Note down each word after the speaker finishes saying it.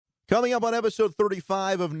Coming up on episode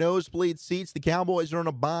 35 of Nosebleed Seats, the Cowboys are on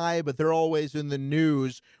a bye, but they're always in the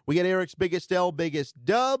news. We get Eric's biggest L, biggest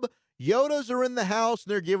dub. Yodas are in the house,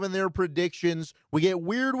 and they're giving their predictions. We get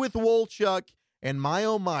weird with Wolchuk. And my,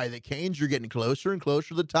 oh my, the Canes are getting closer and closer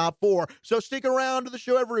to the top four. So stick around to the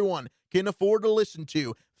show everyone can afford to listen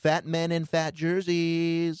to. Fat men in fat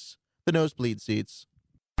jerseys. The Nosebleed Seats.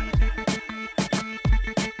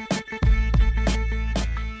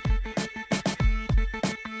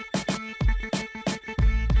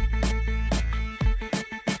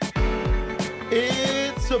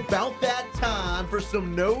 It's about that time for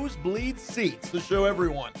some Nosebleed Seats, the show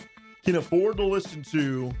everyone can afford to listen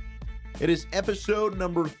to. It is episode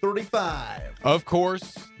number 35. Of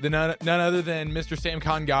course, none other than Mr. Sam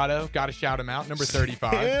Congato. Got to shout him out, number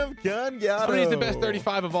 35. Sam Congato. I mean, he's the best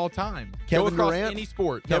 35 of all time. Kevin Go across Durant. any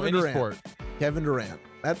sport. Kevin any Durant. sport. Kevin Durant.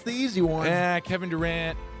 That's the easy one. Kevin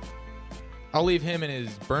Durant. I'll leave him in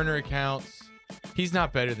his burner accounts. He's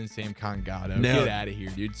not better than Sam Congato. No. Get out of here,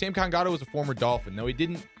 dude. Sam Congato was a former Dolphin. No, he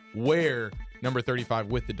didn't wear number 35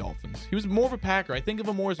 with the Dolphins. He was more of a Packer. I think of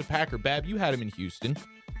him more as a Packer. Babb, you had him in Houston.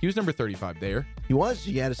 He was number 35 there. He was.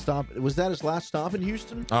 He had to stop. Was that his last stop in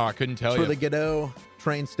Houston? Oh, I couldn't tell That's you. where the Godot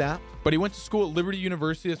train stopped? But he went to school at Liberty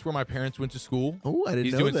University. That's where my parents went to school. Oh, I didn't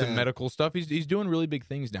He's know doing that. some medical stuff. He's doing really big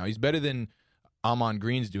things now. He's better than Amon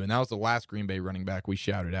Green's doing. That was the last Green Bay running back we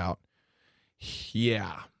shouted out.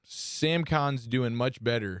 Yeah. Sam Con's doing much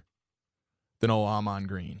better than old Amon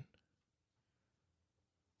Green.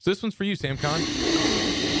 So this one's for you, Sam Con.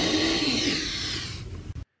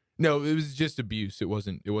 No, it was just abuse. It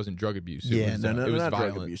wasn't drug abuse. It was, no, it was not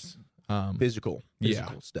violence. drug abuse. Physical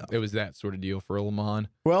Stuff. It was that sort of deal for Lamont.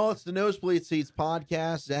 Well, it's the Nosebleed Seats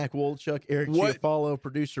podcast. Zach Wolchuk, Eric Chiafalo,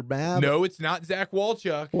 producer Babb. No, it's not Zach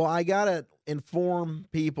Wolchuk. Well, I got to inform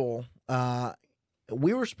people.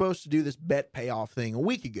 We were supposed to do this bet payoff thing a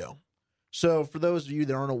week ago. So for those of you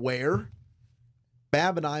that aren't aware,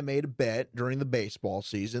 Babb and I made a bet during the baseball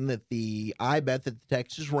season that I bet that the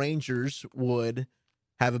Texas Rangers would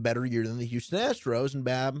have a better year than the Houston Astros, and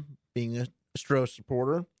Babb, being a Astros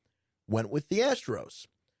supporter, went with the Astros.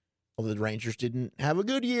 Although the Rangers didn't have a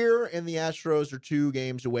good year, and the Astros are 2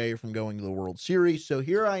 games away from going to the World Series. So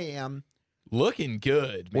here I am. Looking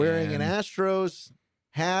good, man. Wearing an Astros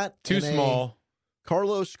hat. Too and small.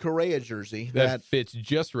 Carlos Correa jersey That fits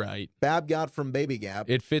just right. Babb got from Baby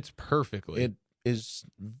Gap. It fits perfectly. It is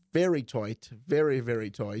very tight. Very,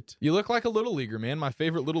 very tight. You look like a little leaguer, man. My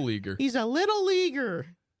favorite little leaguer. He's a little leaguer.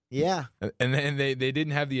 Yeah. And then they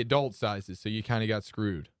didn't have the adult sizes, so you kind of got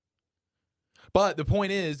screwed. But the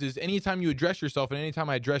point is anytime you address yourself and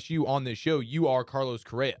anytime I address you on this show, you are Carlos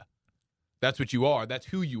Correa. That's what you are. That's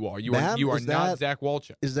who you are. You Babb, are not Zach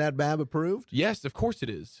Wolchuk. Is that Babb approved? Yes, of course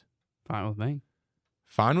it is. Fine with me.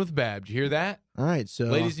 Fine with Babb. Did you hear that? All right, so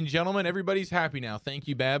Ladies and gentlemen, everybody's happy now. Thank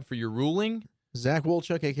you, Babb, for your ruling. Zach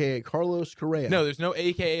Wolchuk, a.k.a. Carlos Correa. No, there's no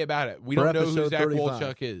AKA about it. We For don't know who episode Zach 35.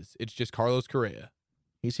 Wolchuk is. It's just Carlos Correa.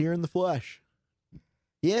 He's here in the flesh.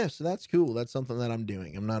 Yeah, so that's cool. That's something that I'm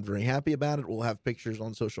doing. I'm not very happy about it. We'll have pictures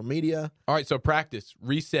on social media. All right, so practice.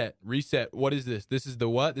 Reset. What is this? This is the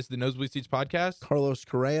what? This is the Nosebleed Seats podcast? Carlos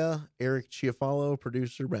Correa, Eric Chiafalo,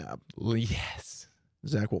 producer Babb. Yes.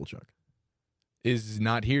 Zach Wolchuk. Is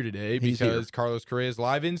not here today He's because here. Carlos Correa is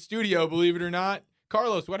live in studio, believe it or not.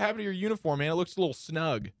 Carlos, what happened to your uniform, man? It looks a little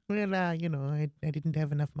snug. Well, I didn't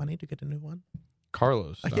have enough money to get a new one.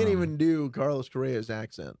 Carlos. I can't even do Carlos Correa's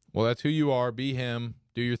accent. Well, that's who you are. Be him.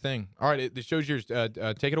 Do your thing. All right, the show's yours.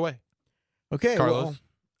 Take it away. Okay, Carlos.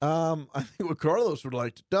 well, I think what Carlos would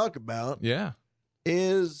like to talk about Yeah.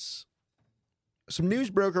 is some news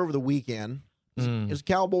broke over the weekend. It's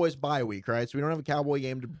Cowboys bye week, right? So we don't have a Cowboy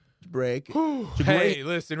game to break. Hey,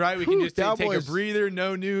 listen, right? We can just take a Cowboys. breather.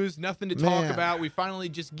 No news, nothing to talk Man. about. We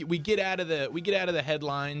finally we get out of the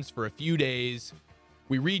headlines for a few days.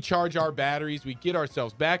 We recharge our batteries. We get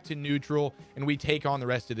ourselves back to neutral, and we take on the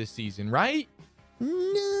rest of this season, right?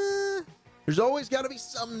 Nah. There's always got to be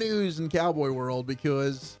some news in Cowboy world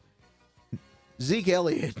because Zeke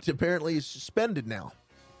Elliott apparently is suspended now.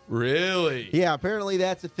 Really? Yeah, apparently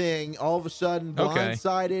that's a thing. All of a sudden, Okay.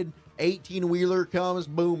 blindsided, 18-wheeler comes,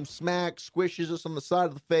 boom, smack, squishes us on the side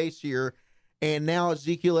of the face here. And now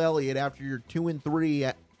Ezekiel Elliott, after you're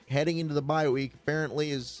 2-3 heading into the bye week,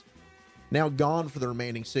 apparently is now gone for the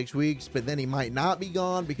remaining 6 weeks. But then he might not be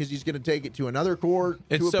gone because he's going to take it to another court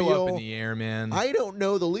It's to so appeal. up in the air, man. I don't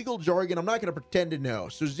know the legal jargon. I'm not going to pretend to know.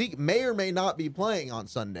 So Zeke may or may not be playing on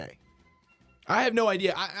Sunday. I have no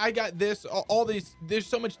idea. I got this, all these, there's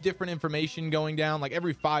so much different information going down. Like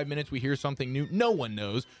every 5 minutes we hear something new. No one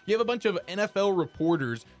knows. You have a bunch of NFL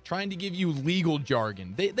reporters trying to give you legal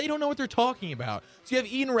jargon. They don't know what they're talking about. So you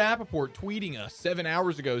have Ian Rappaport tweeting us 7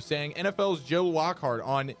 hours ago saying NFL's Joe Lockhart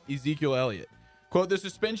on Ezekiel Elliott. Quote, the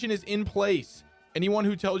suspension is in place. Anyone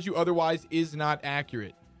who tells you otherwise is not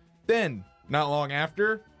accurate. Then, not long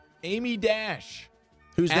after, Amy Dash.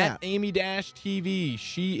 Who's at that? Amy Dash TV.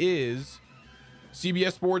 She is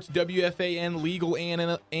CBS Sports WFAN legal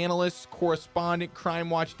analyst, correspondent, Crime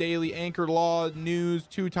Watch Daily, anchor law, news,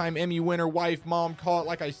 2-time Emmy winner, wife, mom, call it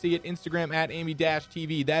like I see it, Instagram at Amy Dash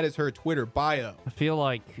TV. That is her Twitter bio. I feel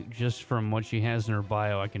like just from what she has in her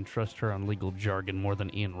bio, I can trust her on legal jargon more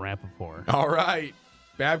than Ian Rappaport. All right.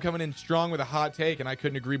 Babb coming in strong with a hot take, and I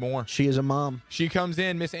couldn't agree more. She is a mom. She comes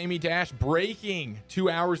in, Miss Amy Dash, breaking 2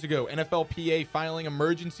 hours ago. NFLPA filing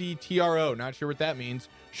emergency TRO. Not sure what that means.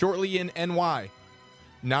 Shortly in NY.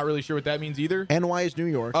 Not really sure what that means either. NY is New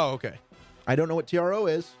York. Oh, okay. I don't know what TRO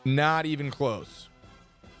is. Not even close.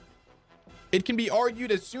 It can be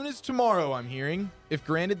argued as soon as tomorrow, I'm hearing, if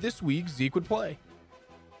granted this week, Zeke would play.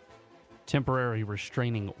 Temporary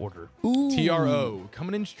restraining order. Ooh. TRO,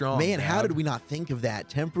 coming in strong. Man, how Babb. did we not think of that?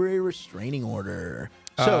 Temporary restraining order.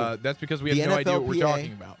 So that's because we have no idea what we're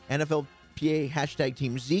talking about. NFLPA hashtag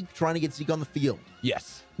Team Zeke, trying to get Zeke on the field.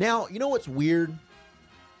 Yes. Now, you know what's weird?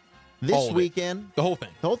 This All of it. weekend, The whole thing.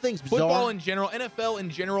 the whole thing's bizarre. Football in general, NFL in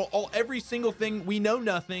general, every single thing. We know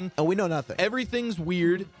nothing. and we know nothing. Everything's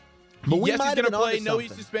weird. But we yes, might he's have going to been play. onto No, he's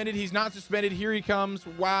something. suspended. He's not suspended. Here he comes.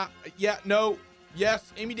 Wow. Yeah, no.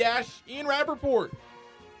 Yes, Amy Dash, Ian Rappaport.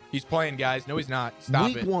 He's playing, guys. No, he's not. Stop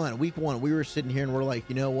week it. one, we were sitting here and we're like,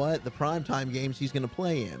 you know what? The primetime games he's going to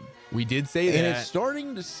play in. We did say And that. it's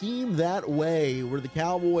starting to seem that way where the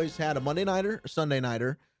Cowboys had a Monday nighter, a Sunday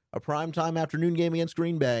nighter, a primetime afternoon game against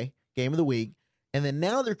Green Bay, game of the week. And then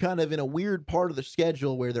now they're kind of in a weird part of the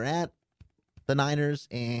schedule where they're at the Niners.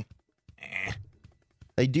 They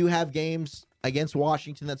do have games against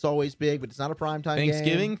Washington. That's always big, but it's not a primetime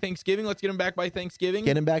game. Thanksgiving. Let's get him back by Thanksgiving.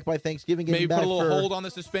 Get him back by Thanksgiving. Get Maybe him back put a little for hold on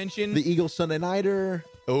the suspension. the Eagles Sunday nighter.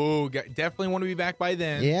 Oh, definitely want to be back by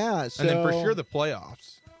then. Yeah. So And then for sure the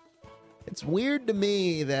playoffs. it's weird to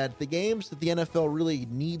me that the games that the NFL really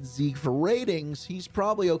needs Zeke for ratings, he's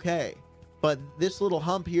probably okay. But this little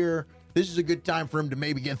hump here, this is a good time for him to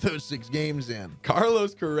maybe get those 6 games in.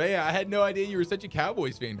 Carlos Correa. I had no idea you were such a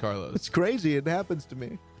Cowboys fan, Carlos. It's crazy. It happens to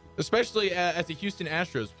me. Especially as a Houston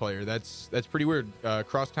Astros player. That's pretty weird.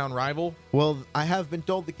 Crosstown rival. Well, I have been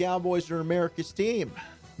told the Cowboys are America's team,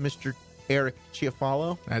 Mr. Eric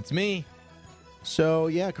Chiafalo. That's me. So,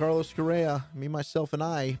 yeah, Carlos Correa, me, myself, and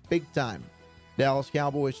I, big time Dallas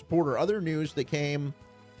Cowboys supporter. Other news that came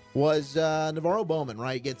was Navarro Bowman,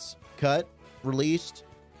 right, gets cut, released.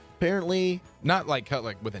 Apparently, Not like cut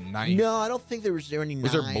like with a knife. no, I don't think there was any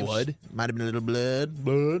Was knives. there blood? Might have been a little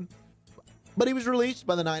blood. But he was released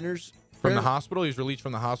by the Niners. From the hospital? He was released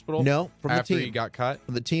from the hospital? No, from the after team. he got cut?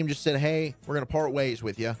 The team just said, hey, we're going to part ways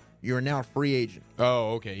with you. You're now a free agent.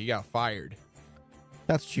 Oh, okay. He got fired.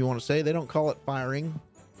 That's what you want to say. They don't call it firing.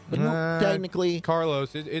 But no, technically,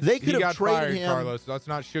 Carlos, They he could have got traded fired, him. Carlos. Let's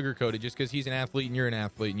not sugarcoat it just because he's an athlete and you're an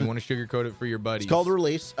athlete and you want to sugarcoat it for your buddies. it's called a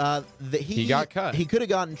release. He got cut. He could have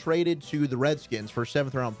gotten traded to the Redskins for a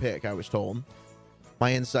 7th-round pick, I was told. My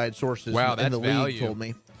inside sources Wow, in that's the value. league told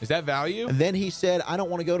me. Is that value? And then he said, I don't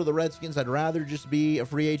want to go to the Redskins. I'd rather just be a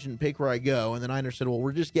free agent and pick where I go. And the Niners said, well,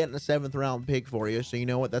 we're just getting a 7th-round pick for you. So you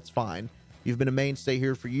know what? That's fine. You've been a mainstay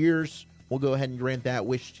here for years. We'll go ahead and grant that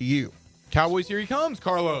wish to you. Cowboys, here he comes,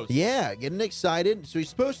 Carlos. Yeah, getting excited. So he's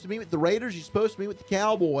supposed to meet with the Raiders. He's supposed to meet with the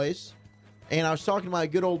Cowboys. And I was talking to my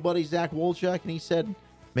good old buddy, Zach Wolchuk, and he said,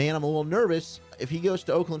 man, I'm a little nervous. If he goes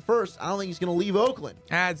to Oakland first, I don't think he's going to leave Oakland.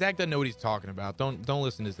 Zach doesn't know what he's talking about. Don't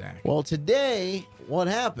listen to Zach. Well, today, what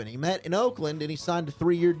happened? He met in Oakland, and he signed a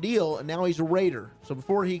 3-year deal, and now he's a Raider. So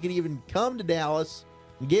before he can even come to Dallas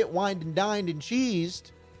and get wined and dined and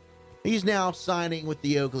cheesed, he's now signing with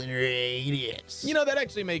the Oakland Raiders. You know, that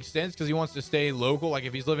actually makes sense because he wants to stay local. Like,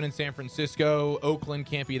 if he's living in San Francisco, Oakland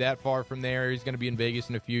can't be that far from there. He's going to be in Vegas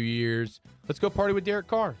in a few years. Let's go party with Derek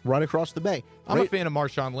Carr. Right across the bay. I'm a fan of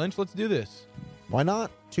Marshawn Lynch. Let's do this. Why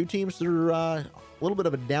not? 2 teams that are a little bit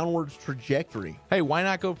of a downwards trajectory. Hey, why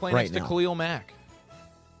not go play Right next now. to Khalil Mack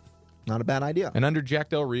Not a bad idea. and under Jack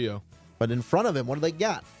Del Rio? But in front of him, what do they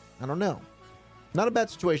got? I don't know. Not a bad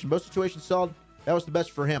situation. Both situations solid. That was the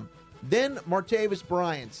best for him. Then Martavis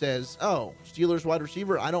Bryant says, oh, Steelers wide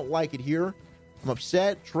receiver, I don't like it here. I'm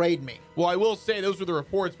upset. Trade me. Well, I will say those were the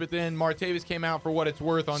reports, but then Martavis came out for what it's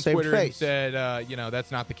worth on Saved Twitter and face. said,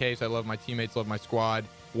 that's not the case. I love my teammates, love my squad,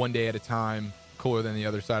 one day at a time. cooler than the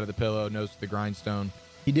other side of the pillow, nose to the grindstone.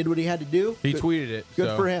 He did what he had to do. He tweeted it.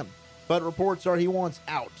 Good for him. But reports are he wants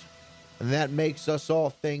out. And that makes us all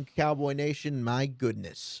think, Cowboy Nation, my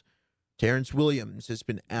goodness. Terrence Williams has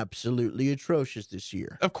been absolutely atrocious this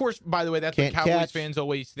year. Of course, by the way, that's Can't what Cowboys catch, fans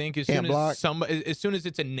always think. As can't soon as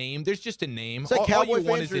it's a name, there's just a name. It's like all Cowboy you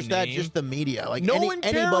want fans, is or is a that name. just the media? Like Nolan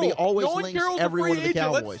anybody Carroll. always Nolan links Carroll's a everyone free to the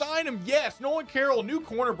agent. Cowboys. Let's sign him. Yes, Nolan Carroll, new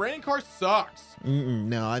corner. Brandon Carr sucks.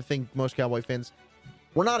 No, I think most Cowboy fans,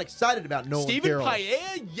 we're not excited about Nolan Steven Carroll.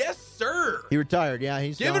 Paella, yes, sir. He retired. Yeah,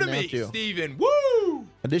 he's Give gone it to now me, too. Steven. Woo!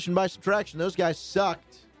 Addition by subtraction, those guys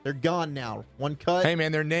sucked. They're gone now. One cut. Hey,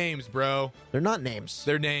 man, they're names, bro. They're not names.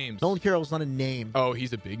 They're names. Nolan Carroll's not a name. Oh,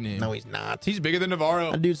 he's a big name. No, he's not. He's bigger than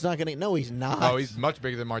Navarro. That dude's not gonna. No, he's not. Oh, he's much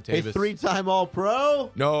bigger than a Martavis. 3-time All-Pro.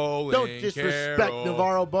 Nolan Don't disrespect Carroll.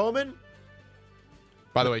 Navarro Bowman.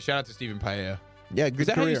 By the way, shout out to Steven Paella. Yeah, good Is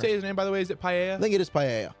that career. how you say his name, by the way? Is it Paella? I think it is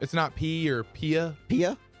Paella. It's not P or Pia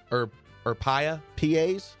Pia? or Paella?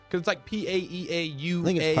 PAs? Because it's like P-A-E-A-U-A-Q. I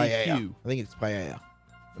think it's Paella. I think it's Paella.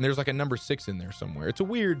 And there's like a number 6 in there somewhere. It's a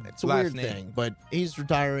weird It's a last weird name. thing, but he's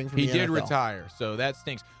retiring from He the did NFL. retire, so that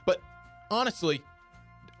stinks. But honestly,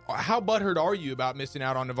 how butthurt are you about missing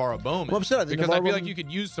out on Navarro Bowman? Well, I'm upset. I think because Navarro I feel Bowman- like you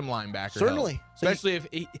could use some linebacker Certainly. help.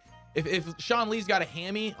 Especially if Sean Lee's got a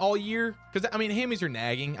hammy all year. Because, I mean, hammies are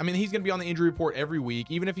nagging. I mean, he's going to be on the injury report every week.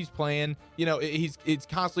 Even if he's playing, you know, it's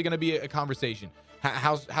constantly going to be a conversation.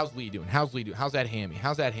 How's Lee doing? How's Lee doing? How's that hammy?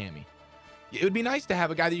 How's that hammy? It would be nice to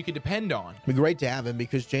have a guy that you could depend on. It'd be great to have him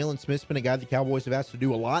because Jalen Smith's been a guy the Cowboys have asked to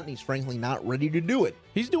do a lot, and he's frankly not ready to do it.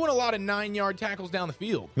 He's doing a lot of 9-yard tackles down the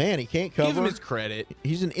field. Man, he can't cover. Give him his credit.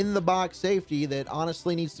 He's an in-the-box safety that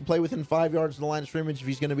honestly needs to play within 5 yards of the line of scrimmage if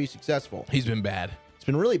he's going to be successful. He's been bad. It's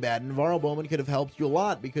been really bad, and Navarro Bowman could have helped you a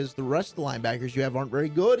lot because the rest of the linebackers you have aren't very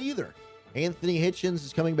good either. Anthony Hitchens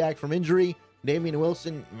is coming back from injury. Damian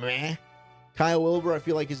Wilson, meh. Kyle Wilbur, I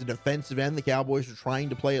feel like, is a defensive end. The Cowboys are trying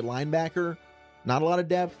to play at linebacker. Not a lot of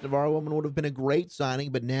depth. Navarro Bowman would have been a great signing,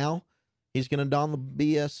 but now he's going to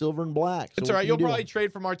be silver and black. So It's all right. You'll probably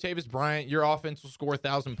trade for Martavis Bryant. Your offense will score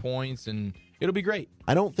 1,000 points, and it'll be great.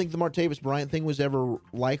 I don't think the Martavis Bryant thing was ever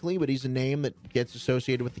likely, but he's a name that gets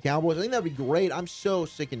associated with the Cowboys. I think that'd be great. I'm so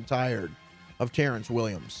sick and tired of Terrence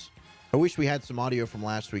Williams. I wish we had some audio from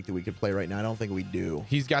last week that we could play right now. I don't think we do.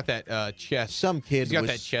 He's got that chest. Some kid He's got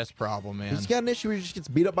that chest problem, man. He's got an issue where he just gets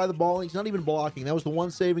beat up by the ball, and he's not even blocking. That was the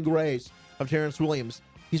one saving grace of Terrence Williams.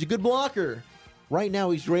 He's a good blocker. Right now,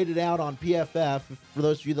 he's rated out on PFF, for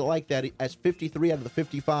those of you that like that, as 53 out of the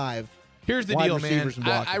 55. Here's the wide deal, man. receivers and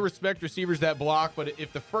blocking. I respect receivers that block, but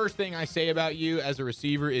if the first thing I say about you as a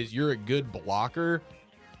receiver is you're a good blocker,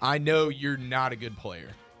 I know you're not a good player.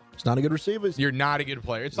 He's not a good receiver. You're not a good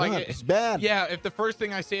player. It's like it's bad. Yeah, if the first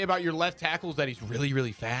thing I say about your left tackle is that he's really,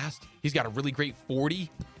 really fast, he's got a really great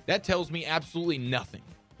 40, that tells me absolutely nothing.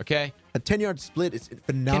 Okay? A 10-yard split is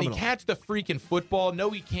phenomenal. Can he catch the freaking football?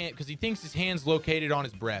 No, he can't because he thinks his hand's located on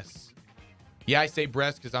his breasts. Yeah, I say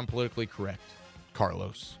breast because I'm politically correct.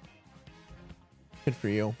 Carlos. Good for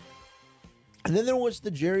you. And then there was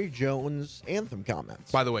the Jerry Jones anthem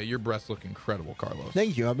comments. By the way, your breasts look incredible, Carlos.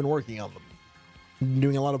 Thank you. I've been working on them. I'm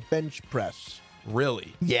doing a lot of bench press.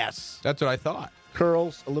 Really? Yes. That's what I thought.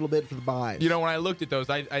 Curls, a little bit for the buys. You know, when I looked at those,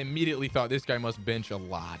 I immediately thought this guy must bench a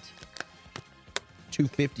lot.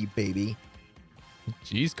 250, baby.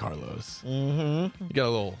 Jeez, Carlos. Mm-hmm. You got a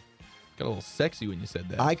little sexy when you said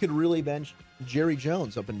that. I could really bench Jerry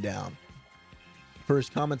Jones up and down for his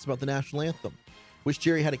comments about the national anthem. Wish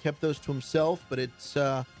Jerry had kept those to himself, but it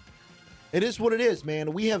is what it is,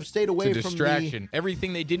 man. We have stayed away it's a from distraction.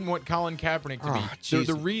 Everything they didn't want Colin Kaepernick to be. geez.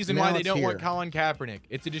 The reason Now why they it's don't here. want Colin Kaepernick.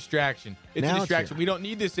 It's a distraction. It's Now a it's distraction. here. We don't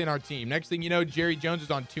need this in our team. Next thing you know, Jerry Jones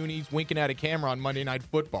is on Toonies winking at a camera on Monday Night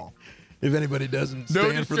Football. If anybody doesn't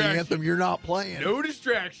No stand for the distraction. anthem, you're not playing. No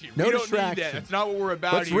distraction. No we don't distraction. need that. That's not what we're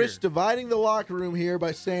about Let's here. risk dividing the locker room here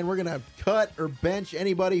by saying we're going to cut or bench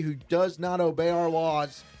anybody who does not obey our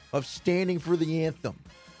laws of standing for the anthem.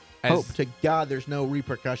 Hope to God there's no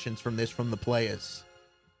repercussions from this from the players.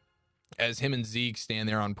 As him and Zeke stand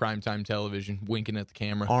there on primetime television, winking at the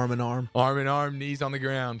camera. Arm in arm. Arm in arm, knees on the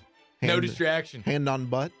ground. No Hand- distraction. Hand on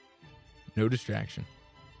butt. No distraction.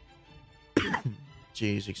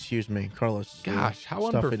 Jeez, excuse me. Carlos. is Gosh, how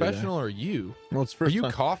stuffy unprofessional are you? today. Well, it's Are first you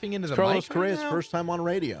time. coughing into the Carlos mic right Correa's now? first time on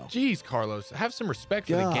radio. Jeez, Carlos, have some respect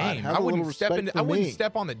for God, the game. have I a wouldn't little step respect into. for I wouldn't me.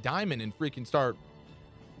 step on the diamond and freaking start,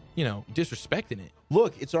 disrespecting it.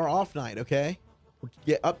 Look, it's our off night, okay?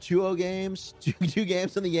 Get up 2-0 games, two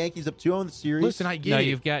games in the Yankees, up 2-0 in the series. Listen, I get No, it.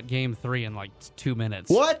 you've got game 3 in like 2 minutes.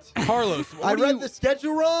 What? Carlos, I read the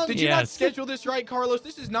schedule wrong? Did you not Yes. schedule this right, Carlos?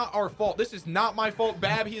 This is not our fault. This is not my fault.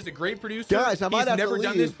 Babb, he is a great producer. Guys, I might He's have to never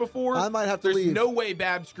done leave. this before. I might have to There's leave. no way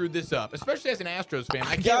Babb screwed this up, especially as an Astros fan.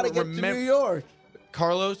 I gotta can't get remember. to New York.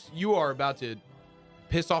 Carlos, you are about to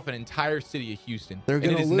piss off an entire city of Houston. They're And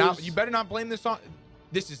gonna it is lose. not. You better not blame this on.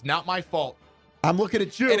 This is not my fault, I'm looking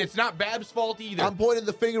at you. and it's not Babb's fault either. I'm pointing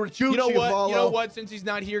the finger at you. You know what? Chiafalo. You know what? Since he's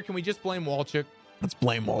not here, can we just blame Wolchuk? Let's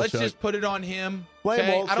blame Wolchuk. Let's just put it on him. Blame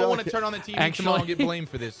Okay? I don't want Wolchuk. to turn on the TV Actually- tomorrow and get blamed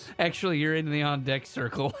for this. Actually, you're in the on-deck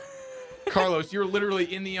circle. Carlos, you're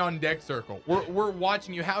literally in the on deck circle. We're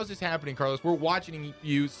watching you. How's this happening, Carlos? We're watching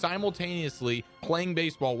you simultaneously playing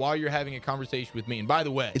baseball while you're having a conversation with me. And by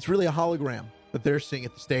the way, It's really a hologram that they're seeing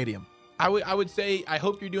at the stadium. I would say I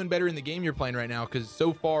hope you're doing better in the game you're playing right now, because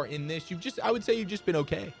so far in this, I would say you've just been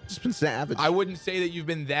okay. Just been savage. I wouldn't say that you've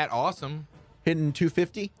been that awesome. Hitting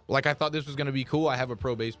 250. Like, I thought this was going to be cool. I have a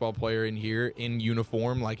pro baseball player in here in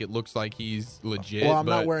uniform. Like, it looks like he's legit. Well, I'm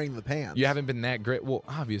but not wearing the pants. You haven't been that great. Well,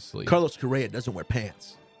 obviously. Carlos Correa doesn't wear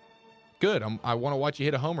pants. Good. I want to watch you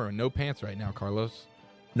hit a homer and no pants right now, Carlos.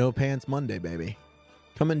 No pants Monday, baby.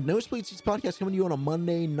 Nosebleed Seats podcast coming to you on a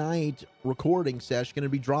Monday night recording session. Going to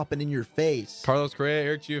be dropping in your face Carlos Correa,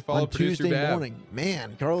 Eric Chiafalo, on producer Tuesday Babb. morning.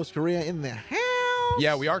 Man, Carlos Correa in the house.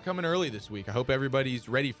 Yeah, we are coming early this week. I hope everybody's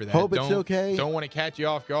ready for that. Hope it's okay. Don't want to catch you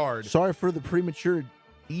off guard. Sorry for the premature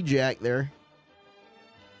ejac there.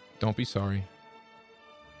 Don't be sorry.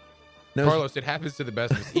 No, Carlos, it happens to the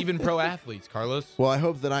best of us. Even pro athletes, Carlos. Well, I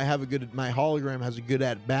hope that my hologram has a good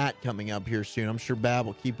at bat coming up here soon. I'm sure Babb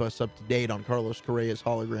will keep us up to date on Carlos Correa's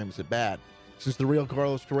holograms at bat, since the real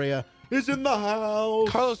Carlos Correa is in the house.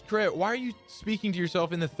 Carlos Correa, why are you speaking to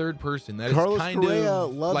yourself in the third person? That is Carlos kind Correa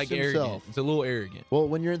of loves like himself. arrogant. It's a little arrogant. Well,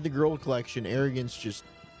 when you're in the girl collection, arrogance just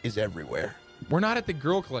is everywhere. We're not at the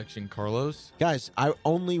girl collection, Carlos. Guys, I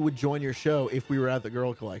only would join your show if we were at the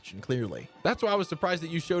girl collection, clearly. That's why I was surprised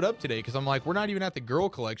that you showed up today, because I'm like, we're not even at the girl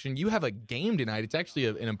collection. You have a game tonight. It's actually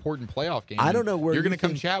an important playoff game. I don't know where you're you going to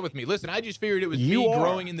come think- chat with me. Listen, I just figured it was You me are.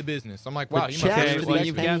 growing in the business. I'm like, wow, The you must chat have is Okay, the well, best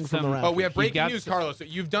you've hanging got from the some- rafters. Oh, we have breaking got news, some- Carlos.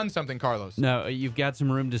 You've done something, Carlos. No, you've got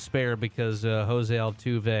some room to spare because Jose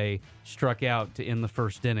Altuve struck out to end the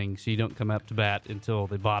first inning, so you don't come up to bat until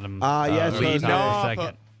the bottom yes, of the Jose. entire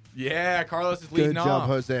second. Yeah, Carlos is leading Good off. job,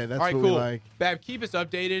 Jose. That's All right, what cool. we like. Babb, keep us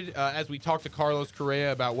updated as we talk to Carlos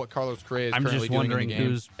Correa about what Carlos Correa is I'm currently just doing in wondering the game.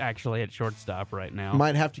 who's actually at shortstop right now.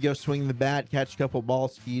 Might have to go swing the bat, catch a couple ball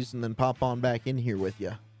skis, and then pop on back in here with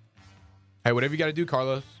you. Hey, whatever you got to do,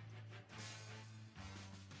 Carlos.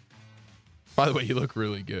 By the way, you look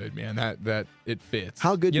really good, man. That it fits.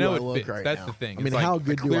 How good you do know I it look fits. right That's now? the thing. I mean, It's like, how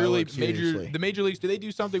good do I clearly look, seriously? the major leagues, do they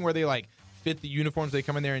do something where they like fit the uniforms? They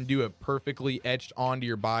come in there and do it perfectly etched onto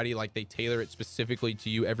your body, like they tailor it specifically to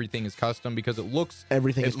you. Everything is custom because it looks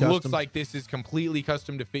Custom. like this is completely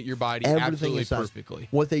custom to fit your body Everything absolutely is custom. perfectly.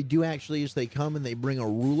 What they do actually is they come and they bring a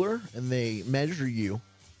ruler and they measure you.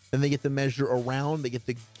 And they get the measure around, they get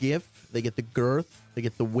the GIF, they get the girth, they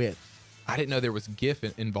get the width. I didn't know there was GIF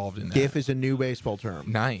involved in that. GIF is a new baseball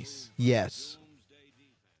term. Nice. Yes.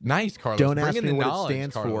 Nice, Carlos. Don't Bring ask in me the what knowledge, it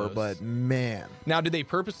stands Carlos. for, but man. Now, did they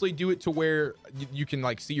purposely do it to where you can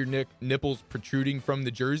like see your nipples protruding from the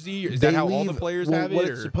jersey? Is that They how all the leave- players well, have what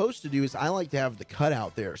it? it's or- supposed to do is I like to have the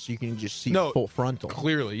cutout there so you can just see No, full frontal.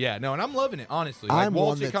 Clearly, yeah. No, and I'm loving it, honestly. Like, I'm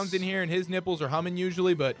one Wolchuk that's- comes in here and his nipples are humming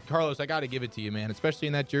usually, but Carlos, I got to give it to you, man. Especially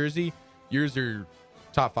in that jersey. Yours are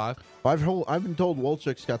top 5. I've been told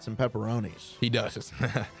Wolchuk's got some pepperonis. He does.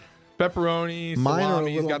 Pepperoni, Mine are a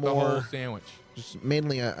salami, he's little got the whole more- sandwich. Just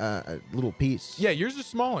mainly a little piece. Yeah, yours is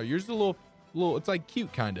smaller. Yours is a little, it's like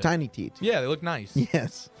cute, kind of. Tiny teat. Yeah, they look nice.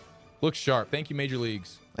 Yes. Looks sharp. Thank you, Major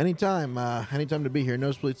Leagues. Anytime to be here.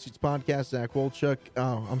 Nosebleed Seats podcast. Zach Wolchuk.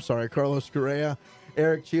 Oh, I'm sorry. Carlos Correa,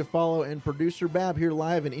 Eric Chiafalo, and producer Babb here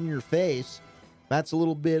live and in your face. That's a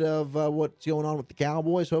little bit of what's going on with the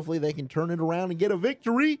Cowboys. Hopefully they can turn it around and get a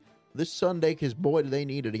victory this Sunday because, boy, do they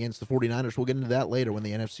need it against the 49ers. We'll get into that later when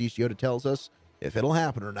the NFC's Yoda tells us if it'll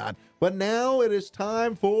happen or not. But now it is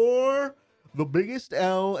time for the biggest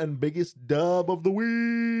L and biggest dub of the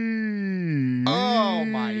week. Oh,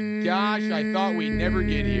 my gosh. I thought we'd never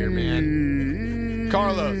get here, man.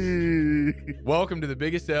 Carlos, welcome to the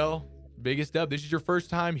biggest L, biggest dub. This is your first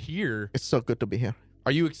time here. It's so good to be here.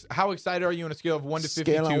 Are you? How excited are you on a scale of 1 to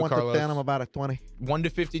 52, Scale on 1 Carlos? to 10, I'm about a 20. 1 to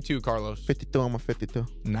 52, Carlos. 52, I'm a 52.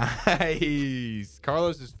 Nice.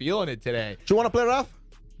 Carlos is feeling it today. Do you want to play rough?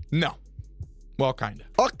 No. Well, kind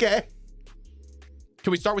of. Okay. Can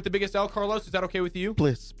we start with the biggest L, Carlos? Is that okay with you?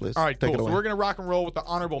 Please. All right, Take cool. it So away. we're going to rock and roll with the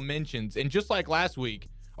honorable mentions. And just like last week,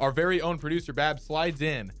 our very own producer, Babb, slides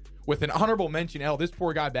in with an honorable mention L. This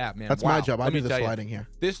poor guy, Babb, man. That's wow. my job. I Let do me the tell sliding you, here.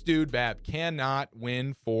 This dude, Babb, cannot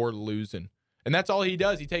win for losing. And that's all he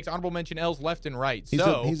does. He takes honorable mention L's left and right.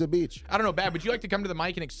 He's a beach. I don't know, Babb, would you like to come to the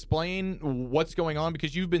mic and explain what's going on?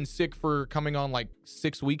 Because you've been sick for coming on like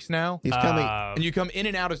 6 weeks now. He's coming. And you come in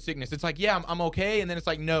and out of sickness. It's like, yeah, I'm okay. And then it's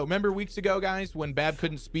like, no. Remember weeks ago, guys, when Babb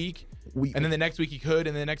couldn't speak? And then the next week he could.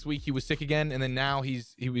 And then the next week he was sick again. And then now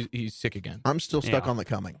he's sick again. I'm still stuck on the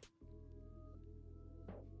coming.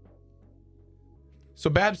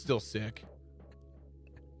 So Babb's still sick.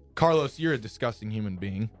 Carlos, you're a disgusting human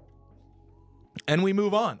being. And we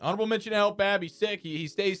move on. Honorable mention L. Babb, he's sick. He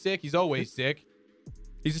stays sick. He's always sick.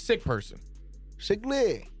 He's a sick person.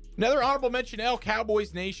 Sickly. Another honorable mention L.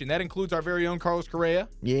 Cowboys Nation. That includes our very own Carlos Correa.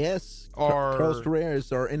 Yes. Carlos Correa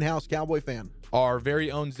is our in-house Cowboy fan. Our very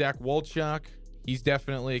own Zach Wolchuk. He's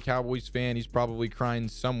definitely a Cowboys fan. He's probably crying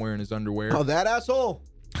somewhere in his underwear. Oh, that asshole.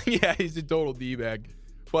 Yeah, he's a total D-bag.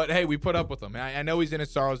 But, hey, we put up with him. I know he's in his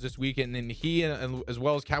sorrows this weekend, and he, as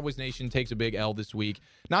well as Cowboys Nation, takes a big L this week.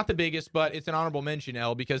 Not the biggest, but it's an honorable mention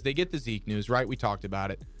L because they get the Zeke news, right? We talked about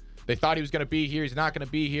it. They thought he was going to be here. He's not going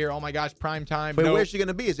to be here. Oh, my gosh, prime time. But where's she going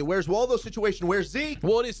to be? Is it where's Waldo's situation? Where's Zeke?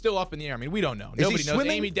 Well, it is still up in the air. I mean, we don't know. Nobody knows.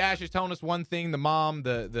 Swimming? Amy Dash is telling us one thing. The mom,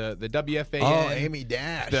 the WFAN. Oh, Amy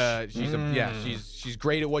Dash. She's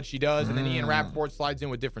great at what she does. And then Ian Rappaport slides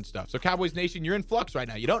in with different stuff. So, Cowboys Nation, you're in flux right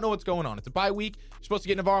now. You don't know what's going on. It's a bye week. You're supposed to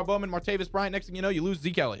get Navarro Bowman, Martavis Bryant. Next thing you know, you lose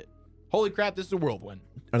Zeke Elliott. Holy crap, this is a whirlwind.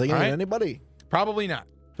 Are they going to All get anybody? Probably not.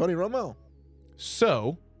 Tony Romo.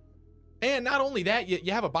 So, and not only that,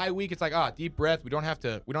 you have a bye week. It's like, deep breath. We don't have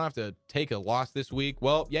to take a loss this week.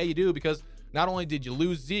 Well, yeah, you do, because not only did you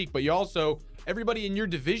lose Zeke, but you also, everybody in your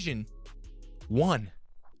division won.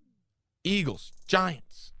 Eagles,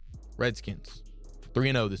 Giants, Redskins,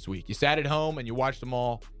 3-0 this week. You sat at home and you watched them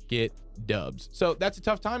all get dubs. So that's a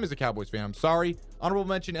tough time as a Cowboys fan. I'm sorry. Honorable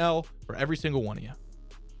mention L for every single one of you.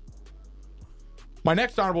 My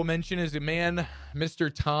next honorable mention is a man,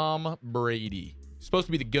 Mr. Tom Brady. He's supposed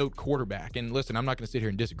to be the GOAT quarterback. And listen, I'm not going to sit here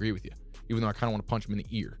and disagree with you, even though I kind of want to punch him in the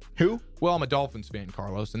ear. Who? Well, I'm a Dolphins fan,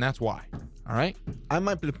 Carlos, and that's why. All right? I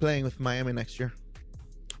might be playing with Miami next year.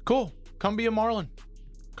 Cool. Come be a Marlin.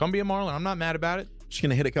 Come be a Marlin. I'm not mad about it. Just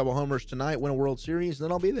going to hit a couple homers tonight, win a World Series, and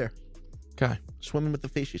then I'll be there. Okay. Swimming with the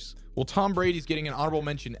fishes. Well, Tom Brady's getting an honorable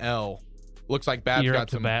mention L. Looks like Babb's You're got up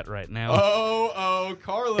to some bat right now. Oh,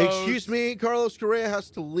 Carlos. Excuse me, Carlos Correa has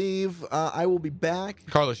to leave. I will be back.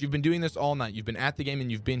 Carlos, you've been doing this all night. You've been at the game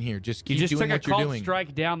and you've been here. Just keep You just doing took what a you're called doing.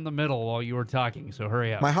 strike down the middle while you were talking, so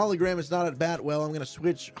hurry up. My hologram is not at bat. Well, I'm going to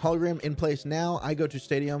switch hologram in place now. I go to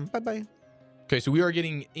stadium. Bye-bye. Okay, so we are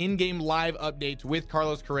getting in-game live updates with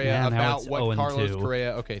Carlos Correa Yeah, now about it's what 0-2. Carlos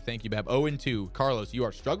Correa. Okay, thank you, Babb. 0-2. Carlos, you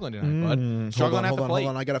are struggling tonight, bud. Struggling at the plate.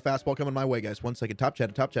 Hold on. I got a fastball coming my way, guys. 1 second. Top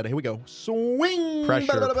chatter. Here we go. Swing.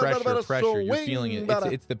 Pressure. You're Swing. feeling it.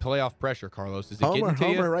 It's the playoff pressure, Carlos. Is it Homer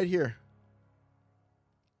getting to you? right here.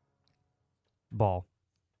 Ball.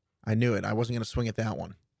 I knew it. I wasn't going to swing at that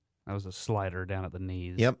one. That was a slider down at the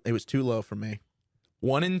knees. Yep, it was too low for me.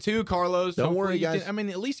 1-2, Carlos. Don't Hopefully worry, you guys.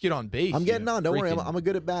 At least get on base. I'm getting on. Don't worry. Freaking- I'm a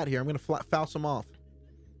good at bat here. I'm going to foul some off.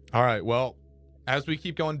 All right, well, as we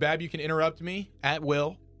keep going, Babb, you can interrupt me at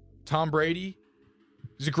will. Tom Brady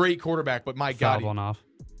is a great quarterback, but my God. Fouled one off.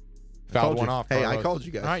 Fouled Told one you. off, Hey, I Carlos. called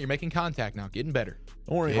you guys. All right, you're making contact now. Getting better.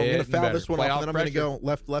 Don't worry. I'm going to Getting foul better. this one off, Playoff and then I'm going to pressure.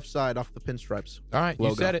 go left side off the pinstripes. All right,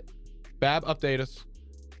 Logo. you said it. Babb, update us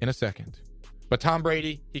in a second. But Tom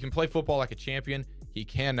Brady, he can play football like a champion. He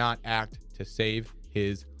cannot act to save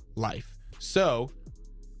his life. So,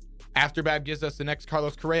 after Babb gives us the next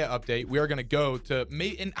Carlos Correa update, we are going to go to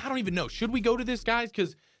and I don't even know. Should we go to this, guys?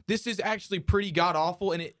 Because this is actually pretty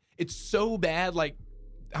god-awful, and it's so bad. Like,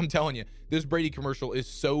 I'm telling you, this Brady commercial is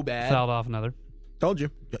so bad. Fouled off another. Told you.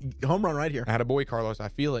 Home run right here. Attaboy, Carlos. I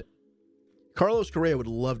feel it. Carlos Correa would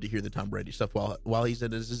love to hear the Tom Brady stuff while he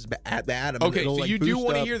said this is bad. Okay, so you do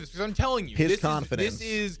want to hear this because I'm telling you, his confidence. This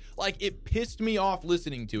is like, it pissed me off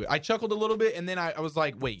listening to it. I chuckled a little bit, and then I was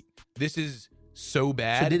like, wait, this is so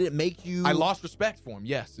bad. So did it make you? I lost respect for him.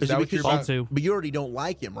 Yes. Is that what you're All about? two. But you already don't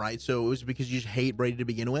like him, right? So it was because you just hate Brady to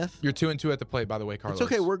begin with. You're 2-2 at the plate, by the way, Carlos.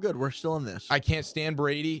 It's okay. We're good. We're still in this. I can't stand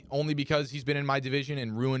Brady only because he's been in my division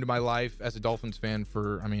and ruined my life as a Dolphins fan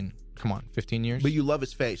for, come on, 15 years. But you love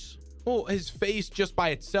his face. Well, his face just by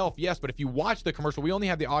itself, yes. But if you watch the commercial, we only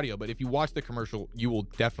have the audio, but if you watch the commercial, you will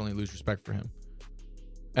definitely lose respect for him.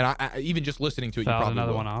 And I even just listening to it, Fouled you probably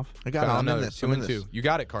another will. one off. I got it. I'm in this. 2-2. You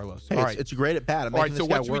got it, Carlos. Hey, All right. it's great at bat. I'm All right, making so this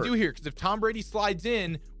guy what should we work. do here? Because if Tom Brady slides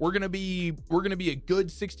in, we're gonna be a good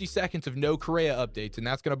 60 seconds of no Correa updates, and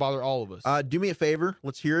that's gonna bother all of us. Do me a favor.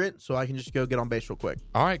 Let's hear it so I can just go get on base real quick.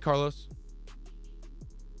 All right, Carlos.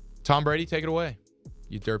 Tom Brady, take it away,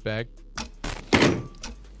 you dirtbag.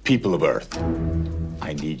 People of Earth,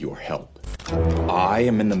 I need your help. I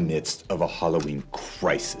am in the midst of a Halloween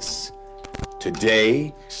crisis.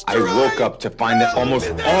 Today, I woke up to find that almost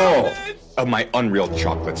all of my Unreal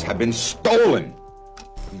chocolates have been stolen.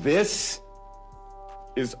 This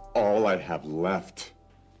is all I have left.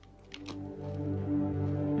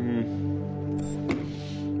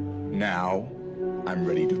 Now, I'm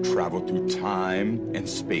ready to travel through time and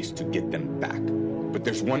space to get them back. But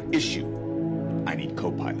there's one issue. I need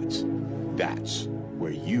co-pilots. That's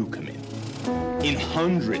where you come in. In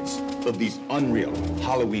hundreds of these Unreal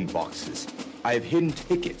Halloween boxes, I have hidden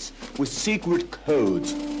tickets with secret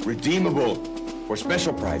codes redeemable for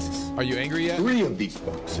special prizes. Are you angry yet? 3 of these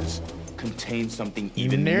boxes contain something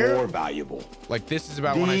even more valuable. Like, this is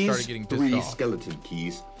about when I started getting pissed These 3 off. skeleton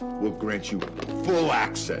keys will grant you full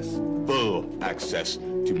access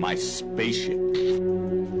to my spaceship.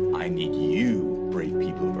 I need you, brave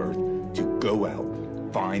people of Earth, to go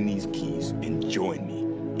out, find these keys, and join me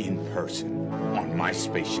in person on my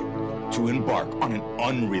spaceship to embark on an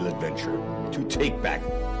unreal adventure to take back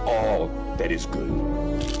all that is good.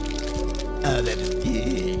 That is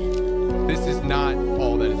good. This is not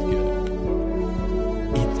all that is good.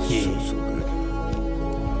 It's good.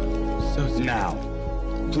 So good. Now,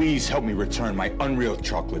 please help me return my Unreal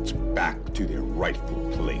chocolates back to their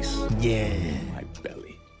rightful place. Yeah. My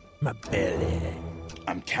belly. My belly.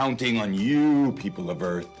 I'm counting on you, people of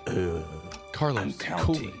Earth. Carlos, I'm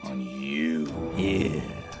counting on you. Yeah.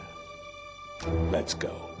 Let's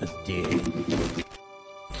go. Let's do it.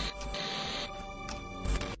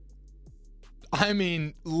 I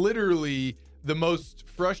mean, literally the most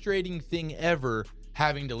frustrating thing ever,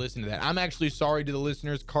 having to listen to that. I'm actually sorry to the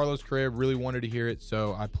listeners. Carlos Correa really wanted to hear it,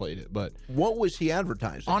 so I played it. But What was he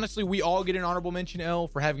advertising? honestly, we all get an honorable mention, L,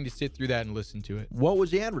 for having to sit through that and listen to it. What was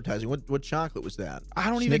he advertising? What chocolate was that? I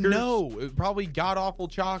don't even Snickers? know. It was probably god-awful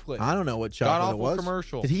chocolate. I don't know what chocolate it God-awful was.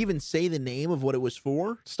 commercial. Did he even say the name of what it was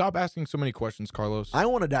for? Stop asking so many questions, Carlos. I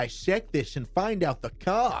want to dissect this and find out the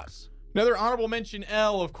cause. Another honorable mention,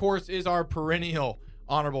 L, of course, is our perennial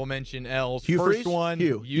honorable mention, L's. Hugh First Freeze? one,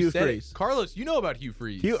 Hugh said Freeze. it. Carlos, you know about Hugh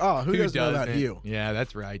Freeze. Who doesn't know about Hugh? Yeah,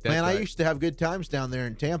 that's right. That's Man, right. I used to have good times down there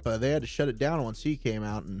in Tampa. They had to shut it down once he came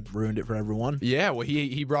out and ruined it for everyone. Yeah, well,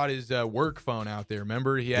 he brought his work phone out there.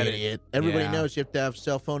 Remember, he had Idiot. Everybody Yeah. knows you have to have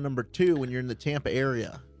cell phone number 2 when you're in the Tampa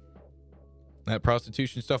area. That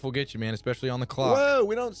prostitution stuff will get you, man, especially on the clock. Whoa,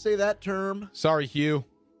 we don't say that term. Sorry, Hugh.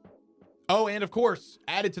 Oh, and of course,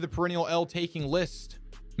 added to the perennial L taking list,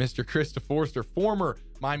 Mr. Krista Forster, former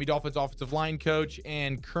Miami Dolphins offensive line coach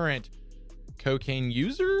and current cocaine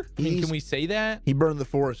user. I mean, can we say that? He burned the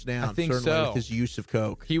forest down, I think certainly, so. with his use of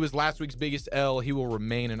coke. He was last week's biggest L. He will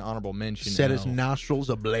remain an honorable mention. Set L. his nostrils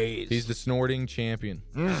ablaze. He's the snorting champion.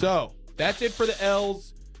 So that's it for the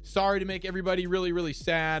L's. Sorry to make everybody really, really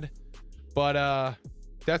sad, but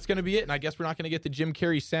that's going to be it. And I guess we're not going to get the Jim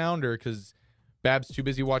Carrey sounder because Babb's too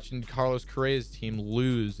busy watching Carlos Correa's team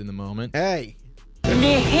lose in the moment. Hey.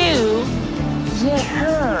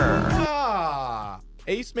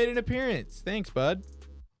 Ace made an appearance. Thanks, bud.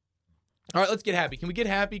 All right, let's get happy. Can we get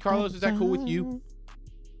happy, Carlos? Is that cool with you?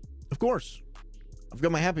 Of course. I've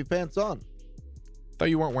got my happy pants on. Thought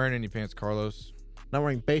you weren't wearing any pants, Carlos. Not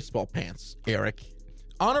wearing baseball pants, Eric.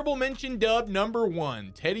 Honorable mention dub number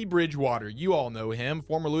 1, Teddy Bridgewater. You all know him.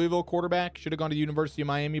 Former Louisville quarterback. Should have gone to the University of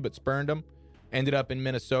Miami, but spurned him. Ended up in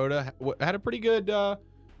Minnesota. Had a pretty good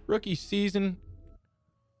rookie season.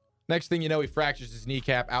 Next thing you know, he fractures his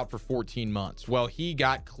kneecap, out for 14 months. Well, he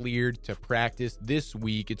got cleared to practice this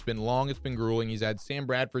week. It's been long. It's been grueling. He's had Sam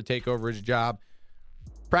Bradford take over his job,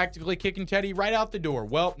 practically kicking Teddy right out the door.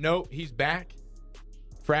 Well, no, he's back.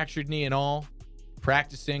 Fractured knee and all.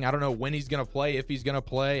 Practicing. I don't know when he's going to play, if he's going to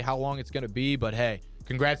play, how long it's going to be. But, hey,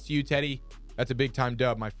 congrats to you, Teddy. That's a big-time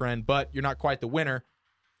dub, my friend. But you're not quite the winner.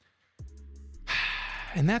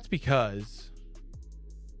 And that's because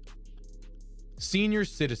senior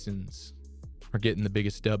citizens are getting the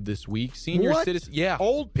biggest dub this week. Senior What? citizens, yeah.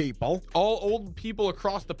 Old people. All old people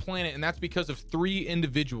across the planet, and that's because of 3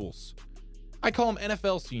 individuals. I call them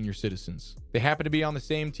NFL senior citizens. They happen to be on the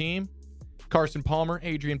same team. Carson Palmer,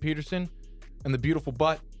 Adrian Peterson, and the beautiful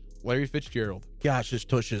butt, Larry Fitzgerald. Gosh, his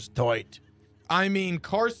tush is tight. I mean,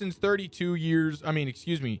 Carson's 37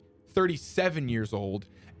 years old.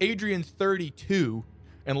 Adrian's 32,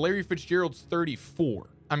 and Larry Fitzgerald's 34.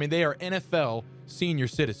 I mean, they are NFL senior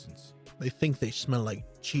citizens. They think they smell like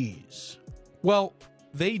cheese. Well,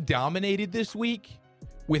 they dominated this week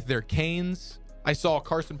with their canes. I saw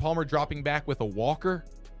Carson Palmer dropping back with a walker,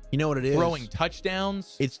 You know what it is? throwing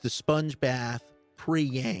touchdowns. It's the sponge bath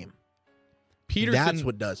pre-game. Peterson, That's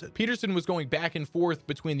what does it. Peterson was going back and forth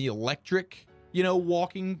between the electric,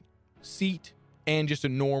 walking seat and just a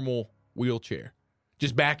normal wheelchair.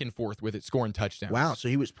 Just back and forth with it, scoring touchdowns. Wow, so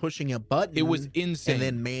he was pushing a button. It was insane. And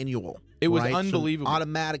then manual. It was right? unbelievable. So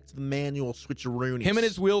automatic to the manual switcheroonies. Him and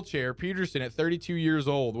his wheelchair, Peterson at 32 years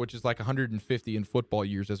old, which is like 150 in football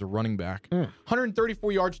years as a running back.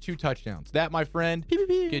 134 yards, 2 touchdowns. That, my friend,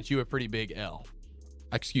 gets you a pretty big L.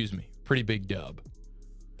 Excuse me, pretty big dub.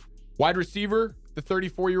 Wide receiver, the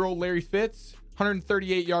 34-year-old Larry Fitz,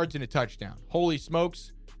 138 yards and a touchdown. Holy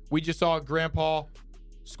smokes. We just saw Grandpa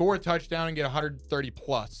score a touchdown and get 130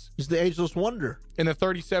 plus. He's the ageless wonder. And the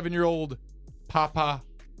 37-year-old Papa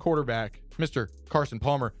quarterback, Mr. Carson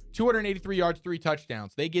Palmer, 283 yards, 3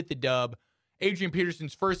 touchdowns. They get the dub. Adrian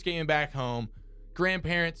Peterson's first game back home.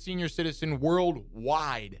 Grandparents, senior citizen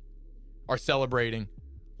worldwide are celebrating.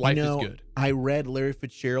 Life is good. I read Larry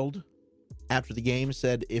Fitzgerald after the game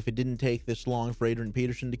said if it didn't take this long for Adrian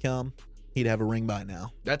Peterson to come, he'd have a ring by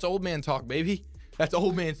now. That's old man talk, baby. That's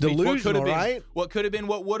old man speech. Delusional, right? What could have been,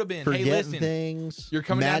 what would have been. Forgetting hey, listen, things. You're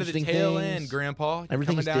coming down to the tail end, Grandpa. You're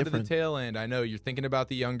Everything's coming down different. to the tail end. I know. You're thinking about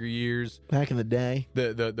the younger years. Back in the day.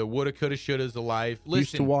 The woulda, coulda, shouldas of life. Listen,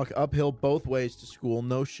 Used to walk uphill both ways to school,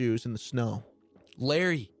 no shoes in the snow.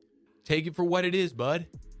 Larry, take it for what it is, bud.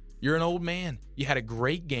 You're an old man. You had a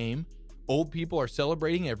great game. Old people are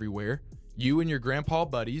celebrating everywhere. You and your grandpa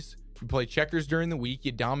buddies, you play checkers during the week.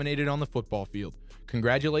 You dominated on the football field.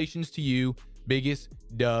 Congratulations to you. Biggest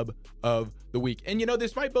dub of the week. And,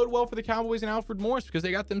 this might bode well for the Cowboys and Alfred Morris because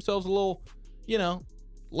they got themselves a little,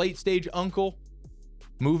 late stage uncle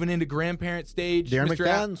moving into grandparent stage. Darren Mr.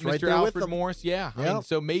 McFadden's right there Alfred with them. Morris. Yeah. I Yep. mean,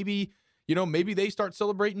 so maybe they start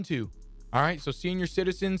celebrating too. All right. So senior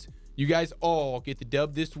citizens, you guys all get the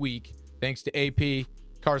dub this week. Thanks to AP,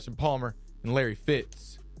 Carson Palmer, and Larry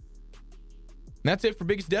Fitz. And that's it for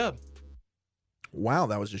Biggest Dub. Wow,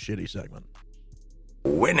 that was a shitty segment.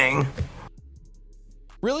 Winning.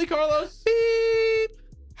 Really, Carlos? Beep.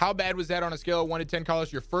 How bad was that on a scale of 1 to 10,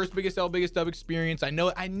 Carlos? Your first Biggest L, Biggest Dub experience. I know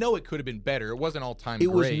it could have been better. It wasn't all time great.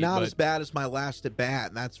 It was not as bad as my last at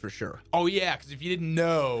bat, that's for sure. Oh, yeah, because if you didn't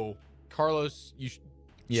know, Carlos,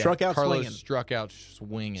 struck out Carlos swinging. struck out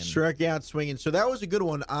swinging. Struck out swinging. So that was a good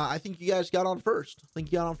one. I think you guys got on first. I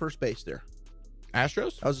think you got on first base there.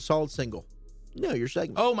 Astros? That was a solid single. No, your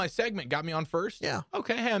segment. Oh, my segment got me on first? Yeah.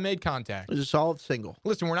 Okay, hey, I made contact. It was a solid single.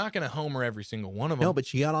 Listen, we're not going to homer every single one of them. No,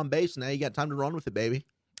 but you got on base, and now you got time to run with it, baby.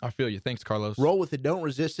 I feel you. Thanks, Carlos. Roll with it. Don't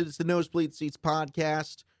resist it. It's the Nosebleed Seats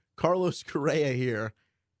podcast. Carlos Correa here.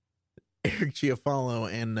 Eric Chiafalo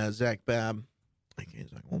and Zach Babb. Okay,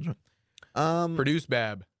 Zach Wolchuk. Produce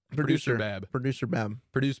Babb. Producer Babb. Producer Babb.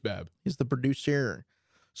 Produce Babb. He's the producer.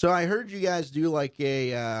 So I heard you guys do like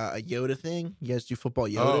a Yoda thing. You guys do football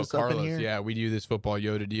Yodas up in Carlos, here? yeah, we do this football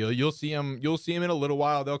Yoda deal. You'll see them in a little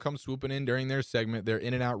while. They'll come swooping in during their segment. They're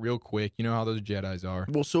in and out real quick. You know how those Jedis are.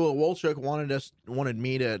 Well, so what Wolchuk wanted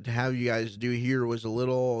me to have you guys do here was a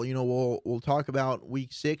little, we'll talk about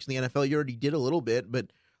week 6 in the NFL. You already did a little bit,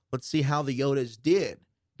 but let's see how the Yodas did.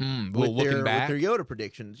 Looking back with their Yoda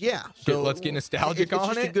predictions. Yeah. So let's get nostalgic on it.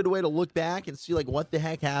 It's just a good way to look back and see like what the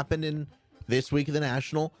heck happened in this week of the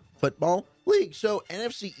National Football League. So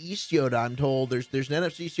NFC East Yoda, I'm told there's an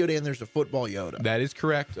NFC East Yoda and there's a football Yoda. That is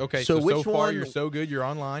correct. Okay, so so far one, you're so good. You're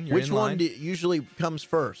online. You're which in line. one usually comes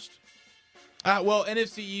first? Well,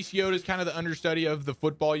 NFC East Yoda is kind of the understudy of the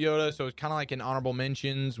football Yoda, so it's kind of like an honorable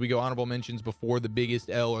mentions. We go honorable mentions before the biggest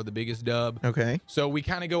L or the biggest dub. Okay. So we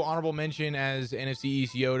kind of go honorable mention as NFC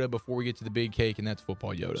East Yoda before we get to the big cake, and that's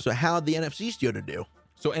football Yoda. So how'd the NFC East Yoda do?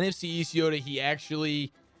 So NFC East Yoda, he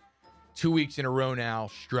actually 2 weeks in a row now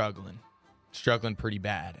struggling pretty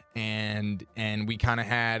bad, and we kind of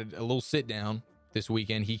had a little sit down this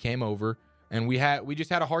weekend. He came over. And we just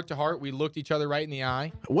had a heart-to-heart. We looked each other right in the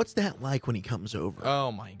eye. What's that like when he comes over?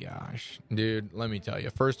 Oh, my gosh. Dude, let me tell you.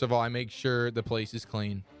 First of all, I make sure the place is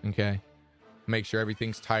clean, okay? Make sure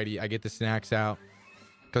everything's tidy. I get the snacks out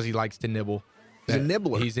because he likes to nibble. He's a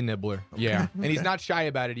nibbler. He's a nibbler, yeah. And he's not shy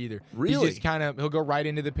about it either. Really? He's just he'll go right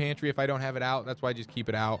into the pantry if I don't have it out. That's why I just keep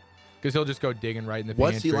it out because he'll just go digging right in the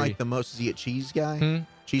pantry. What's he like the most? Is he a cheese guy?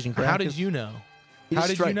 Cheese and crackers? How did you know? How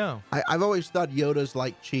did you know? I've always thought Yodas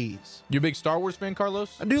like cheese. You a big Star Wars fan,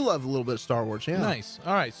 Carlos? I do love a little bit of Star Wars, yeah. Nice.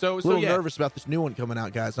 All right. So a little nervous about this new one coming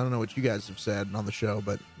out, guys. I don't know what you guys have said on the show,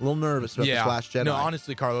 but a little nervous about this Last Jedi. No,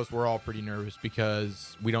 honestly, Carlos, we're all pretty nervous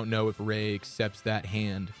because we don't know if Rey accepts that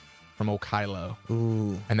hand from old Kylo.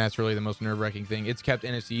 Ooh. And that's really the most nerve-wracking thing. It's kept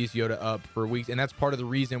NFC East Yoda up for weeks, and that's part of the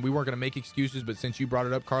reason we weren't going to make excuses, but since you brought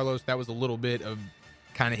it up, Carlos, that was a little bit of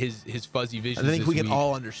kind of his fuzzy visions. I think we can week.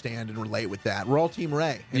 all understand and relate with that. We're all Team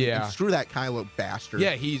Ray. And screw that Kylo bastard.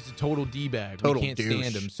 Yeah, he's a total D-bag. Total we can't douche.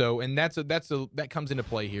 stand him. So, and that comes into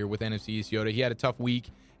play here with NFC East Yoda. He had a tough week,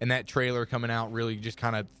 and that trailer coming out really just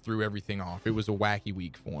kind of threw everything off. It was a wacky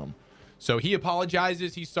week for him. So he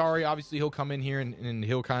apologizes. He's sorry. Obviously, he'll come in here and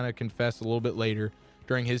he'll kind of confess a little bit later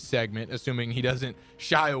during his segment, assuming he doesn't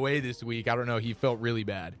shy away this week. I don't know. He felt really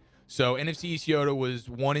bad. So NFC East Yoda was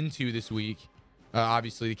 1-2 this week.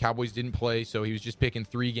 Obviously, the Cowboys didn't play, so he was just picking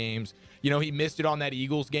 3 games. He missed it on that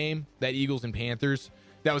Eagles game, that Eagles and Panthers.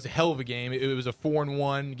 That was a hell of a game. It was a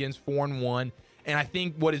 4-1 against 4-1. And I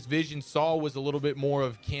think what his vision saw was a little bit more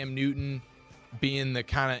of Cam Newton being the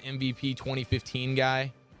kind of MVP 2015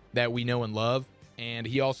 guy that we know and love. And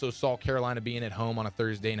he also saw Carolina being at home on a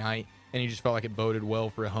Thursday night, and he just felt like it boded well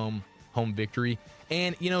for a home victory.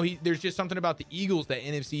 And, there's just something about the Eagles that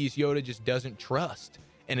NFC East Yoda just doesn't trust.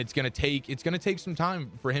 And it's gonna take some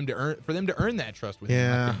time for them to earn that trust with him.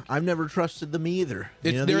 Yeah, I've never trusted them either.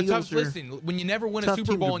 They're a tough. Listen, when you never win a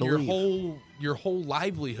Super Bowl in your whole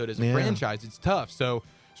livelihood as a franchise, it's tough. So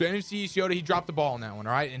NFC East Yoda, he dropped the ball on that one,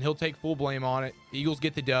 all right, and he'll take full blame on it. Eagles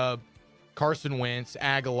get the dub. Carson Wentz,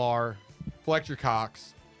 Aguilar, Fletcher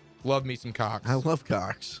Cox. Love me some Cox. I love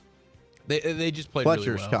Cox. They just played Fletcher's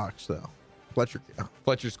really well. Cox though.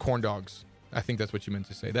 Fletcher's corn dogs. I think that's what you meant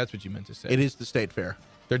to say. That's what you meant to say. It is the State Fair.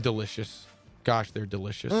 They're delicious. Gosh, they're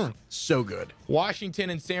delicious. So good. Washington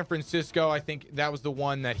and San Francisco, I think that was the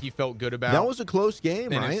one that he felt good about. That was a close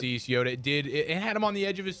game, right? NFC East Yoda. It had him on the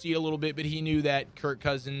edge of his seat a little bit, but he knew that Kirk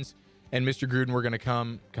Cousins and Mr. Gruden were going to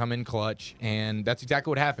come in clutch, and that's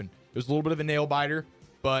exactly what happened. It was a little bit of a nail-biter,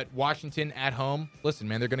 but Washington at home, listen,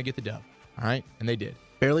 man, they're going to get the dub, all right? And they did.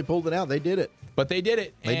 Barely pulled it out. They did it. But they did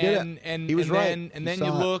it. They did it. And he was right.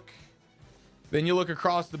 Then you look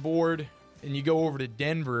across the board, and you go over to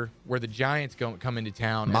Denver, where the Giants come into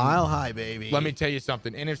town. Mile high, baby. Let me tell you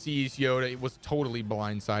something. NFC East Yoda was totally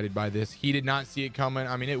blindsided by this. He did not see it coming.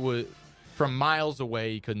 I mean, it was from miles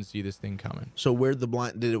away. He couldn't see this thing coming. So where'd the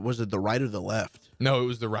blind? Was it the right or the left? No, it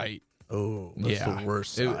was the right. Oh, that's the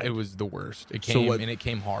worst side. It was the worst. It came and it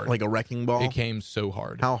came hard. Like a wrecking ball? It came so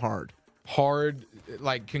hard. How hard? Hard,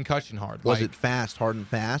 like concussion hard. Was it fast, hard and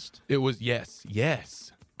fast? It was, yes.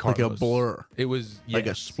 Carlos. Like a blur. It was, like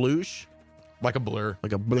a sploosh? Like a blur.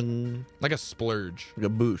 Like a bling. Like a splurge. Like a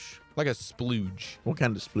boosh. Like a splooge. What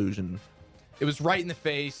kind of splooging? It was right in the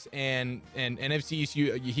face, and NFC East,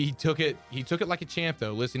 he took it like a champ,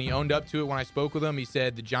 though. Listen, he owned up to it when I spoke with him. He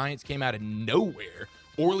said the Giants came out of nowhere.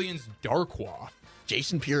 Orleans Darkwa.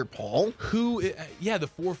 Jason Pierre-Paul? Who, the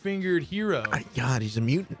four-fingered hero. God, he's a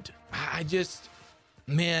mutant. I just,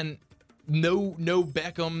 man, no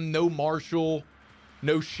Beckham, no Marshall,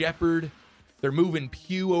 no Shepard. They're moving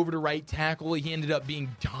Pugh over to right tackle. He ended up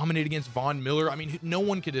being dominant against Von Miller. I mean, no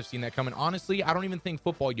one could have seen that coming. Honestly, I don't even think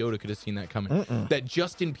Football Yoda could have seen that coming. That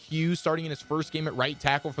Justin Pugh starting in his first game at right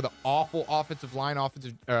tackle for the awful offensive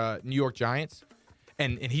New York Giants.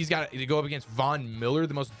 And he's got to go up against Von Miller,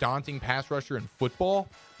 the most daunting pass rusher in football.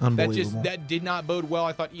 Unbelievable. That did not bode well.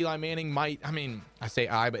 I thought Eli Manning might, but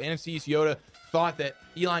NFC East Yoda thought that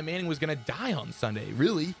Eli Manning was going to die on Sunday.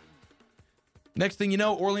 Really? Next thing you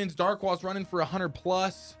know, Orleans Darkwa's running for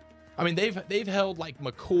 100+. I mean, they've held like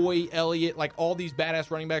McCoy, Elliott, like all these badass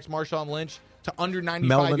running backs, Marshawn Lynch, to under 95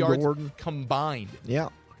 Melvin yards Gordon. Combined. Yeah.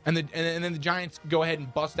 And then the Giants go ahead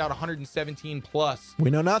and bust out 117+. We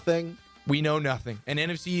know nothing. We know nothing. And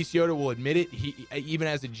NFC East Yoda will admit it. He, even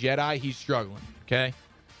as a Jedi, he's struggling. Okay?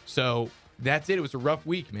 So that's it. It was a rough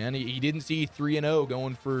week, man. He didn't see 3-0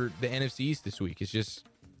 going for the NFC East this week. It's just,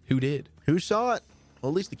 who did? Who saw it?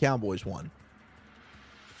 Well, at least the Cowboys won.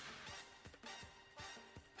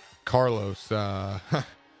 Carlos, I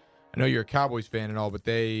know you're a Cowboys fan and all, but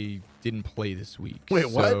they didn't play this week. Wait,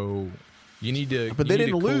 what? So you need to. But they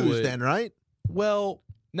didn't lose then, right? Well,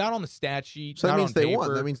 not on the stat sheet. So that not means on they paper.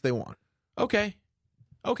 won. That means they won. Okay,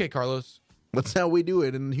 Carlos. That's how we do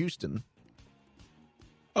it in Houston.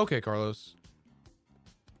 Okay, Carlos.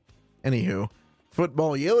 Anywho,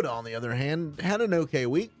 Football Yoda, on the other hand, had an okay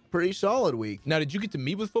week. Pretty solid week. Now, did you get to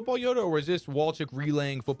meet with Football Yoda, or was this Wolchuk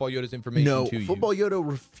relaying Football Yoda's information to you? No, Football Yoda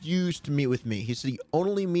refused to meet with me. He said he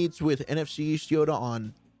only meets with NFC East Yoda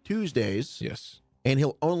on Tuesdays. Yes. And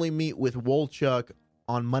he'll only meet with Wolchuk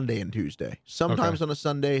on Monday and Tuesday. Sometimes on a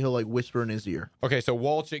Sunday, he'll like whisper in his ear. Okay, so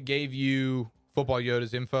Wolchuk gave you Football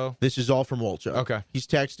Yoda's info? This is all from Wolchuk. Okay. He's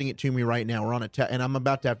texting it to me right now. We're on and I'm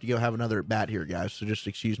about to have to go have another at bat here, guys, so just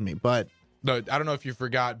excuse me. But no, I don't know if you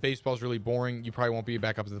forgot. Baseball's really boring. You probably won't be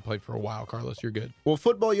back up to the plate for a while, Carlos. You're good. Well,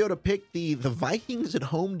 Football Yoda picked the Vikings at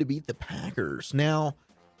home to beat the Packers. Now,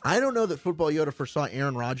 I don't know that Football Yoda foresaw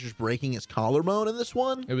Aaron Rodgers breaking his collarbone in this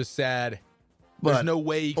one. It was sad. But, There's no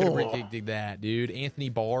way he could have predicted that, dude. Anthony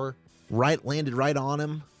Barr. Landed right on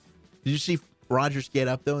him. Did you see Rodgers get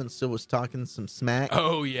up, though, and still was talking some smack?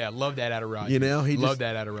 Oh, yeah. Love that out of Rodgers. You know, he Love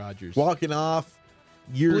that out of Rodgers. Walking off,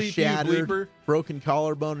 ears Bleep, shattered, bleeper. broken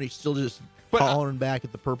collarbone, and he's still just hollering back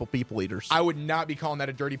at the purple people eaters. I would not be calling that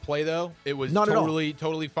a dirty play, though. It was Not totally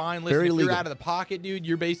fine. Listen, Very if legal. you're out of the pocket, dude,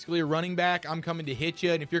 you're basically a running back. I'm coming to hit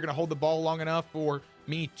you, and if you're going to hold the ball long enough for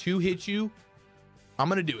me to hit you, I'm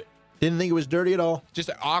going to do it. Didn't think it was dirty at all. Just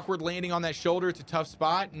an awkward landing on that shoulder. It's a tough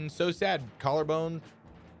spot, and so sad. Collarbone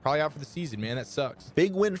probably out for the season, man. That sucks.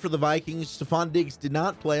 Big win for the Vikings. Stephon Diggs did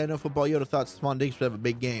not play. I know Football Yoda thought Stephon Diggs would have a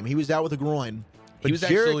big game. He was out with a groin. But He was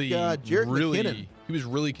Jarek actually really, McKinnon, he was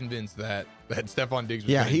really convinced that Stephon Diggs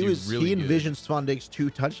was yeah, going to do really he good. envisioned Stephon Diggs 2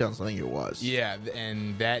 touchdowns, I think it was. Yeah,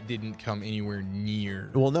 and that didn't come anywhere near.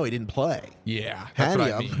 Well, no, he didn't play. Yeah, Had that's what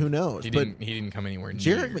he I of, mean. who knows? He But didn't come anywhere near.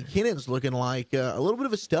 Jarek McKinnon's looking like a little bit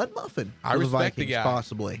of a stud muffin. I for respect the the Vikings, guy.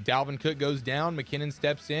 possibly. Dalvin Cook goes down. McKinnon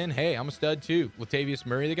steps in. Hey, I'm a stud too. Latavius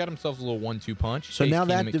Murray, they got themselves a little 1-2 punch. So Chase now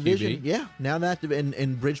that Keenum at division, QB.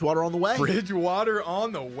 and Bridgewater on the way. Bridgewater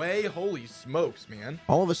on the way. Holy smokes, man.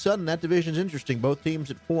 All of a sudden, that division's interesting. Both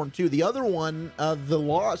teams at 4-2. The other one, the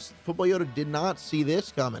loss, Football Yoda did not see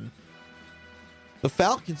this coming. The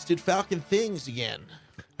Falcons did Falcon things again.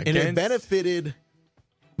 And it Against- benefited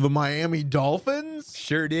the Miami Dolphins.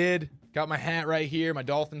 Sure did. Got my hat right here, my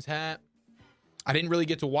Dolphins hat. I didn't really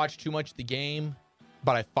get to watch too much of the game,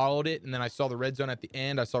 but I followed it, and then I saw the red zone at the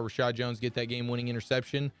end. I saw Rashad Jones get that game-winning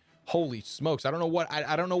interception. Holy smokes. I don't know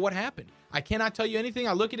what happened. I cannot tell you anything.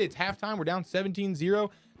 I look at it, it's halftime. We're down 17-0.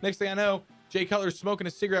 Next thing I know, Jay Cutler's smoking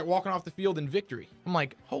a cigarette, walking off the field in victory. I'm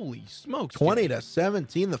like, holy smokes.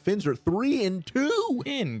 20-17. The Fins are 3-2.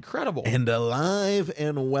 Incredible. And alive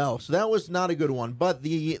and well. So that was not a good one. But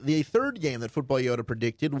the third game that Football Yoda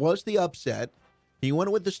predicted was the upset. He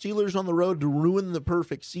went with the Steelers on the road to ruin the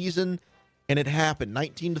perfect season, and it happened.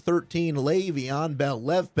 19-13, Le'Veon Bell,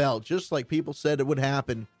 Lev Bell, just like people said it would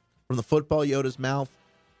happen, from the Football Yoda's mouth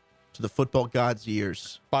to the football god's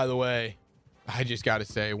ears. By the way, I just got to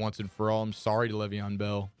say, once and for all, I'm sorry to Le'Veon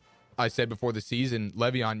Bell. I said before the season,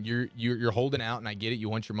 Le'Veon, you're holding out, and I get it. You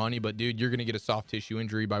want your money, but, dude, you're going to get a soft tissue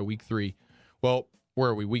injury by week 3. Well,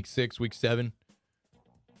 where are we, week 6, week 7?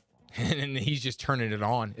 And he's just turning it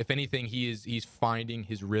on. If anything, he's finding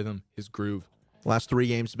his rhythm, his groove. Last 3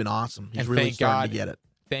 games have been awesome. He's And really thank starting God, to get it.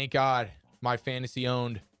 Thank God, my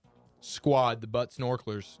fantasy-owned squad, the Butt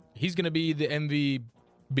Snorkelers, he's going to be the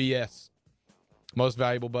MVBS, most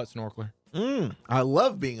valuable butt snorkeler. I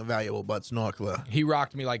love being a valuable butt snorkeler. He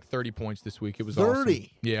rocked me like 30 points this week. It was 30? awesome.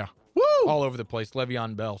 Yeah. Woo! All over the place.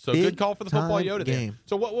 Le'Veon Bell. So Big good call for the Football time Yoda game. there.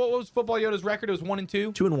 So what was Football Yoda's record? It was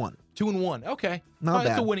 1-2? 2-1. 2-1. Okay. Not All right,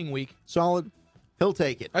 bad. That's a winning week. Solid. He'll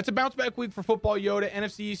take it. That's a bounce back week for Football Yoda.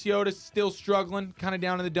 NFC East Yoda still struggling, kind of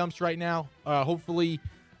down in the dumps right now. Hopefully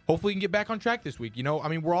he can get back on track this week. You know, I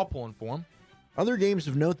mean, we're all pulling for him. Other games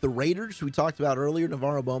of note, the Raiders, who we talked about earlier,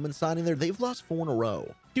 Navarro Bowman signing there, they've lost 4 in a row.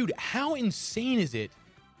 Dude, how insane is it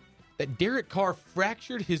that Derek Carr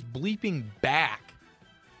fractured his bleeping back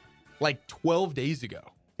like 12 days ago?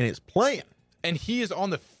 And it's playing. And he is on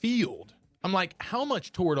the field. I'm like, how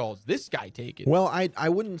much Toradol is this guy taking? Well, I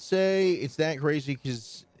wouldn't say it's that crazy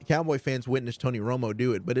because Cowboy fans witnessed Tony Romo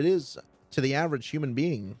do it, but it is, to the average human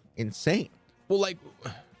being, insane. Well, like,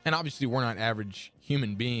 and obviously we're not average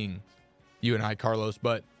human being, you and I, Carlos,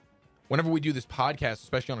 but whenever we do this podcast,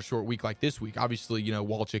 especially on a short week like this week, obviously, you know,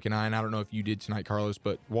 Wolchuk and I don't know if you did tonight, Carlos,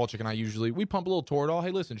 but Wolchuk and I we pump a little Toradol. Hey,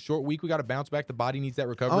 listen, short week, we got to bounce back. The body needs that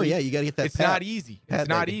recovery. Oh, yeah, you got to get that It's pad. not easy. Pad, It's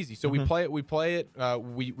not baby. easy. So we play it.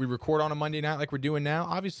 We record on a Monday night like we're doing now.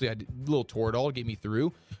 Obviously, I did a little Toradol to get me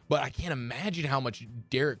through, but I can't imagine how much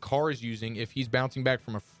Derek Carr is using if he's bouncing back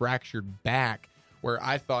from a fractured back, where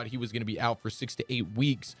I thought he was going to be out for 6 to 8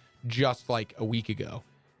 weeks just like a week ago.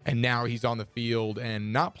 And now he's on the field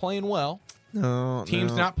and not playing well.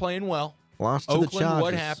 Team's not playing well. Lost to Oakland, the Chargers.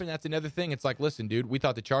 what happened? That's another thing. It's like, listen, dude, we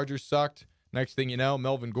thought the Chargers sucked. Next thing you know,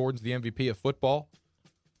 Melvin Gordon's the MVP of football.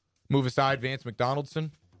 Move aside Vance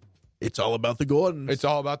McDonaldson. It's all about the Gordons. It's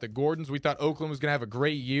all about the Gordons. We thought Oakland was going to have a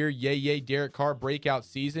great year. Yay, Derek Carr breakout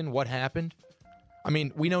season. What happened? I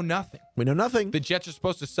mean, we know nothing. We know nothing. The Jets are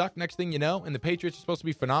supposed to suck, next thing you know, and the Patriots are supposed to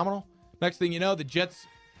be phenomenal. Next thing you know, the Jets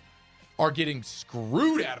are getting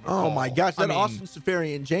screwed out of a call. Oh, my gosh. That I mean, Austin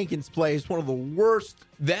Seferian-Jenkins play is one of the worst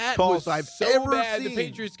that calls was I've so ever bad. seen. The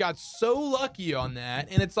Patriots got so lucky on that,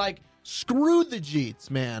 and it's like, Screwed the Jeets,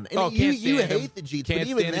 man. And you stand them. hate the Jeets, Can't but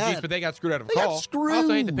even stand that. the Jeets, but they got screwed out of a They got call. I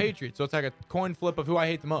also hate the screwed. Patriots, so it's like a coin flip of who I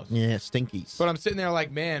hate the most. Yeah, stinkies. But I'm sitting there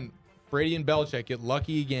like, man, Brady and Belichick get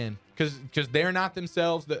lucky again because they're not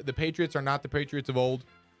themselves. The Patriots are not the Patriots of old.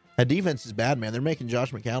 That defense is bad, man. They're making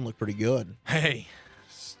Josh McCown look pretty good. Hey,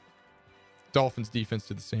 Dolphins defense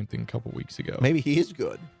did the same thing a couple weeks ago. Maybe he is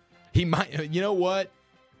good. He might. You know what?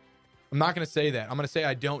 I'm not going to say that. I'm going to say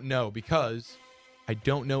I don't know because I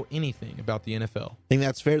don't know anything about the NFL. I think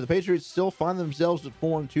that's fair. The Patriots still find themselves at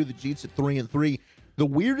 4-2. The Jeets at 3-3. The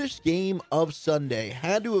weirdest game of Sunday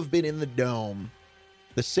had to have been in the Dome.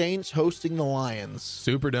 The Saints hosting the Lions.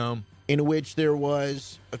 Superdome. In which there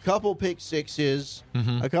was a couple pick sixes,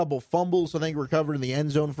 a couple fumbles, I think, recovered in the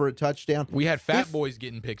end zone for a touchdown. We had fat boys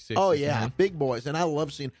getting pick sixes. Oh, yeah, man. big boys. And I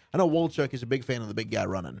love seeing, I know Wolchuk is a big fan of the big guy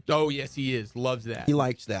running. Oh, yes, he is. Loves that. He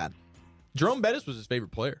likes that. Jerome Bettis was his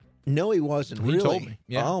favorite player. No, he wasn't. He really. told me.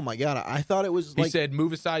 Yeah. Oh, my God. I thought it was He like. said,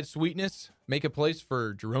 move aside sweetness, make a place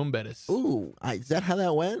for Jerome Bettis. Ooh, is that how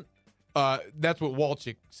that went? That's what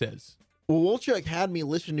Wolchuk says. Well, Wolchuk had me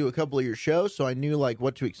listen to a couple of your shows, so I knew like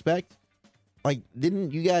what to expect. Like,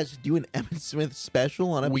 didn't you guys do an Emmitt Smith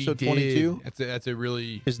special on episode 22? That's a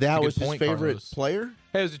really Because that was his point, favorite Carlos. player?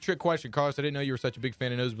 Hey, it was a trick question, Carlos. I didn't know you were such a big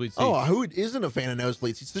fan of Nosebleed Seats. Oh, who isn't a fan of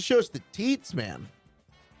Nosebleed Seats? The show's the teats, man.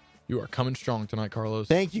 You are coming strong tonight, Carlos.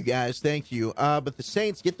 Thank you, guys. Thank you. But the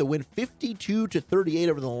Saints get the win 52-38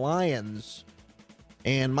 over the Lions.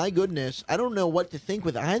 And my goodness, I don't know what to think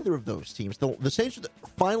with either of those teams. The Saints are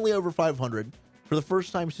finally over 500 for the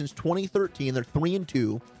first time since 2013. They're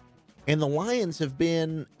 3-2. And the Lions have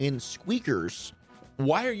been in squeakers.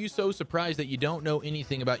 Why are you so surprised that you don't know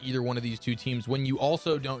anything about either one of these two teams when you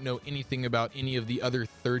also don't know anything about any of the other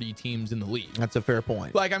 30 teams in the league? That's a fair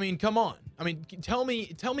point. Like, I mean, come on. I mean, tell me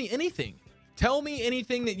anything. Tell me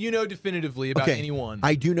anything that you know definitively about anyone.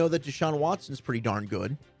 I do know that Deshaun Watson's pretty darn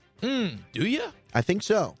good. Do you? I think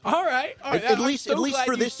so. All right. At least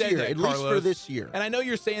for this year. At least for this year. And I know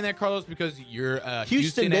you're saying that, Carlos, because you're a Houston,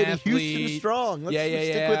 Houston baby. athlete. Houston strong. Let's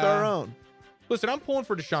stick with our own. Listen, I'm pulling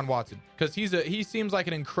for Deshaun Watson because he seems like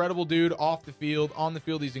an incredible dude off the field. On the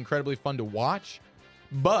field, he's incredibly fun to watch.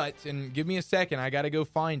 But, and give me a second, I got to go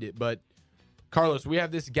find it. But, Carlos, we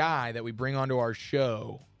have this guy that we bring onto our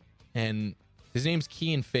show, and his name's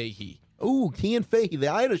Cian Fahey. Ooh, Cian Fahey, the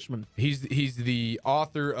Irishman. He's the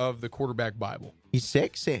author of the Quarterback Bible. He's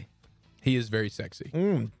sexy. He is very sexy.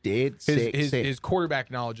 Dead sexy. His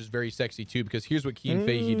quarterback knowledge is very sexy, too, because here's what Cian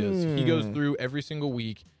Fahey does. He goes through every single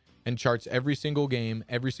week and charts every single game,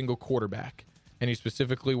 every single quarterback. And he's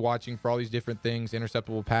specifically watching for all these different things,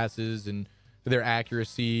 interceptable passes and their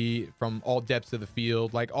accuracy from all depths of the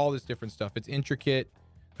field, like all this different stuff. It's intricate.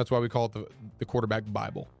 That's why we call it the Quarterback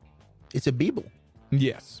Bible. It's a Bible.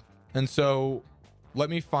 Yes. And so let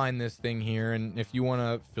me find this thing here. And if you want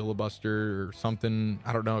to filibuster or something,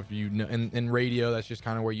 I don't know if you know. In radio, that's just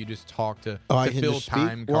kind of where you just talk to fill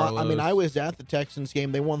time, Carlos. Well, I mean, I was at the Texans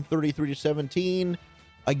game. They won 33-17.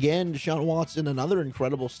 Again, Deshaun Watson, another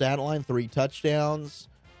incredible stat line, 3 touchdowns.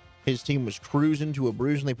 His team was cruising to a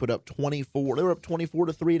bruise, and they put up 24. They were up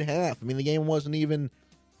 24-3.5. I mean, the game wasn't even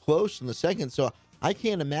close in the second. So I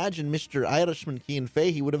can't imagine Mr. Irishman Cian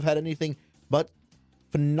Fahey would have had anything but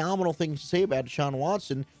phenomenal things to say about Deshaun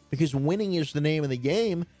Watson because winning is the name of the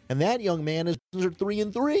game, and that young man is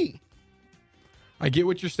 3-3. I get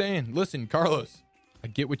what you're saying. Listen, Carlos, I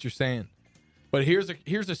get what you're saying. But here's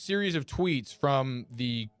a series of tweets from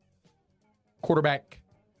the Quarterback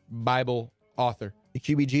Bible author. The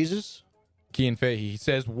QB Jesus? Cian Fahey. He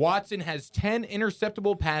says, Watson has 10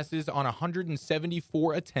 interceptable passes on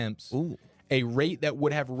 174 attempts, a rate that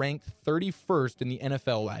would have ranked 31st in the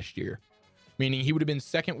NFL last year. Meaning he would have been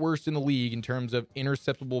second worst in the league in terms of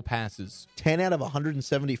interceptable passes. 10 out of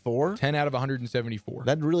 174? 10 out of 174.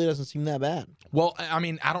 That really doesn't seem that bad. Well, I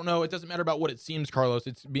mean, I don't know. It doesn't matter about what it seems, Carlos.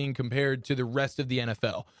 It's being compared to the rest of the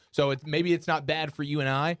NFL. So maybe it's not bad for you and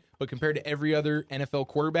I, but compared to every other NFL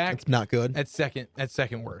quarterback, it's not good. That's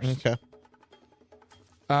second worst. Okay.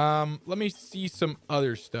 Let me see some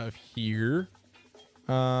other stuff here.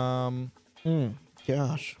 Gosh.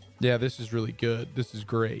 Yeah, this is really good. This is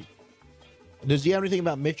great. Does he have anything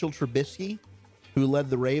about Mitchell Trubisky, who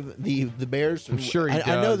led the Bears? I'm sure he does.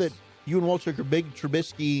 I know that you and Wolchuk are big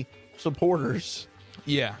Trubisky supporters.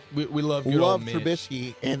 Yeah, we love good love old Mitch.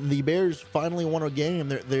 Trubisky, and the Bears finally won a game.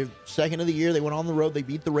 They're second of the year. They went on the road. They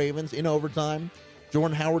beat the Ravens in overtime.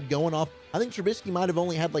 Jordan Howard going off. I think Trubisky might have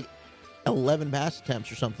only had like 11 pass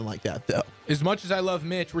attempts or something like that, though. As much as I love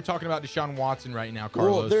Mitch, we're talking about Deshaun Watson right now,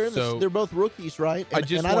 Carlos. Well, they're both rookies, right?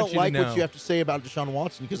 And I don't like what you have to say about Deshaun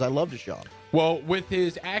Watson because I love Deshaun. Well, with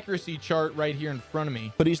his accuracy chart right here in front of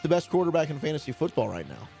me. But he's the best quarterback in fantasy football right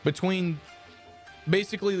now. Between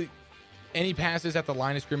basically any passes at the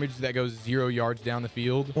line of scrimmage that goes 0 yards down the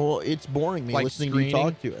field. Well, it's boring me like listening to you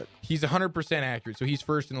talk to it. He's 100% accurate, so he's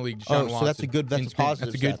first in the league. Deshaun So Watson, that's a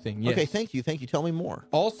positive. That's a good thing. Yes. Okay, thank you. Tell me more.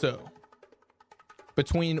 Also,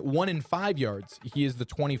 between 1 and 5 yards, he is the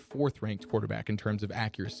 24th ranked quarterback in terms of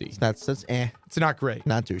accuracy. That's It's not great.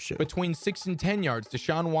 not too sure. Between 6 and 10 yards,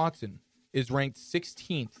 Deshaun Watson is ranked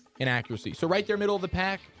 16th in accuracy. So right there, middle of the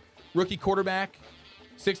pack, rookie quarterback,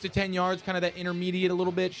 6 to 10 yards, kind of that intermediate, a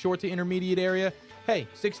little bit short to intermediate area. Hey,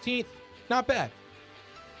 16th, not bad.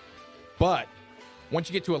 But once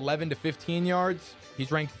you get to 11 to 15 yards,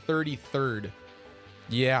 he's ranked 33rd.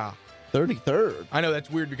 Yeah. 33rd. I know that's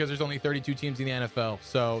weird because there's only 32 teams in the NFL,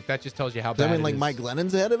 so that just tells you how Does that bad mean it like is. Mike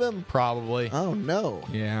Glennon's ahead of him? Probably. Oh, no.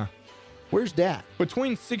 Yeah. Where's Dak?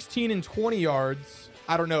 Between 16 and 20 yards,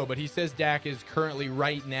 I don't know, but he says Dak is currently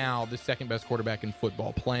right now the second best quarterback in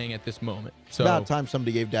football playing at this moment. So, About time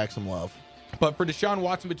somebody gave Dak some love. but for Deshaun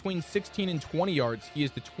Watson, between 16 and 20 yards, he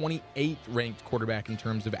is the 28th ranked quarterback in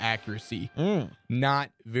terms of accuracy. Not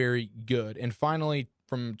very good. And finally,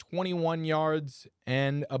 from 21 yards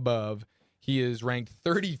and above, he is ranked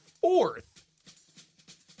 34th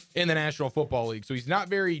in the National Football League. So he's not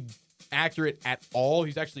very accurate at all.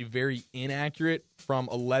 He's actually very inaccurate from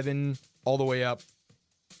 11 all the way up.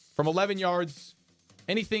 From 11 yards,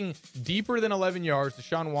 anything deeper than 11 yards,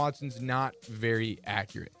 Deshaun Watson's not very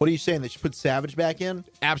accurate. What are you saying? They should put Savage back in?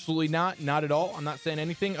 Absolutely not. Not at all. I'm not saying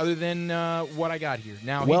anything other than what I got here.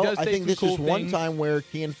 Now, Well, he does I say think some this cool is one things. time where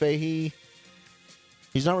Kean Fahey,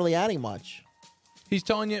 he's not really adding much. He's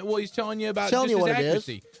telling you about He's telling just you his what it is.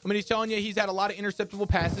 accuracy. I mean, he's telling you he's had a lot of interceptable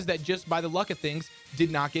passes that just by the luck of things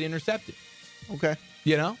did not get intercepted. Okay.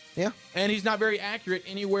 You know? Yeah. And he's not very accurate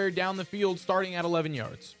anywhere down the field starting at 11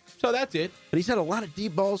 yards. So that's it. But he's had a lot of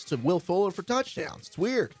deep balls to Will Fuller for touchdowns. It's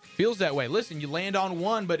weird. Feels that way. Listen, you land on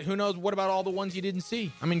one, but who knows what about all the ones you didn't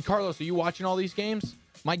see? I mean, Carlos, are you watching all these games?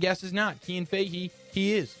 My guess is not. Kean Fahey,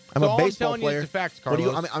 he is. I'm so a all baseball I'm telling player. you is the facts, What Carlos.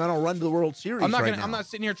 do you, I'm on a run to the World Series I'm not right gonna. now. I'm not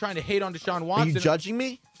sitting here trying to hate on Deshaun Are Watson. you judging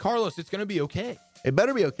me? Carlos, it's going to be okay. It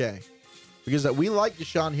better be okay. Because we like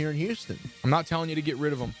Deshaun here in Houston. I'm not telling you to get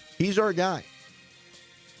rid of him. He's our guy.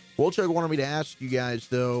 Wolchuk wanted me to ask you guys,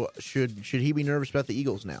 though, should he be nervous about the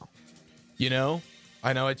Eagles now? You know,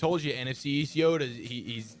 I told you, NFC East Yoda,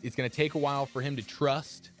 it's going to take a while for him to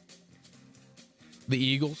trust the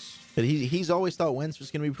Eagles. But he's always thought Wentz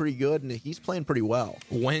was going to be pretty good, and he's playing pretty well.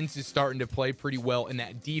 Wentz is starting to play pretty well in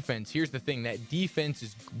that defense. Here's the thing. That defense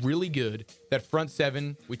is really good. That front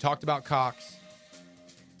seven, we talked about Cox.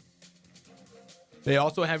 They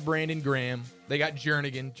also have Brandon Graham. They got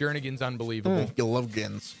Jernigan. Jernigan's unbelievable. You love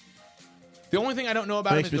Gins. The only thing I don't know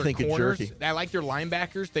about them Makes is me their think of corners. jerky. I like their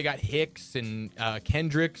linebackers. They got Hicks and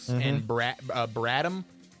Kendricks and Bradham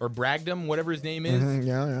or Bragdam, whatever his name is.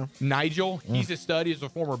 Yeah. Nigel, he's a stud. He's a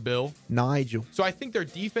former Bill. Nigel. So I think their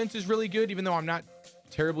defense is really good, even though I'm not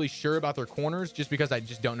terribly sure about their corners, just because I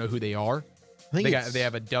just don't know who they are. I think They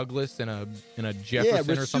have a Douglas and a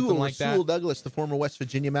Jefferson or something like that. Rasul Douglas, the former West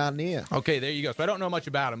Virginia Mountaineer. Okay, there you go. So I don't know much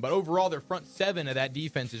about them, but overall, their front seven of that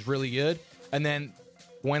defense is really good. And then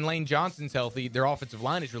when Lane Johnson's healthy, their offensive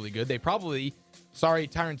line is really good. They probably, sorry,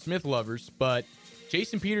 Tyron Smith lovers, but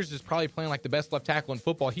Jason Peters is probably playing like the best left tackle in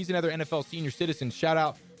football. He's another NFL senior citizen. Shout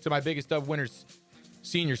out to my biggest dub winners,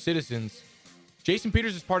 senior citizens. Jason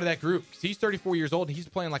Peters is part of that group because he's 34 years old and he's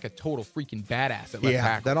playing like a total freaking badass at left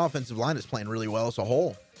tackle. That offensive line is playing really well as a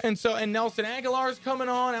whole. And Nelson Aguilar's coming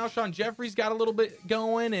on. Alshon Jeffrey's got a little bit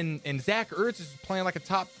going, and Zach Ertz is playing like a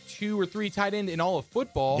top 2 or 3 tight end in all of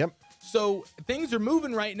football. Yep. So things are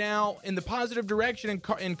moving right now in the positive direction,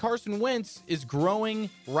 and Carson Wentz is growing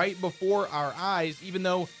right before our eyes, even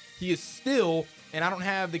though he is still, and I don't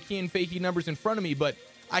have the Kean Fahey numbers in front of me, but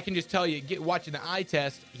I can just tell you, watching the eye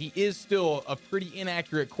test, he is still a pretty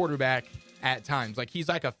inaccurate quarterback at times. Like, he's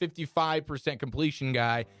like a 55% completion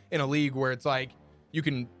guy in a league where it's like you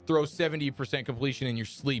can throw 70% completion in your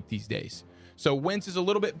sleep these days. So Wentz is a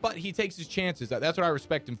little bit, but he takes his chances. That's what I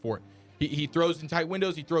respect him for. He throws in tight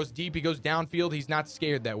windows. He throws deep. He goes downfield. He's not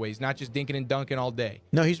scared that way. He's not just dinking and dunking all day.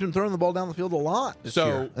 No, he's been throwing the ball down the field a lot this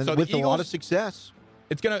year, and so with the a lot of Eagles- success.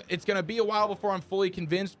 It's gonna be a while before I'm fully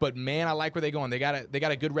convinced, but man, I like where they're going. They got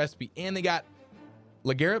a good recipe, and they got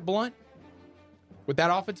LeGarrette Blount with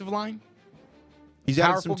that offensive line. He's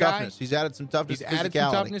added Powerful some guy. toughness. He's added some toughness. He's added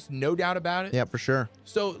some toughness, no doubt about it. Yeah, for sure.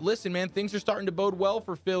 So listen, man, things are starting to bode well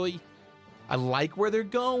for Philly. I like where they're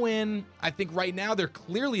going. I think right now they're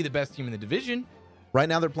clearly the best team in the division. Right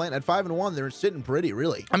now they're playing at 5-1. They're sitting pretty,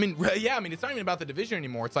 really. I mean, yeah. I mean, it's not even about the division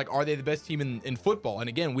anymore. It's like, are they the best team in football? And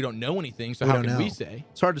again, we don't know anything. So how can we say?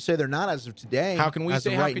 It's hard to say they're not as of today. How can we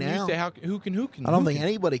say? How can you say? Who can? I don't think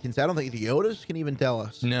anybody can say. I don't think the Yodas can even tell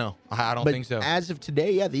us. No, I don't think so. As of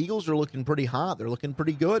today, yeah, the Eagles are looking pretty hot. They're looking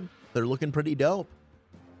pretty good. They're looking pretty dope.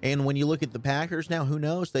 And when you look at the Packers now, who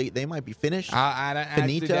knows? They might be finished.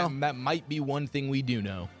 Finito. That might be one thing we do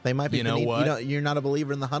know. They might be. You know what? You're not a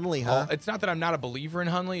believer in the Hundley, huh? Well, it's not that I'm not a believer in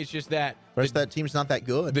Hundley. It's just that the rest of that team's not that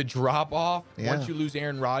good. The drop off once you lose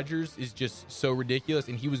Aaron Rodgers is just so ridiculous,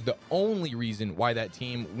 and he was the only reason why that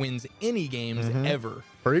team wins any games ever.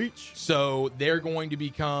 Preach. So they're going to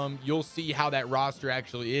become. You'll see how that roster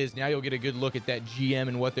actually is. Now you'll get a good look at that GM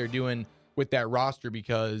and what they're doing with that roster,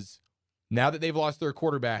 because now that they've lost their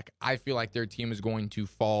quarterback, I feel like their team is going to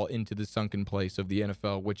fall into the sunken place of the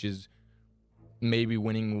NFL, which is maybe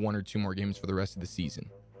winning 1 or 2 more games for the rest of the season.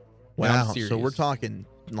 Wow. So we're talking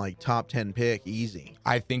like top 10 pick, easy.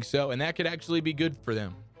 I think so. And that could actually be good for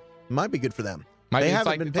them. Might be good for them. They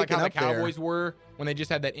haven't been picking up. It's like how the Cowboys were when they just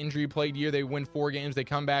had that injury-plagued year. They win 4 games, they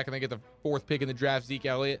come back, and they get the 4th pick in the draft, Zeke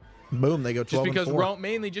Elliott. Boom, they go 12-4.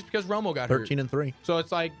 Mainly just because Romo got hurt. 13-3. So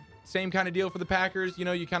it's like, same kind of deal for the Packers. You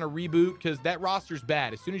know, you kind of reboot because that roster's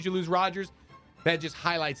bad. As soon as you lose Rodgers, that just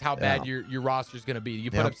highlights how bad your roster's going to be.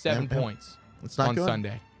 You put up 7 points on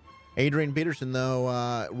Sunday. Adrian Peterson,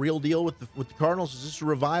 though, real deal with the Cardinals. Is this a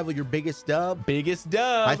revival? Your biggest dub? Biggest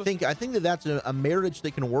dub. I think that's a marriage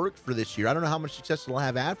that can work for this year. I don't know how much success it'll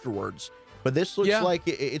have afterwards, but this looks like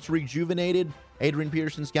it's rejuvenated. Adrian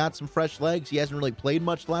Peterson's got some fresh legs. He hasn't really played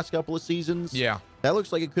much the last couple of seasons. Yeah. That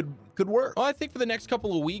looks like it could work. Well, I think for the next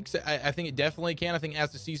couple of weeks, I think it definitely can. I think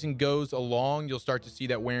as the season goes along, you'll start to see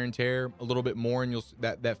that wear and tear a little bit more, and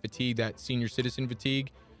that fatigue, that senior citizen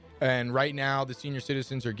fatigue. And right now, the senior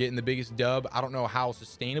citizens are getting the biggest dub. I don't know how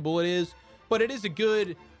sustainable it is, but it is a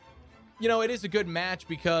good match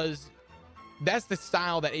because that's the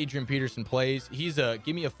style that Adrian Peterson plays. He's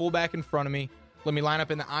give me a fullback in front of me. Let me line up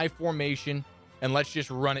in the I formation, and let's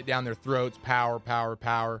just run it down their throats. Power, power,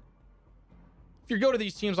 power. If you go to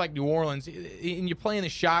these teams like New Orleans and you play in the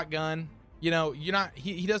shotgun, you're not.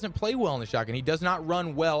 He doesn't play well in the shotgun. He does not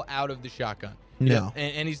run well out of the shotgun. No,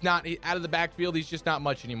 and he's not out of the backfield. He's just not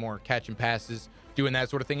much anymore, catching passes, doing that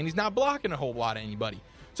sort of thing, and he's not blocking a whole lot of anybody.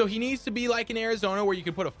 So he needs to be like in Arizona, where you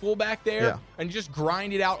can put a fullback there and just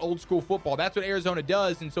grind it out, old school football. That's what Arizona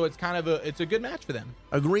does, and so it's kind of a good match for them.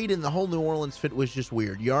 Agreed. And the whole New Orleans fit was just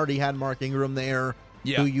weird. You already had Mark Ingram there,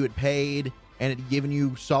 who you had paid and had given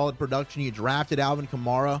you solid production. You drafted Alvin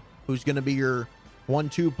Kamara, who's going to be your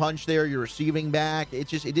 1-2 punch there, your receiving back. It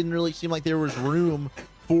didn't really seem like there was room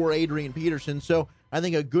for Adrian Peterson. So I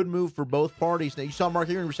think a good move for both parties. Now, you saw Mark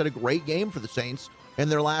Ingram set a great game for the Saints in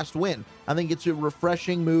their last win. I think it's a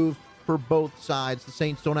refreshing move for both sides. The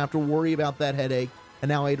Saints don't have to worry about that headache. And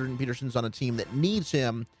now Adrian Peterson's on a team that needs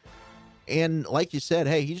him. And like you said,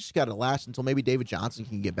 hey, he just got to last until maybe David Johnson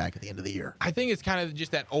can get back at the end of the year. I think it's kind of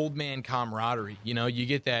just that old man camaraderie. You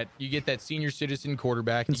get that senior citizen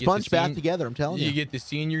quarterback. And sponge back together, I'm telling you. You get the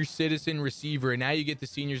senior citizen receiver, and now you get the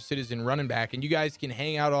senior citizen running back. And you guys can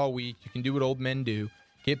hang out all week. You can do what old men do.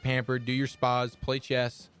 Get pampered, do your spas, play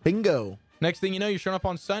chess. Bingo. Next thing you know, you're showing up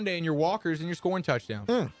on Sunday in your walkers and you're scoring touchdowns.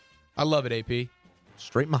 I love it, AP.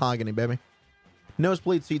 Straight mahogany, baby.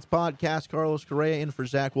 Nosebleed Seats podcast. Carlos Correa in for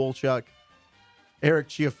Zach Wolchuk, Eric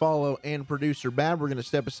Chiafalo, and producer Babb. We're going to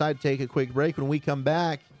step aside, take a quick break. When we come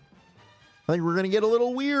back, I think we're going to get a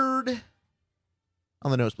little weird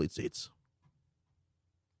on the Nosebleed Seats.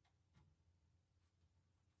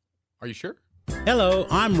 Are you sure? Hello,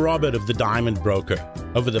 I'm Robert of the Diamond Broker.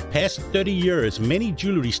 Over the past 30 years, many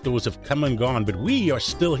jewelry stores have come and gone, but we are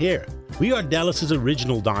still here. We are Dallas's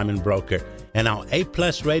original diamond broker, and our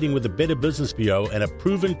A-plus rating with the Better Business Bureau and a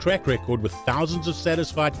proven track record with thousands of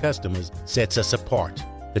satisfied customers sets us apart.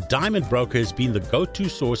 The Diamond Broker has been the go-to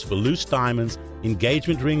source for loose diamonds,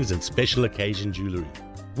 engagement rings, and special occasion jewelry.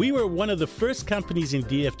 We were one of the first companies in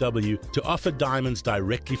DFW to offer diamonds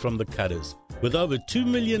directly from the cutters. With over $2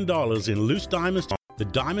 million in loose diamonds, the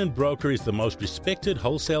Diamond Broker is the most respected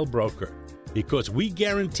wholesale broker because we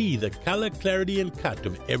guarantee the color, clarity, and cut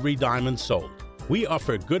of every diamond sold. We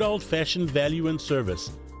offer good old-fashioned value and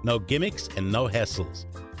service, no gimmicks and no hassles.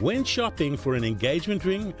 When shopping for an engagement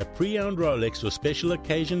ring, a pre-owned Rolex, or special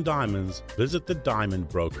occasion diamonds, visit the Diamond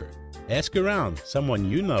Broker. Ask around. Someone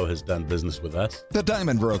you know has done business with us. The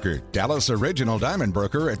Diamond Broker, Dallas Original Diamond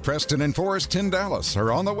Broker at Preston and Forest in Dallas,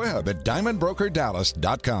 or on the web at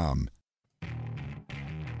diamondbrokerdallas.com.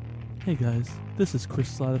 Hey guys, this is Chris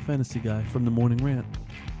Sly, the Fantasy Guy from the Morning Rant.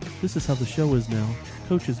 This is how the show is now.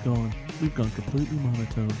 Coach is gone. We've gone completely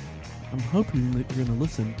monotone. I'm hoping that you're going to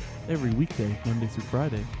listen every weekday, Monday through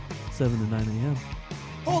Friday, 7 to 9 a.m.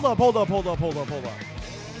 Hold up.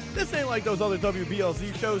 This ain't like those other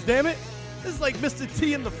WBLZ shows, damn it. This is like Mr.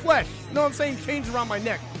 T in the flesh. You know what I'm saying? Chains around my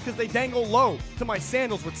neck because they dangle low to my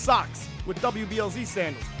sandals with socks, with WBLZ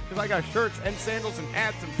sandals. Because I got shirts and sandals and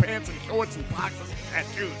hats and pants and shorts and boxes and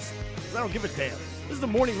tattoos. Because I don't give a damn. This is the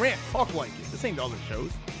morning rant. Talk like it. This ain't the other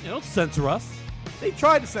shows. You don't censor us. They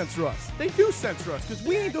try to censor us. They do censor us because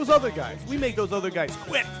we ain't those other guys. We make those other guys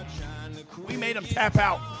quit. We made them tap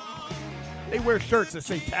out. They wear shirts that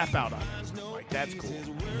say tap out on it. Like, that's cool.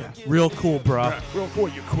 Yeah. Real cool, bro. Yeah, real cool,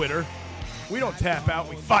 you quitter. We don't tap out.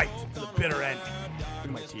 We fight to the bitter end. Look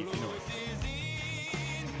at my teeth. You know it.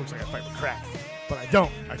 Looks like I fight with crack. But I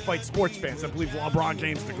don't. I fight sports fans that believe LeBron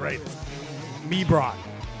James is the greatest. Me, Bron.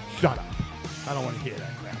 Shut up. I don't want to hear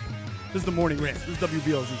that crap. This is the morning rant. This is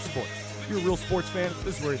WBLZ Sports. If you're a real sports fan,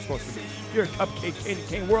 this is where you're supposed to be. If you're a cupcake, candy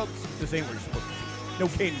cane world, this ain't where you're supposed to be. No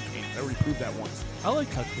candy canes. I already proved that once. I like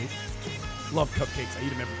cupcakes. Love cupcakes. I eat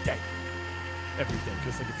them every day. Every day.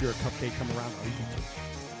 Just like if you're a cupcake, come around, I'll eat them too.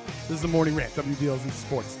 This is the morning rant.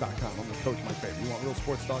 WBLZSports.com. I'm the coach, my favorite. You want real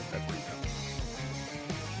sports talk? That's where you come.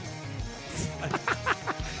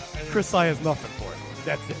 Chris Sy has nothing for it.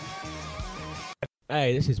 That's it.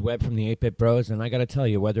 Hey, this is Webb from the 8-Bit Bros, and I got to tell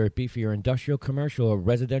you, whether it be for your industrial, commercial, or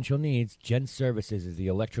residential needs, Gen Services is the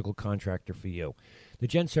electrical contractor for you. The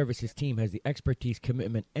Gen Services team has the expertise,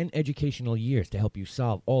 commitment, and educational years to help you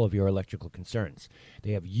solve all of your electrical concerns.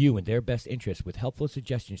 They have you in their best interest with helpful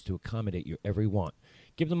suggestions to accommodate your every want.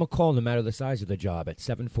 Give them a call no matter the size of the job at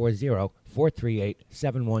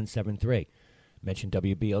 740-438-7173. Mention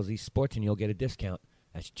WBLZ Sports and you'll get a discount.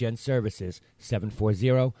 That's Gen Services,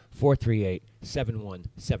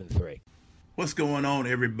 740-438-7173. What's going on,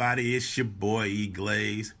 everybody? It's your boy E.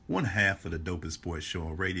 Glaze, one half of the dopest sports show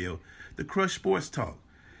on radio, the Crush Sports Talk.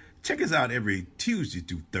 Check us out every Tuesday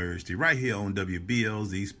through Thursday right here on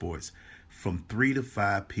WBLZ Sports from 3 to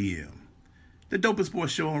 5 p.m. The dopest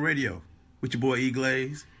sports show on radio with your boy E.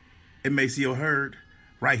 Glaze and Maceo Hurd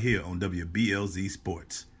right here on WBLZ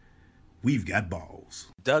Sports. We've got balls.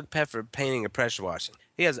 Doug Peffer Painting and Pressure Washing.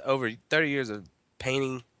 He has over 30 years of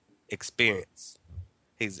painting experience.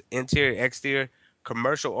 He's interior, exterior,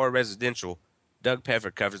 commercial, or residential. Doug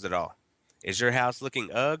Peffer covers it all. Is your house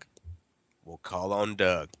looking ugh? Well, call on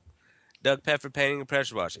Doug. Doug Peffer Painting and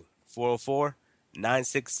Pressure Washing.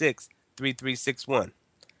 404-966-3361.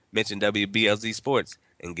 Mention WBLZ Sports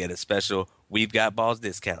and get a special We've Got Balls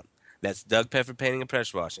discount. That's Doug Peffer Painting and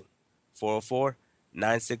Pressure Washing.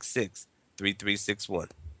 404-966-3361.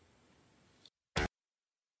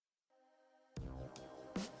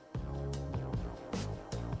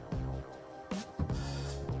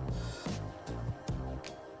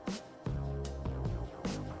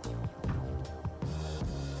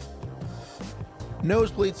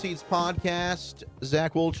 Nosebleed Seats podcast.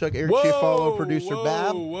 Zach Wolchuk, Eric Chiafalo, producer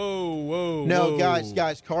Babb. No,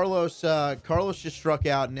 guys. Carlos just struck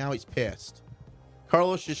out, and now he's pissed.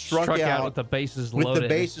 Carlos just struck out with the bases loaded. With the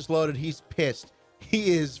bases loaded, he's pissed.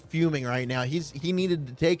 He is fuming right now. He needed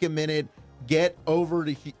to take a minute, get over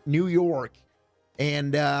to New York,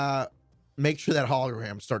 and make sure that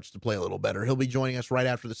hologram starts to play a little better. He'll be joining us right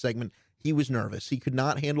after the segment. He was nervous. He could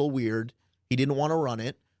not handle Weird. He didn't want to run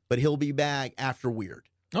it, but he'll be back after Weird.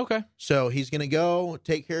 Okay. So he's going to go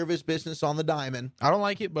take care of his business on the diamond. I don't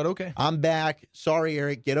like it, but okay. I'm back. Sorry,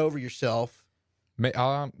 Eric. Get over yourself.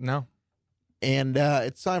 No. And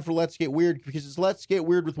it's time for Let's Get Weird, because it's Let's Get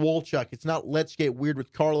Weird with Wolchuk. It's not Let's Get Weird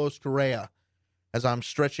with Carlos Correa. As I'm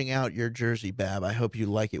stretching out your jersey, Babb, I hope you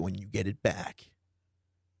like it when you get it back.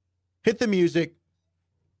 Hit the music.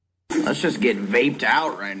 Let's just get vaped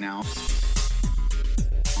out right now.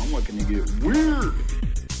 I'm looking to get weird.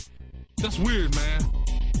 That's weird, man. You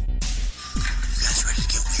guys ready to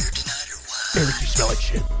get weird tonight or what? Eric, you smell like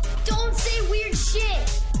shit. Don't say weird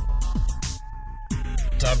shit.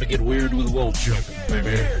 Time to get weird with Wolchuk,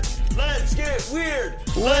 baby. Let's get weird.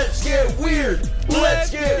 Let's get weird.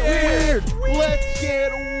 Let's get weird. Let's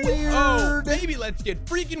get weird. Oh, baby, let's get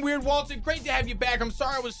freaking weird, Walter. Great to have you back. I'm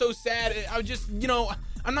sorry I was so sad. I was just,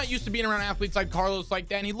 I'm not used to being around athletes like Carlos like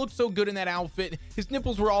that, and he looked so good in that outfit. His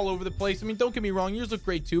nipples were all over the place. I mean, don't get me wrong, yours look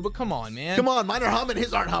great too, but come on, man. Come on, mine are humming,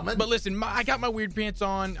 his aren't humming. But listen, I got my weird pants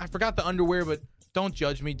on. I forgot the underwear, but Don't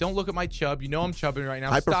judge me. Don't look at my chub. You know I'm chubbing right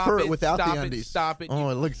now. I Stop prefer it it without Stop the it. undies. Stop it. Oh,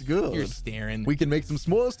 it looks good. You're staring. We can make some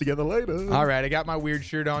s'mores together later. All right, I got my weird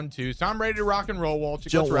shirt on too, so I'm ready to rock and roll,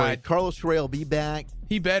 Wolchuk. Don't Let's worry. ride. Carlos Correa will be back.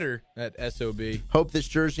 He better at SOB. Hope this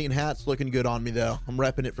jersey and hat's looking good on me, though. I'm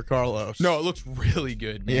repping it for Carlos. No, it looks really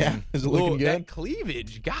good, man. Yeah, is it looking good? That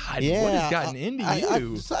cleavage, God, Yeah, what has gotten into you? I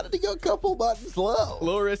decided to go a couple buttons low. A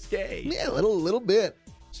little risque. Yeah, a little bit.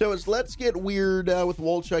 So it's Let's Get Weird with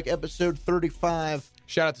Wolchuk, episode 35.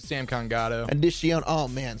 Shout out to Sam Congato. Edition. Oh,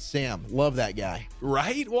 man, Sam. Love that guy.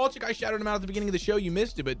 Right? Wolchuk, I shouted him out at the beginning of the show. You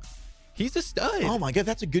missed it, but he's a stud. Oh, my God,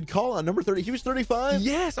 that's a good call on number 30. He was 35?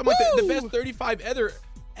 Yes, I'm like the best 35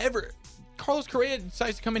 ever. Carlos Correa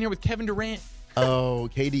decides to come in here with Kevin Durant. Oh,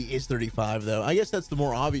 KD is 35, though. I guess that's the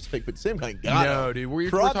more obvious pick, but Sam kind of got it. No, dude. We're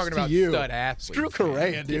Props talking to about you. stud athletes. Screw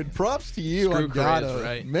Correa, dude. Props to you. Screw on Correa's Gatto.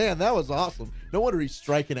 right. Man, that was awesome. No wonder he's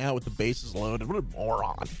striking out with the bases loaded. What a moron.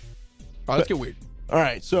 All right, let's get weird. All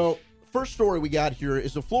right, so first story we got here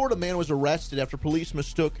is a Florida man was arrested after police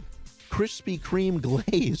mistook Krispy Kreme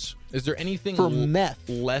glaze Is there anything for meth.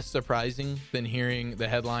 less surprising than hearing the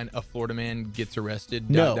headline, "A Florida man gets arrested," ...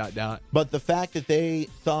 No, ... but the fact that they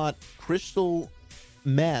thought crystal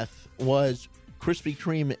meth was Krispy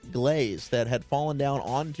Kreme glaze that had fallen down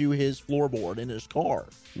onto his floorboard in his car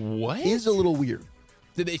What? is a little weird.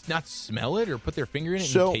 Did they not smell it or put their finger in it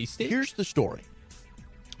So and taste it? here's the story.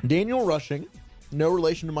 Daniel Rushing, no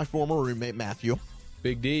relation to my former roommate Matthew,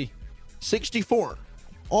 Big D. 64,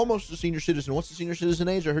 almost a senior citizen. What's the senior citizen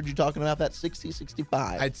age? I heard you talking about that, 60,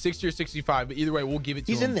 65. I had 60 or 65, but either way, we'll give it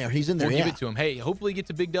to him. He's in there. He's in there, We'll yeah. give it to him. Hey, hopefully he gets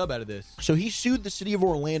a big dub out of this. So he sued the city of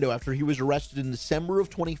Orlando after he was arrested in December of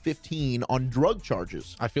 2015 on drug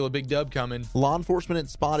charges. I feel a big dub coming. Law enforcement had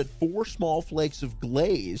spotted 4 small flakes of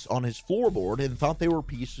glaze on his floorboard and thought they were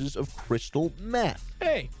pieces of crystal meth.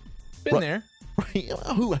 Hey, been there.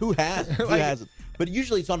 Who has? Who hasn't? But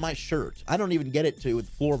usually it's on my shirt. I don't even get it to with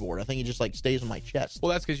the floorboard. I think it just like stays on my chest.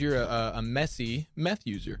 Well, that's because you're a messy meth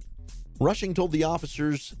user. Rushing told the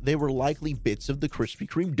officers they were likely bits of the Krispy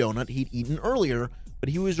Kreme donut he'd eaten earlier, but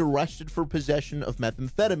he was arrested for possession of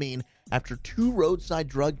methamphetamine after 2 roadside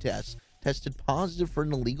drug tests tested positive for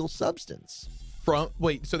an illegal substance.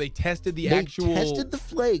 So they tested the They tested the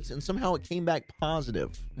flakes, and somehow it came back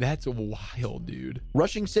positive. That's wild, dude.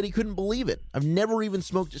 Rushing said he couldn't believe it. I've never even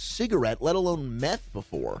smoked a cigarette, let alone meth,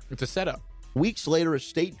 before. It's a setup. Weeks later, a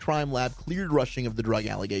state crime lab cleared Rushing of the drug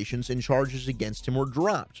allegations, and charges against him were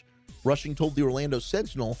dropped. Rushing told the Orlando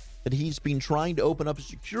Sentinel that he's been trying to open up a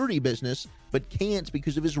security business, but can't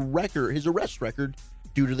because of his arrest record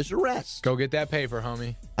due to this arrest. Go get that paper,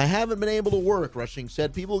 homie. I haven't been able to work, Rushing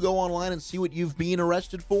said. People go online and see what you've been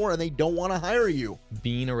arrested for, and they don't want to hire you.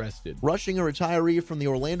 Being arrested. Rushing, a retiree from the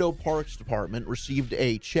Orlando Parks Department, received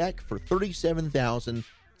a check for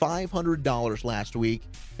 $37,500 last week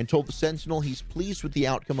and told the Sentinel he's pleased with the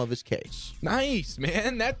outcome of his case. Nice,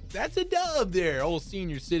 man. That's a dub there, old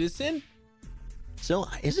senior citizen. So,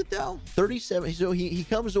 is it though? 37. So he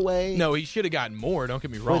comes away. No, he should have gotten more. Don't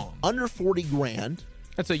get me wrong. Under 40 grand.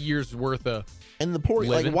 That's a year's worth of. And the poor,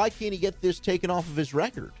 living. like, why can't he get this taken off of his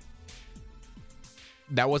record?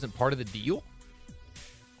 That wasn't part of the deal?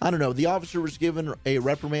 I don't know. The officer was given a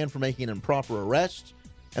reprimand for making an improper arrest,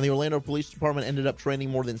 and the Orlando Police Department ended up training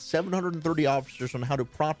more than 730 officers on how to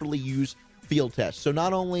properly use field tests. So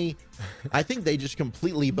not only, I think they just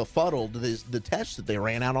completely befuddled the tests that they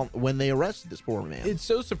ran out on when they arrested this poor man. It's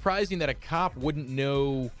so surprising that a cop wouldn't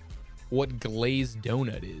know what glazed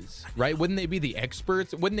donut is, right? Wouldn't they be the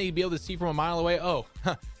experts? Wouldn't they be able to see from a mile away,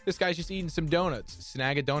 this guy's just eating some donuts,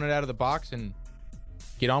 snag a donut out of the box and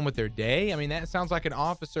get on with their day? I mean, that sounds like an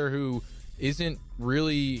officer who isn't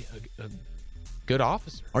really a good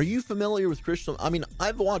officer. Are you familiar with crystal? I mean,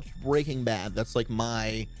 I've watched Breaking Bad. That's like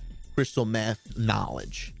my crystal meth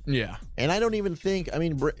knowledge. Yeah. And I don't even think, I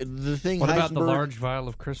mean, the thing. What about the Heisenberg- large vial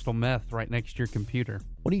of crystal meth right next to your computer?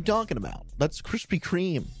 What are you talking about? That's Krispy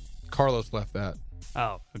Kreme. Carlos left that.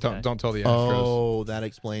 Oh, okay. Don't tell the Astros. Oh, that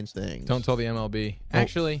explains things. Don't tell the MLB.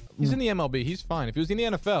 Actually, he's in the MLB. He's fine. If he was in the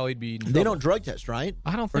NFL, he'd be. They don't drug test, right?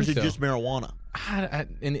 I don't Or think is it so. just marijuana?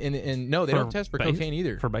 And no, they don't test for cocaine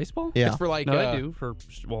either. For baseball? Yeah. It's for like No, they do for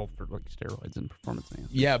like steroids and performance enhancers.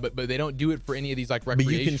 Yeah, but they don't do it for any of these like But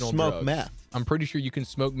recreational you can smoke drugs. meth. I'm pretty sure you can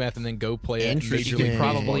smoke meth and then go play a major Interesting. league You could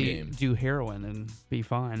baseball probably game. do heroin and be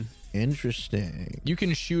fine. Interesting. You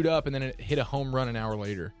can shoot up and then hit a home run an hour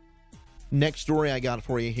later. Next story I got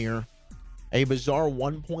for you here. A bizarre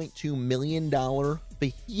 $1.2 million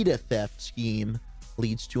fajita theft scheme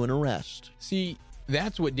leads to an arrest. See,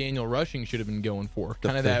 that's what Daniel Rushing should have been going for. The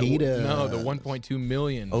Kind of that. fajitas. No, the 1.2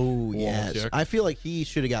 million. Oh, yes. Wolchuk. I feel like he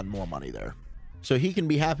should have gotten more money there. So he can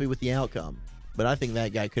be happy with the outcome. but I think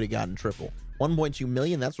that guy could have gotten triple. $1.2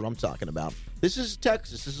 million, that's what I'm talking about. This is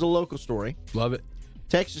Texas. This is a local story. Love it.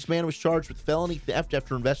 Texas man was charged with felony theft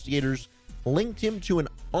after investigators linked him to an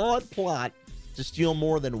odd plot to steal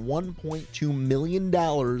more than $1.2 million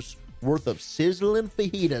worth of sizzling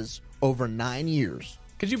fajitas over 9 years.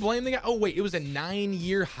 Could you blame the guy? Oh, wait, it was a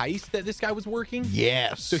 9-year heist that this guy was working?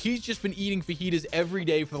 Yes. So he's just been eating fajitas every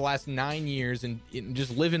day for the last 9 years and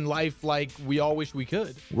just living life like we all wish we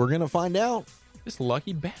could. We're going to find out. This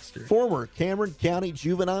lucky bastard. Former Cameron County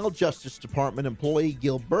Juvenile Justice Department employee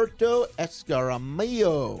Gilberto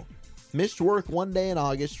Escaramillo missed work one day in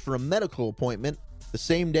August for a medical appointment. The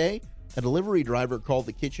same day, a delivery driver called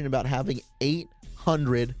the kitchen about having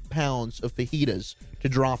 800 pounds of fajitas to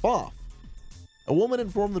drop off. A woman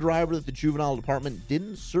informed the driver that the juvenile department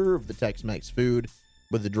didn't serve the Tex-Mex food,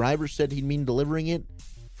 but the driver said he'd been delivering it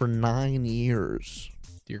for 9 years.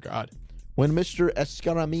 Dear God. When Mr.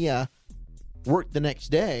 Escaramilla worked the next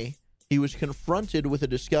day, he was confronted with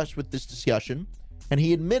this discussion, and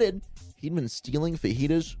he admitted he'd been stealing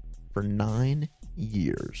fajitas for 9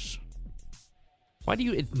 years. Why do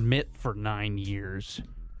you admit for 9 years?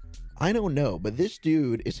 I don't know, but this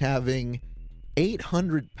dude is having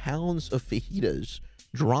 800 pounds of fajitas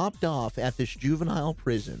dropped off at this juvenile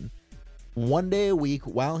prison one day a week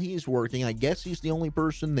while he's working. I guess he's the only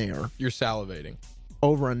person there. You're salivating.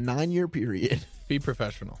 Over a 9-year period. Be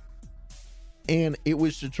professional. And it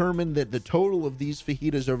was determined that the total of these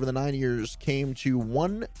fajitas over the 9 years came to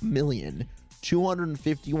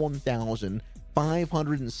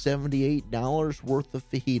 $1,251,578 worth of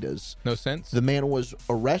fajitas. No sense? The man was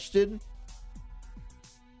arrested.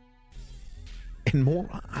 And more,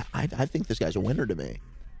 I think this guy's a winner to me.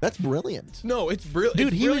 That's brilliant. No, it's brilliant.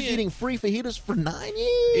 Dude, he was eating free fajitas for 9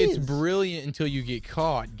 years. It's brilliant until you get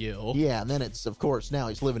caught, Gil. Yeah, and then it's, of course, now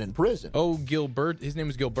he's living in prison. Oh, his name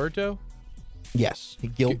was Gilberto? Yes,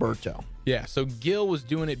 Gilberto. Yeah, so Gil was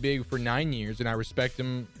doing it big for 9 years, and I respect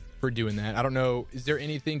him for doing that. I don't know, is there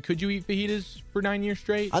anything, could you eat fajitas for 9 years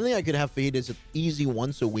straight? I think I could have fajitas easy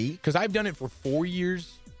once a week. Because I've done it for 4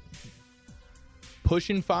 years,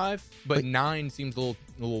 pushing 5, but 9 seems a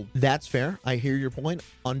little... That's fair. I hear your point.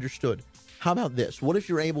 Understood. How about this? What if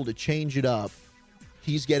you're able to change it up?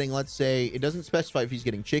 He's getting, let's say, it doesn't specify if he's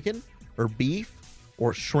getting chicken or beef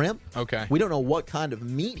or shrimp. Okay. We don't know what kind of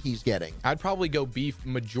meat he's getting. I'd probably go beef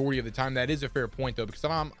majority of the time. That is a fair point, though, because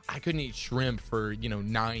I couldn't eat shrimp for,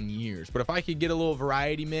 9 years. But if I could get a little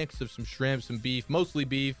variety mix of some shrimp, some beef, mostly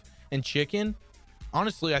beef, and chicken,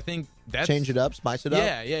 honestly, I think that's... Change it up, spice it up?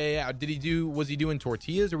 Yeah. Was he doing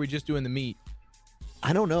tortillas, or were we just doing the meat?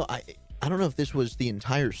 I don't know. I don't know if this was the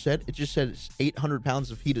entire set. It just said it's 800 pounds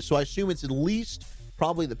of fajitas. So I assume it's at least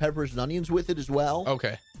probably the peppers and onions with it as well.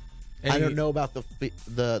 Okay. I don't know about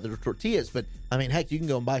the tortillas, but I mean, heck, you can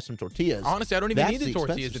go and buy some tortillas. Honestly, I don't even need the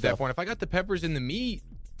tortillas at that point. If I got the peppers and the meat,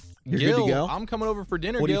 you're good to go. I'm coming over for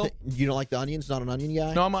dinner, what Gil. Do you don't like the onions? Not an onion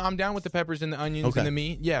guy? No, I'm down with the peppers and the onions and the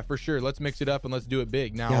meat. Yeah, for sure. Let's mix it up and let's do it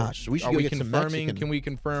big. Now, gosh, we should go get some Mexican. Can we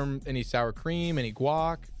confirm any sour cream, any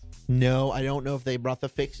guac? No, I don't know if they brought the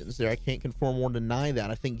fixins there. I can't confirm or deny that.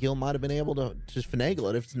 I think Gil might have been able to just finagle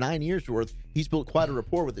it. If it's 9 years worth, he's built quite a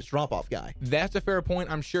rapport with this drop-off guy. That's a fair point.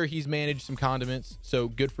 I'm sure he's managed some condiments, so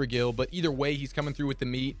good for Gil. But either way, he's coming through with the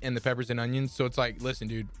meat and the peppers and onions. So it's like, listen,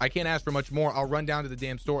 dude, I can't ask for much more. I'll run down to the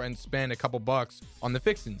damn store and spend a couple bucks on the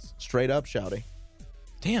fixins. Straight up, shouty.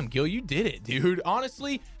 Damn, Gil, you did it, dude.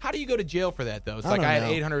 Honestly, how do you go to jail for that, though? It's like I had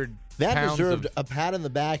 800 that pounds deserved a pat in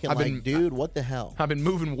the back and dude, what the hell? I've been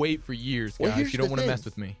moving weight for years, guys. You don't want to mess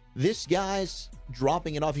with me. This guy's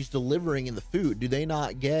dropping it off. He's delivering in the food. Do they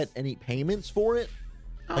not get any payments for it?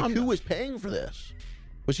 Like, who was paying for this?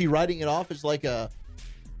 Was he writing it off as like a...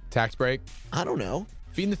 tax break? I don't know.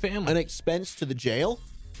 Feeding the family. An expense to the jail?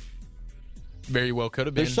 Very well could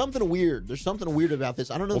have been. There's something weird. There's something weird about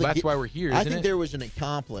this. I don't know. Well, that's why we're here, I think there was an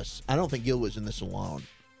accomplice. I don't think Gil was in this alone.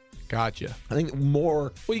 Gotcha. I think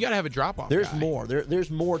more. Well, you got to have a drop-off There's guy. more.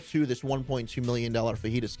 There's more to this $1.2 million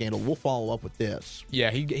fajita scandal. We'll follow up with this.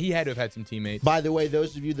 Yeah, he had to have had some teammates. By the way,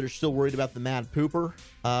 those of you that are still worried about the Mad Pooper,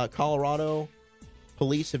 Colorado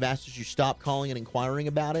police have asked us to stop calling and inquiring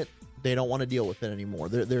about it. They don't want to deal with it anymore.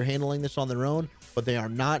 They're handling this on their own, but they are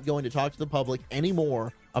not going to talk to the public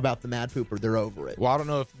anymore about the Mad Pooper. They're over it. Well, I don't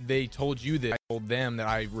know if they told you that. I told them that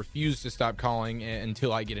I refuse to stop calling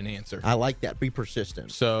until I get an answer. I like that. Be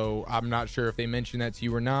persistent. So I'm not sure if they mentioned that to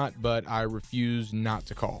you or not, but I refuse not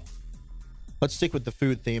to call. Let's stick with the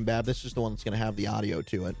food theme, Babb. This is the one that's going to have the audio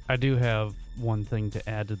to it. I do have one thing to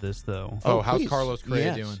add to this, though. Oh, how's please. Carlos Correa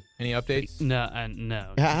Yes. doing? Any updates? No,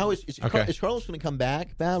 no. How is Okay. is Carlos going to come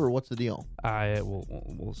back, Babb, or what's the deal?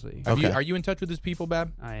 We'll see. Are you in touch with his people,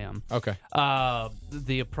 Babb? I am. Okay.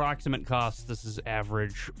 The approximate cost, this is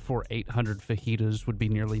average, for 800 fajitas would be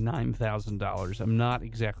nearly $9,000. I'm not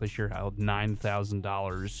exactly sure how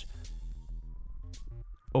 $9,000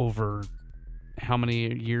 over how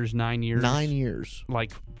many years? 9 years? 9 years.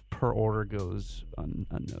 Like, per order goes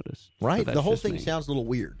unnoticed. Right? But that's The whole just thing me. sounds a little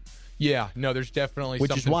weird. Yeah, no, there's definitely Which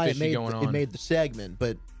something is why fishy going on. it made the segment,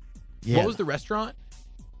 but yeah. What was the restaurant?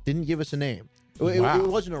 Didn't give us a name. It Wow.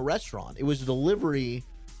 wasn't a restaurant. It was a delivery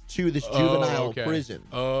to this juvenile okay. prison.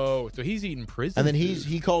 Oh, so he's eating prison And then food.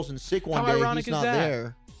 he calls in sick one How day. ironic He's is not that?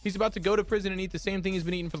 there. He's about to go to prison and eat the same thing he's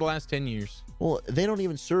been eating for the last 10 years. Well, they don't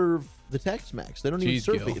even serve the Tex-Mex. They don't even Jeez,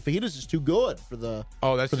 serve Gil. fajitas. Is too good for the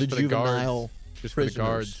That's for the just for the juvenile guards. Just for the prisoners.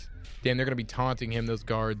 guards. Damn, they're going to be taunting him, those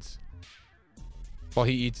guards, while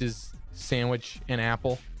he eats his sandwich and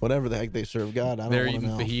apple. Whatever the heck they serve. God, I don't They're want to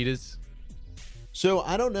eating know. fajitas. So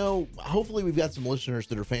I don't know. Hopefully, we've got some listeners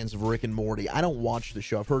that are fans of Rick and Morty. I don't watch the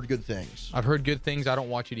show. I've heard good things. I've heard good things. I don't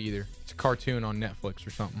watch it either. It's a cartoon on Netflix or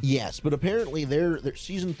something. Yes, but apparently their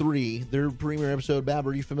season 3, their premiere episode. Babb,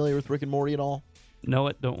 are you familiar with Rick and Morty at all? Know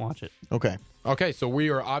it, don't watch it. Okay. Okay, so we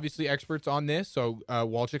are obviously experts on this. So,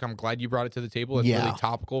 Wolchuk, I'm glad you brought it to the table. It's Yeah. really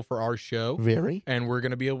topical for our show. Very. And we're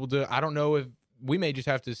going to be able to, I don't know if, we may just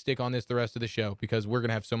have to stick on this the rest of the show because we're going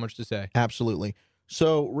to have so much to say. Absolutely.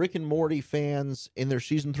 So Rick and Morty fans in their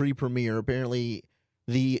season 3 premiere, apparently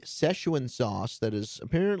the Szechuan sauce that is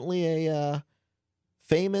apparently a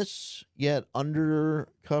famous yet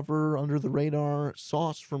undercover, under the radar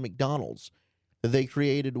sauce from McDonald's that they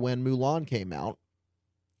created when Mulan came out,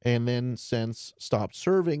 and then since stopped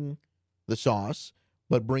serving the sauce,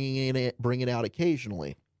 but bring it out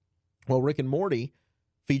occasionally. Well, Rick and Morty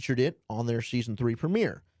featured it on their season 3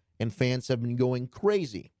 premiere, and fans have been going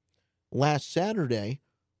crazy. Last Saturday,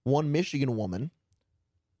 one Michigan woman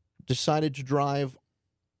decided to drive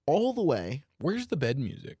all the way. Where's the bed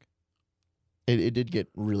music? It did get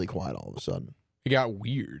really quiet all of a sudden. It got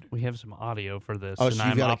weird. We have some audio for this, Oh, and so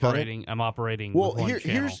you've I'm gotta cut it? operating. I'm operating. Well, with one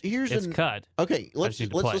channel. here's it's an, cut. Okay, let's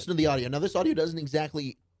just need to play listen to the audio. Now, this audio doesn't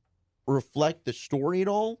exactly reflect the story at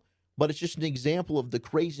all, but it's just an example of the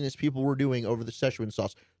craziness people were doing over the Szechuan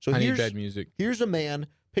sauce. So I need here's bed music. Here's a man.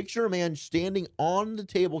 Picture a man standing on the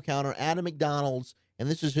table counter at a McDonald's, and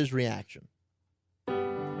this is his reaction. I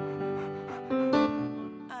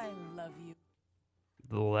love you.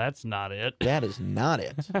 Well, that's not it. That is not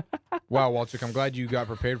it. Wow, Wolchuk, I'm glad you got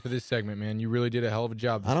prepared for this segment, man. You really did a hell of a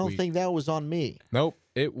job this I don't week. think that was on me. Nope,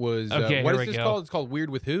 it was. Okay, what here is we this go. called? It's called Weird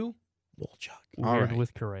with Who? Wolchuk. All Weird right.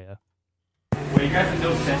 with Correa. Wait, you guys have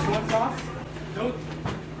no Szechuan sauce? No.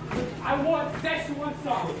 I want Szechuan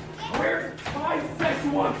sauce. Where's my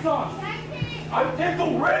Szechuan sauce? I'm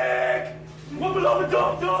Pickle Rick. What beloved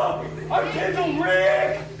Dum Dum? I'm Pickle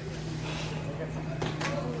Rick.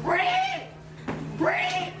 Rick.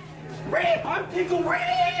 Rick. Rick. I'm Pickle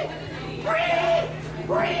Rick. Rick.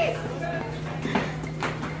 Rick.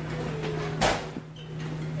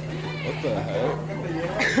 What the heck?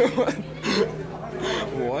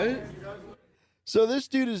 What? So this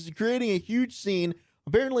dude is creating a huge scene.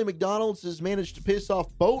 Apparently, McDonald's has managed to piss off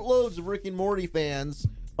boatloads of Rick and Morty fans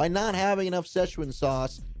by not having enough Szechuan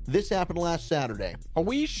sauce. This happened last Saturday. Are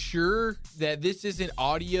we sure that this isn't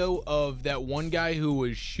audio of that one guy who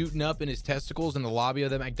was shooting up in his testicles in the lobby of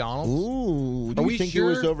the McDonald's? Ooh, do Are you we think sure?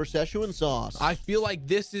 it was over Szechuan sauce? I feel like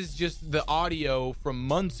this is just the audio from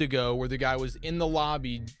months ago where the guy was in the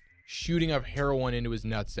lobby shooting up heroin into his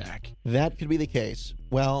nutsack. That could be the case.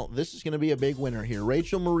 Well, this is going to be a big winner here.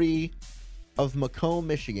 Rachel Marie of Macomb,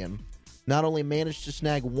 Michigan, not only managed to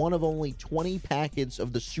snag one of only 20 packets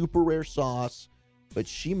of the super rare sauce, but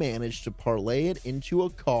she managed to parlay it into a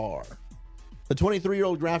car. The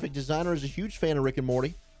 23-year-old graphic designer is a huge fan of Rick and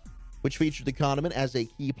Morty, which featured the condiment as a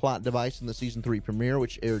key plot device in the season 3 premiere,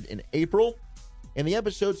 which aired in April. In the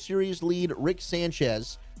episode, series lead Rick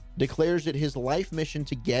Sanchez declares it his life mission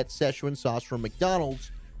to get Szechuan sauce from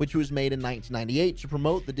McDonald's, which was made in 1998 to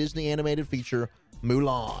promote the Disney animated feature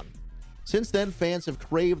Mulan. Since then, fans have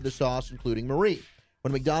craved the sauce, including Marie.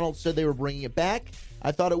 When McDonald's said they were bringing it back,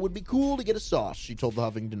 I thought it would be cool to get a sauce, she told the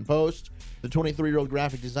Huffington Post. The 23-year-old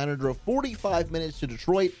graphic designer drove 45 minutes to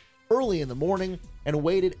Detroit early in the morning and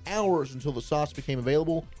waited hours until the sauce became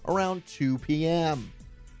available around 2 p.m.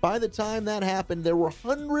 By the time that happened, there were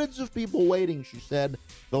hundreds of people waiting, she said.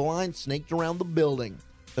 The line snaked around the building.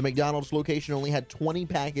 The McDonald's location only had 20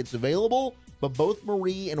 packets available, but both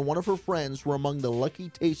Marie and one of her friends were among the lucky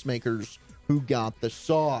tastemakers who got the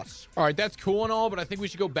sauce. All right, that's cool and all, but I think we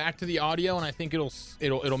should go back to the audio, and I think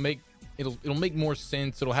it'll make more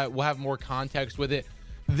sense. We'll have more context with it.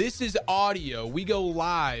 This is audio. We go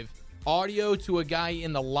live. Audio to a guy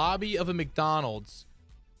in the lobby of a McDonald's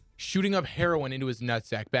shooting up heroin into his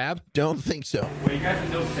nutsack. Babb? Don't think so. Wait, you guys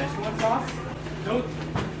have no Szechuan sauce? No.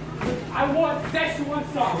 I want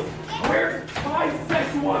Szechuan sauce. Where's my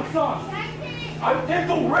Szechuan sauce? I'm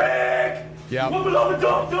Kendall Rick. Yeah. Woman on the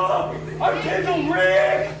dump. I'm Kendall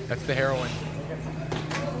Rick. That's the heroin.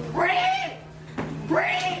 Rick.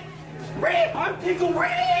 I'm Kendall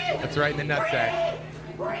Rick. That's right in the nutsack.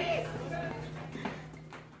 Rick.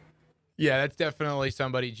 Yeah, that's definitely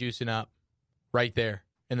somebody juicing up right there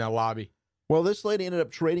in the lobby. Well, this lady ended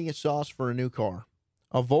up trading a sauce for a new car,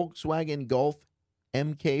 a Volkswagen Golf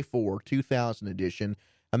MK4 2000 edition.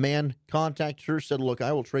 A man contacted her, said, look,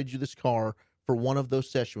 I will trade you this car for one of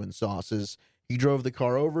those Szechuan sauces. He drove the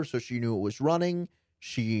car over so she knew it was running.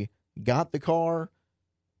 She got the car,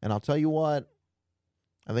 and I'll tell you what,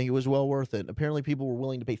 I think it was well worth it. Apparently people were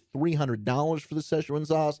willing to pay $300 for the Szechuan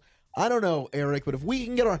sauce. I don't know, Eric, but if we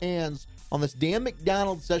can get our hands on this damn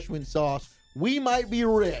McDonald's Szechuan sauce, we might be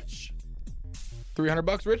rich.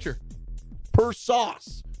 $300 richer. Per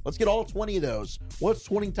sauce. Let's get all 20 of those. What's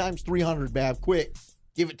 20 times 300, Babb? Quick.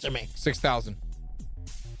 Give it to me. $6,000.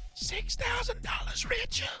 $6,000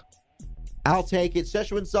 richer. I'll take it.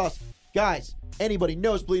 Szechuan sauce. Guys, anybody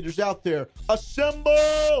nosebleeders out there,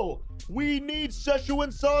 assemble! We need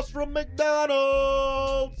Szechuan sauce from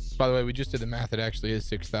McDonald's. By the way, we just did the math. It actually is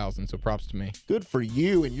 $6,000, so props to me. Good for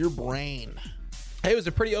you and your brain. Hey, it was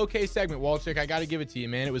a pretty okay segment, Wolchuk. I got to give it to you,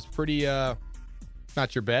 man. It was pretty,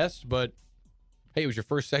 not your best, but hey, it was your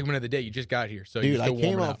first segment of the day. You just got here, so dude, you're still I came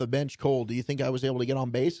warming off up. the bench cold. Do you think I was able to get on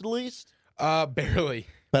base at least? Barely.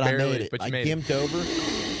 But Barely, I made it. But you I made it. gimped over.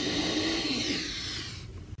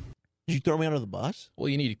 Did you throw me under the bus? Well,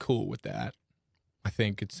 you need to cool with that. I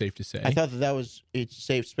think it's safe to say. I thought that was it's a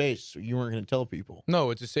safe space, so you weren't going to tell people.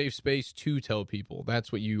 No, it's a safe space to tell people.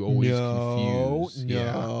 That's what you always confuse.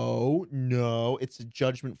 No. It's a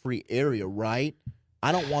judgment-free area, right?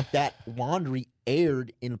 I don't want that laundry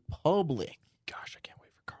aired in public. Gosh, I can't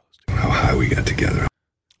wait for Carlos to how high we got together.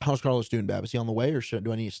 How's Carlos doing, Babb? Is he on the way, or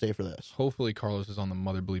do I need to stay for this? Hopefully Carlos is on the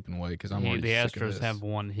mother bleeping way, because I'm already the sick of Astros this. have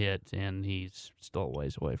one hit, and he's still a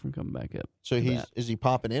ways away from coming back up. So is he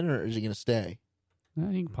popping in, or is he going to stay?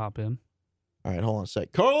 He can pop in. All right, hold on a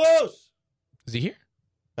sec. Carlos! Is he here?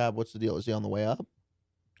 Babb, what's the deal? Is he on the way up?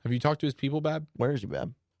 Have you talked to his people, Babb? Where is he,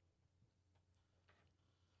 Babb?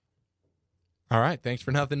 All right, thanks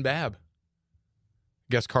for nothing, Babb.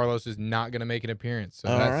 Guess Carlos is not going to make an appearance. So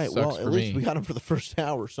all that right, sucks well, for at least me. we got him for the first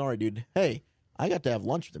hour. Sorry, dude. Hey, I got to have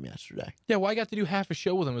lunch with him yesterday. Yeah, well, I got to do half a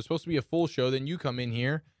show with him. It was supposed to be a full show. Then you come in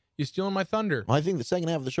here. You're stealing my thunder. Well, I think the second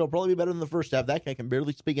half of the show will probably be better than the first half. That guy can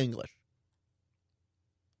barely speak English.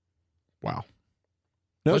 Wow.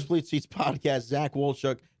 Nosebleed Seats podcast, Zach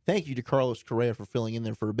Wolchuk. Thank you to Carlos Correa for filling in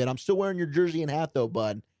there for a bit. I'm still wearing your jersey and hat, though,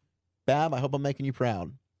 bud. Babb, I hope I'm making you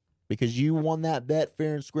proud because you won that bet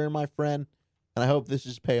fair and square, my friend, and I hope this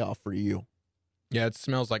is payoff for you. Yeah, it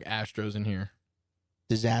smells like Astros in here.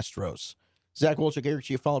 Disastros. Zach Wolchuk, Eric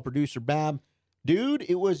Chiafalo, producer, Babb. Dude,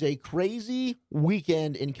 it was a crazy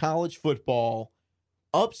weekend in college football.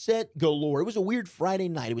 Upset galore. It was a weird Friday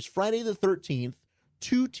night. It was Friday the 13th.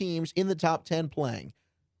 Two teams in the top 10 playing.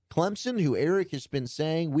 Clemson, who Eric has been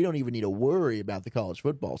saying, we don't even need to worry about the college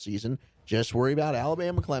football season. Just worry about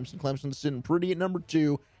Alabama, Clemson. Clemson's sitting pretty at number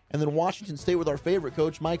 2. And then Washington State with our favorite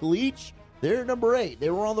coach, Mike Leach. They're at number 8. They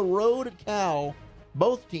were on the road at Cal.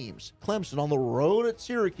 Both teams, Clemson on the road at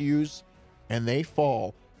Syracuse, and they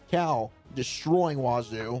fall. Cal destroying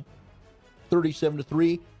Wazoo,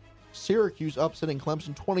 37-3. Syracuse upsetting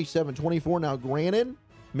Clemson, 27-24. Now, granted,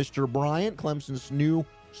 Mr. Bryant, Clemson's new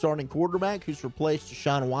starting quarterback, who's replaced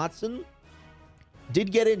Deshaun Watson, did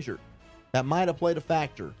get injured. That might have played a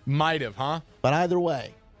factor. Might have, huh? But either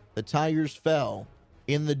way, the Tigers fell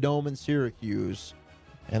in the Dome in Syracuse,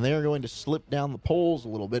 and they are going to slip down the polls a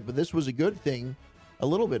little bit. But this was a good thing a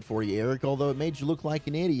little bit for you, Eric, although it made you look like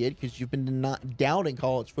an idiot because you've been not doubting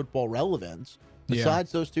college football relevance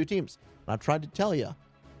besides those two teams. And I've tried to tell you,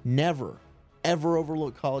 never, ever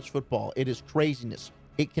overlook college football. It is craziness.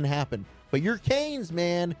 It can happen. But your Canes,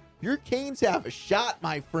 man, your Canes have a shot,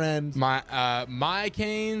 my friend. My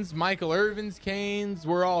Canes, Michael Irvin's Canes,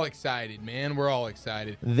 we're all excited, man. We're all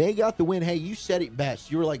excited. They got the win. Hey, you said it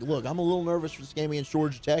best. You were like, look, I'm a little nervous for this game against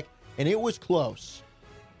Georgia Tech, and it was close.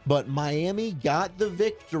 But Miami got the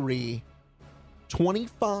victory,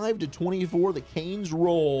 25-24. The Canes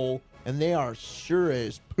roll, and they are sure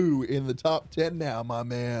as poo in the top 10 now, my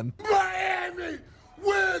man. Miami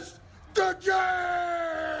wins the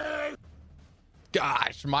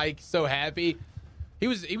Gosh, Mike, so happy. He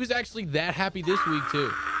was actually that happy this week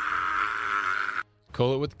too.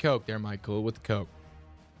 Cool it with the Coke there, Mike. Cool it with the Coke.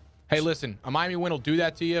 Hey, listen, a Miami win will do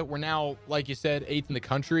that to you. We're now, like you said, 8th in the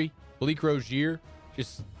country. Malik Rozier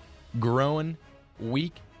just growing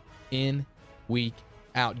week in, week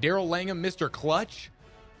out. Daryl Langham, Mr. Clutch.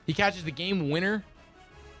 He catches the game winner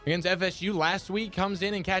against FSU last week, comes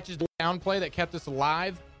in and catches the down play that kept us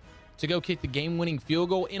alive to go kick the game-winning field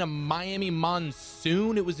goal in a Miami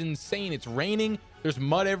monsoon. It was insane. It's raining. There's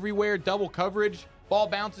mud everywhere, double coverage. Ball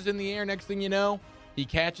bounces in the air. Next thing you know, he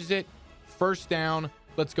catches it. First down.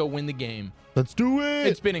 Let's go win the game. Let's do it.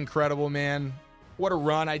 It's been incredible, man. What a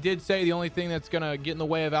run. I did say the only thing that's going to get in the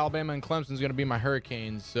way of Alabama and Clemson is going to be my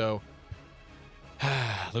Hurricanes. So,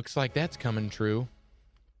 looks like that's coming true.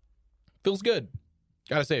 Feels good.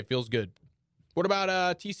 Got to say, it feels good. What about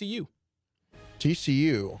TCU?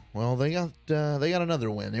 TCU. Well, they got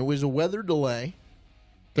another win. It was a weather delay.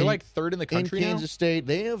 They're like third in the country in now? Kansas State.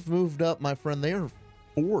 They have moved up, my friend. They are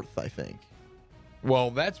fourth, I think.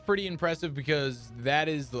 Well, that's pretty impressive because that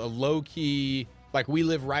is a low-key, like we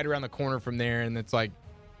live right around the corner from there, and it's like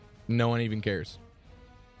no one even cares.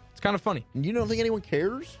 It's kind of funny. You don't think anyone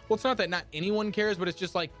cares? Well, it's not that not anyone cares, but it's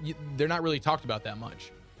just like they're not really talked about that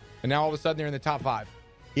much. And now all of a sudden they're in the top 5.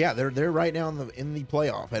 Yeah, they're right now in the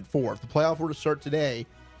playoff at 4. If the playoff were to start today,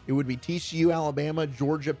 it would be TCU, Alabama,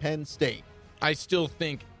 Georgia, Penn State. I still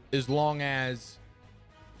think as long as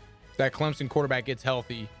that Clemson quarterback gets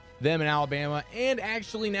healthy, them and Alabama, and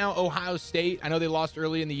actually now Ohio State. I know they lost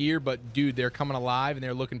early in the year, but, dude, they're coming alive, and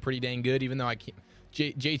they're looking pretty dang good, even though I can't.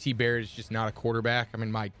 JT Barrett is just not a quarterback. I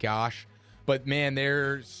mean, my gosh. But, man,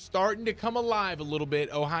 they're starting to come alive a little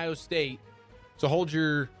bit, Ohio State. So hold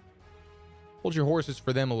your horses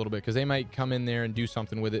for them a little bit because they might come in there and do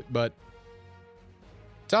something with it. But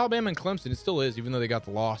it's Alabama and Clemson. It still is, even though they got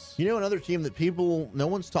the loss. You know another team that no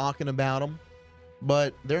one's talking about them,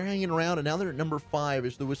 but they're hanging around, and now they're at number 5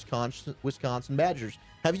 is the Wisconsin Badgers.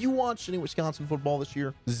 Have you watched any Wisconsin football this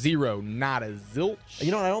year? Zero, not a zilch.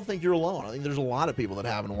 You know, I don't think you're alone. I think there's a lot of people that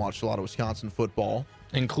haven't watched a lot of Wisconsin football.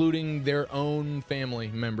 Including their own family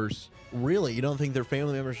members. Really? You don't think their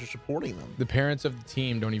family members are supporting them? The parents of the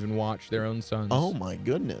team don't even watch their own sons. Oh, my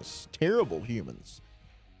goodness. Terrible humans.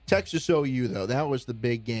 Texas OU, though, that was the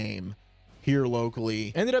big game here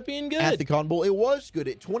locally. Ended up being good. At the Cotton Bowl. It was good.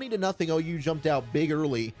 At 20-0, OU jumped out big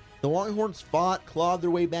early. The Longhorns fought, clawed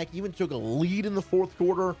their way back, even took a lead in the fourth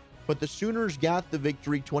quarter, but the Sooners got the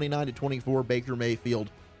victory 29-24. Baker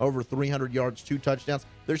Mayfield over 300 yards, 2 touchdowns.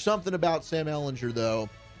 There's something about Sam Ehlinger, though.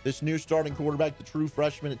 This new starting quarterback, the true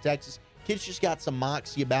freshman at Texas. Kid's just got some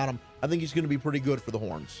moxie about him. I think he's going to be pretty good for the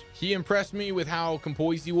Horns. He impressed me with how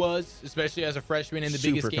composed he was, especially as a freshman in the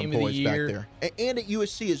biggest game of the year. Back there. And at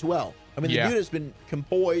USC as well. I mean, the dude has been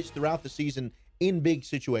composed throughout the season in big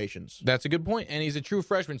situations. That's a good point, and he's a true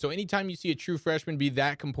freshman. So anytime you see a true freshman be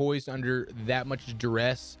that composed under that much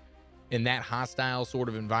duress in that hostile sort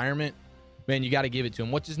of environment, man, you got to give it to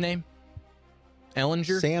him. What's his name?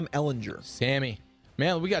 Ehlinger? Sam Ehlinger. Sammy.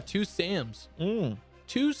 Man, we got 2 Sams.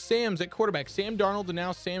 2 Sams at quarterback. Sam Darnold and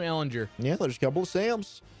now Sam Ehlinger. Yeah, there's a couple of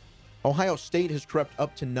Sams. Ohio State has crept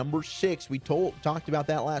up to number 6. We talked about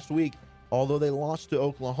that last week. Although they lost to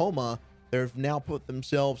Oklahoma, they've now put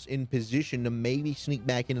themselves in position to maybe sneak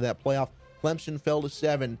back into that playoff. Clemson fell to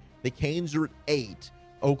 7. The Canes are at 8.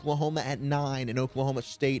 Oklahoma at 9. And Oklahoma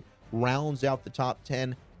State rounds out the top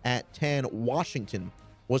 10 at 10. Washington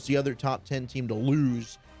was the other top 10 team to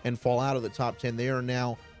lose and fall out of the top 10. They are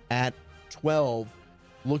now at 12.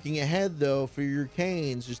 Looking ahead, though, for your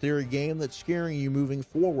Canes, is there a game that's scaring you moving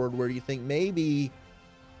forward where you think maybe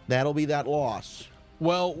that'll be that loss?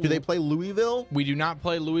 Well, do they play Louisville? We do not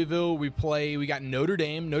play Louisville. We got Notre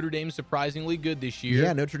Dame. Notre Dame's surprisingly good this year.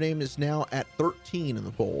 Yeah, Notre Dame is now at 13 in the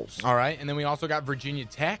polls. All right, and then we also got Virginia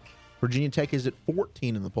Tech. Virginia Tech is at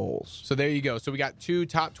 14 in the polls. So there you go. So we got 2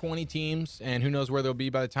 top 20 teams, and who knows where they'll be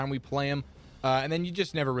by the time we play them. And then you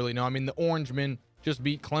just never really know. I mean, the Orangemen just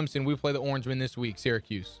beat Clemson. We play the Orangemen this week,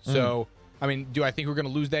 Syracuse. So, I mean, do I think we're going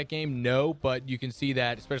to lose that game? No, but you can see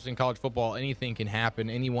that, especially in college football, anything can happen.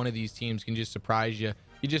 Any one of these teams can just surprise you.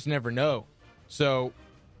 You just never know. So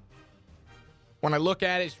when I look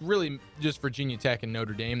at it, it's really just Virginia Tech and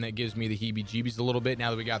Notre Dame that gives me the heebie-jeebies a little bit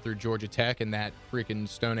now that we got through Georgia Tech and that freaking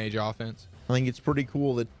Stone Age offense. I think it's pretty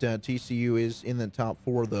cool that TCU is in the top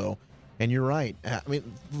 4, though. And you're right. I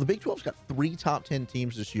mean, the Big 12's got 3 top 10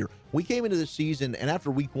 teams this year. We came into the season, and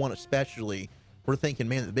after week 1 especially, we're thinking,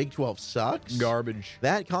 man, the Big 12 sucks. Garbage.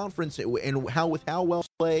 That conference, and how well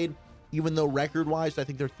played, even though record-wise, I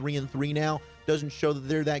think they're 3-3 now, doesn't show that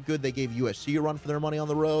they're that good. They gave USC a run for their money on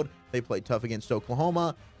the road. They played tough against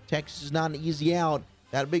Oklahoma. Texas is not an easy out.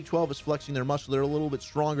 That Big 12 is flexing their muscle. They're a little bit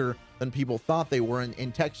stronger than people thought they were.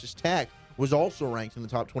 And Texas Tech was also ranked in the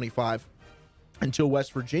top 25 until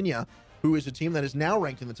West Virginia, who is a team that is now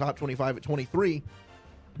ranked in the top 25 at 23,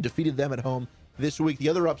 defeated them at home this week. The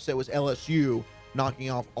other upset was LSU knocking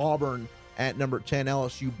off Auburn at number 10.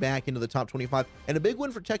 LSU back into the top 25. And a big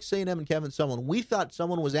win for Texas A&M and Kevin Sumlin. We thought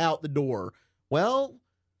someone was out the door. Well,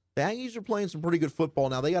 the Aggies are playing some pretty good football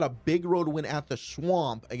now. They got a big road win at the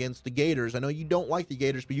Swamp against the Gators. I know you don't like the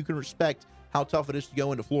Gators, but you can respect how tough it is to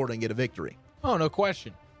go into Florida and get a victory. Oh, no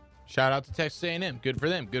question. Shout out to Texas A&M. Good for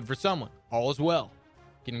them. Good for someone. All is well.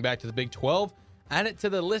 Getting back to the Big 12, add it to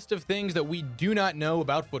the list of things that we do not know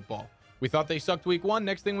about football. We thought they sucked week 1.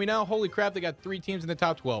 Next thing we know, holy crap, they got 3 teams in the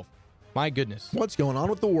top 12. My goodness. What's going on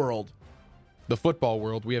with the world? The football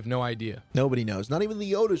world, we have no idea. Nobody knows. Not even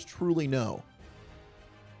the Yodas truly know.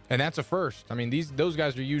 And that's a first. I mean, those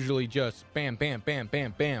guys are usually just bam, bam, bam,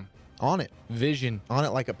 bam, bam. On it. Vision. On it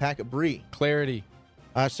like a pack of brie. Clarity.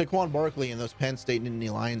 Saquon Barkley and those Penn State and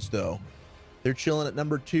Nittany Lions, though, they're chilling at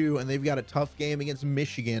number 2, and they've got a tough game against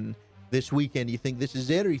Michigan this weekend. You think this is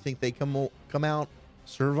it, or you think they come out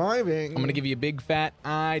surviving? I'm going to give you a big fat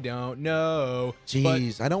I don't know.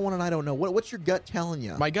 Jeez, I don't want an I don't know. What's your gut telling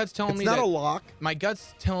you? My gut's telling me it's not that, a lock. My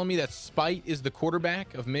gut's telling me that Spite is the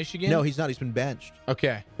quarterback of Michigan. No, he's not. He's been benched.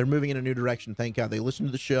 Okay. They're moving in a new direction. Thank God. They listened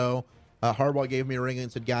to the show. Harbaugh gave me a ring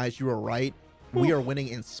and said, guys, you were right. We are winning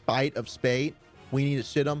in spite of Spate. We need to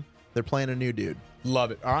sit them. They're playing a new dude.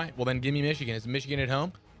 Love it. All right. Well, then give me Michigan. Is Michigan at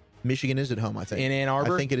home? Michigan is at home, I think. In Ann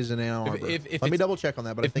Arbor? I think it is in Ann Arbor. If Let me double check on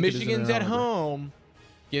that, but I think Michigan's it is in Ann Arbor. at home,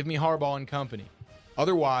 give me Harbaugh and company.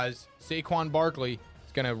 Otherwise, Saquon Barkley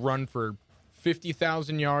is going to run for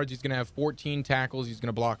 50,000 yards. He's going to have 14 tackles. He's going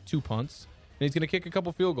to block 2 punts. And he's going to kick a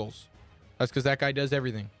couple field goals. That's because that guy does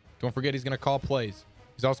everything. Don't forget he's going to call plays.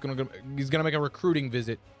 He's also going to make a recruiting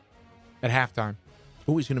visit at halftime.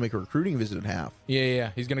 Oh, he's going to make a recruiting visit at half.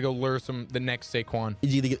 Yeah. He's going to go lure the next Saquon.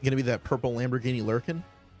 Is he going to be that purple Lamborghini Lurkin?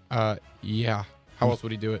 Yeah. How else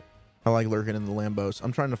would he do it? I like Lurkin in the Lambos.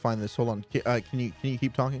 I'm trying to find this. Hold on. Can you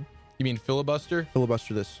keep talking? You mean filibuster?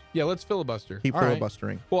 Filibuster this. Yeah, let's filibuster. Keep All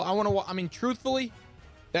filibustering. Right. Well, I mean, truthfully,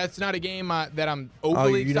 that's not a game that I'm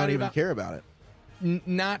overly excited about. You don't even care about it.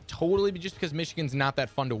 Not totally, but just because Michigan's not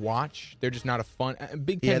that fun to watch. They're just not a fun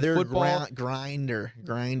Big Ten they're football.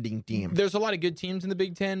 grinding team. There's a lot of good teams in the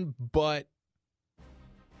Big Ten, but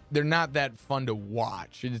they're not that fun to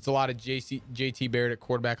watch. It's a lot of JT Barrett at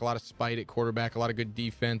quarterback, a lot of Spite at quarterback, a lot of good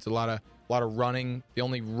defense, a lot of running. The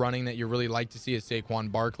only running that you really like to see is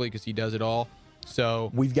Saquon Barkley because he does it all.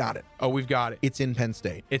 So we've got it. Oh, we've got it. It's in Penn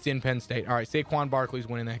State. It's in Penn State. All right, Saquon Barkley's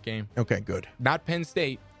winning that game. Okay, good. Not Penn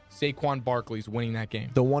State. Saquon Barkley's winning that game.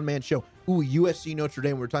 The one-man show. Ooh, USC Notre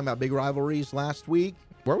Dame. We were talking about big rivalries last week.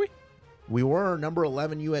 Were we? We were. Number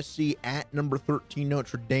 11 USC at number 13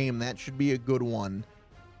 Notre Dame. That should be a good one.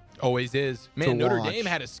 Always is. Man, Notre Dame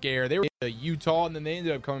had a scare. They were Utah, and then they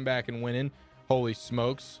ended up coming back and winning. Holy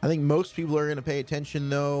smokes. I think most people are going to pay attention,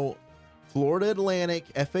 though. Florida Atlantic,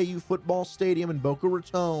 FAU Football Stadium in Boca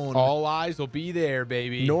Raton. All eyes will be there,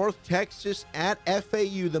 baby. North Texas at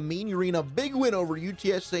FAU, the Mean Arena. Big win over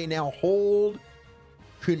UTSA. Now hold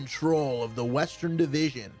control of the Western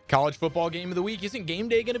Division. College football game of the week. Isn't game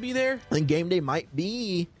day going to be there? I think game day might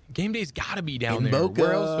be. Game day's got to be down in there. Boca.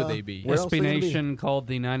 Where else would they be? SB Nation called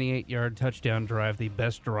the 98-yard touchdown drive the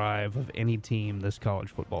best drive of any team this college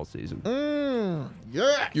football season.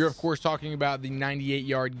 Yes. You're, of course, talking about the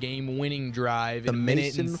 98-yard game-winning drive in a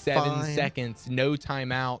minute and 7 seconds. No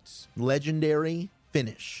timeouts. Legendary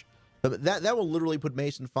finish. That will literally put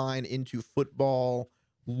Mason Fine into football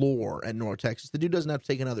lore at North Texas. The dude doesn't have to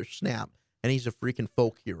take another snap, and he's a freaking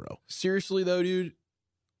folk hero. Seriously, though, dude,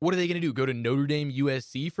 what are they going to do? Go to Notre Dame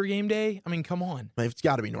USC for game day? I mean, come on. It's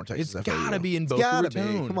got to be North Texas. It's got to be in Boca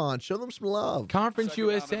Raton. Come on, show them some love. Conference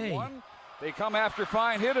USA. They come after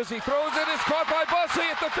Fine hit as he throws it. It's caught by Bussey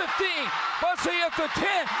at the 15. Bussey at the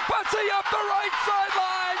 10. Bussey up the right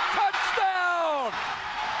sideline. Touchdown!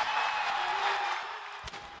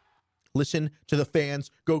 Listen to the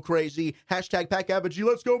fans. Go crazy. Hashtag Pack Apogee.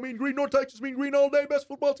 Let's go Mean Green. North Texas Mean Green all day. Best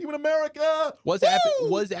football team in America. Was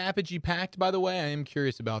Apogee packed, by the way? I am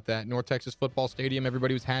curious about that. North Texas Football Stadium.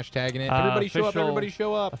 Everybody was hashtagging it. Everybody show up. Everybody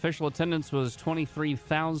show up. Official attendance was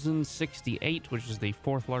 23,068, which is the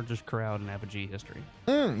 4th largest crowd in Apogee history.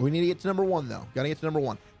 We need to get to number 1, though. Got to get to number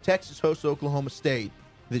 1. Texas hosts Oklahoma State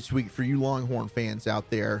this week for you Longhorn fans out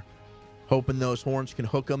there. Hoping those Horns can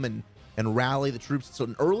hook them and rally the troops. It's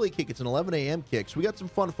an early kick. It's an 11 a.m. kick. So we got some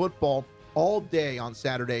fun football all day on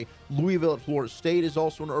Saturday. Louisville at Florida State is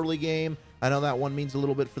also an early game. I know that one means a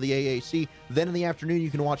little bit for the AAC. Then in the afternoon, you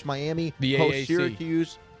can watch Miami The host AAC.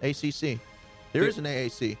 Syracuse. ACC. There is an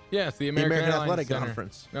AAC. Yeah, it's the American Airlines Athletic Center.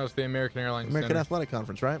 Conference. No, it's the American Airlines American Center. Athletic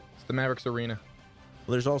Conference, right? It's the Mavericks Arena.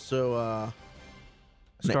 Well, there's also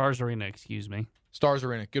Stars Arena, excuse me. Stars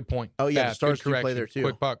Arena. Good point. Oh, yeah, the Babb, Stars good do play correction. there, too.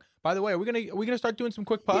 Quick puck. By the way, are we gonna start doing some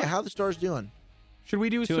quick pucks? Yeah, how are the Stars doing? Should we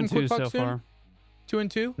do 2 some and 2 quick so pucks soon? far.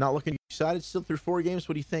 2-2. Not looking excited. Still through 4 games.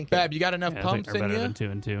 What do you think? Babb, you got enough Yeah, I think pumps they're in better you? than 2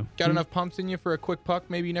 and 2. Got enough pumps in you for a quick puck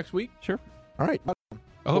maybe next week? Sure. All right.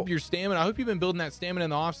 I hope your stamina. I hope you've been building that stamina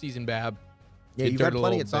in the offseason, Babb. Yeah, You you've had dirty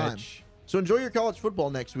plenty little of time. bitch. So enjoy your college football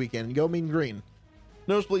next weekend and go Mean Green.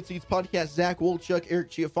 Nosebleed Seats podcast, Zach Wolchuk, Eric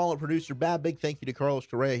Chiafalo, producer Babb. Big thank you to Carlos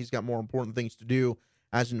Correa. He's got more important things to do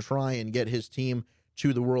as in try and get his team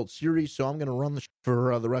to the World Series. So I'm going to run the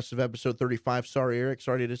for the rest of episode 35. Sorry, Eric.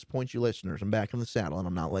 Sorry to disappoint you listeners. I'm back in the saddle and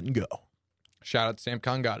I'm not letting go. Shout out to Sam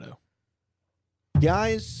Congato.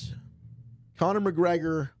 Guys, Conor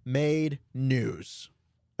McGregor made news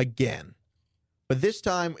again. But this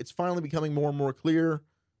time, it's finally becoming more and more clear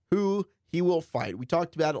who he will fight. We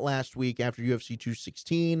talked about it last week after UFC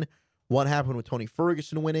 216. What happened with Tony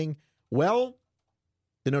Ferguson winning? Well,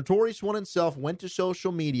 the notorious one himself went to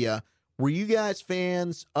social media. Were you guys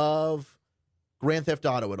fans of Grand Theft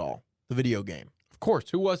Auto at all? The video game? Of course.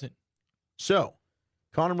 Who wasn't? So,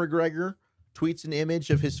 Conor McGregor tweets an image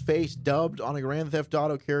of his face dubbed on a Grand Theft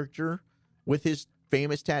Auto character with his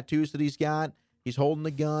famous tattoos that he's got. He's holding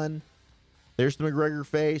a gun. There's the McGregor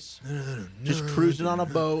face, just cruising on a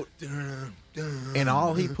boat. And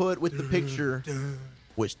all he put with the picture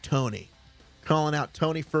was Tony, calling out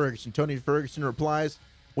Tony Ferguson. Tony Ferguson replies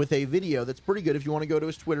with a video that's pretty good if you want to go to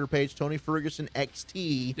his Twitter page, Tony Ferguson XT.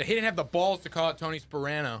 He didn't have the balls to call it Tony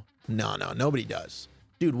Sperano. No, nobody does.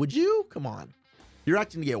 Dude, would you? Come on. You're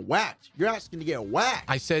acting to get whacked. You're asking to get whacked.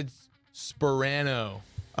 I said Sperano,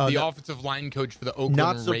 Oh, the no- offensive line coach for the Oakland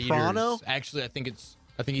Not Raiders. Soprano? Actually, I think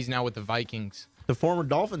he's now with the Vikings. The former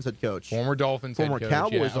Dolphins head coach. Former Dolphins Former head coach.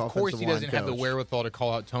 Cowboys yeah. Of course, offensive he doesn't line have the coach. wherewithal to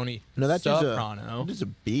call out Tony No, that's just Soprano. a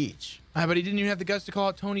beach. But he didn't even have the guts to call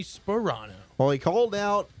out Tony Sperano. Well, he called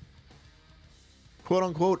out,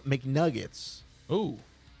 quote-unquote, McNuggets. Ooh.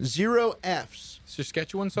 0 Fs.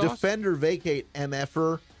 Saskatchewan sauce? Defender vacate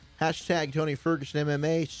MFer. Hashtag Tony Ferguson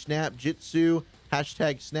MMA. Snap Jitsu.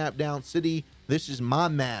 Hashtag Snap Down City. This is my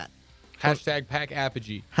mat. Hashtag Pack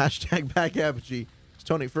Apogee. Hashtag Pack Apogee. It's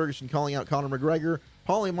Tony Ferguson calling out Conor McGregor.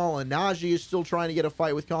 Paulie Malignaggi is still trying to get a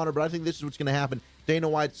fight with Conor, but I think this is what's going to happen. Dana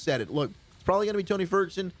White said it. Look, it's probably going to be Tony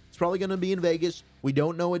Ferguson. It's probably going to be in Vegas. We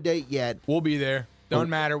don't know a date yet. We'll be there. Don't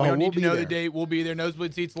matter. We don't need to know the date. We'll be there.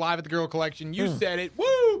 Nosebleed Seats live at the Girl Collection. You said it.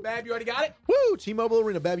 Woo! Babb, you already got it? Woo! T-Mobile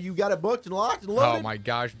Arena, Babb. You got it booked and locked and loaded? Oh, my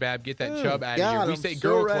gosh, Babb. Get that chub out of God, here. We I'm say so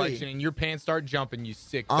Girl ready. Collection, and your pants start jumping, you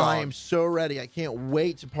sick dog. I'm so ready. I can't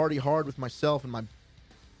wait to party hard with myself and my...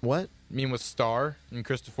 What? You mean with Star and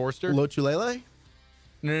Krista Forster? Lochulele?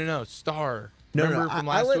 No. Star. No, Remember no. from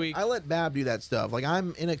I last week? I let Babb do that stuff. Like,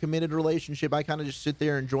 I'm in a committed relationship. I kind of just sit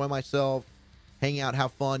there, enjoy myself, hang out,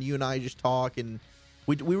 have fun. You and I just talk, and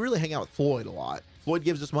we really hang out with Floyd a lot. Floyd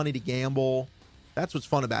gives us money to gamble. That's what's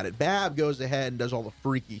fun about it. Babb goes ahead and does all the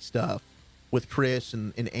freaky stuff with Chris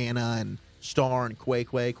and Anna and Star and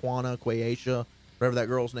Quana, Quaisha, whatever that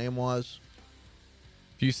girl's name was.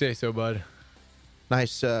 If you say so, bud.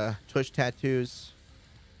 Nice tush tattoos.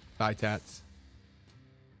 Thigh tats.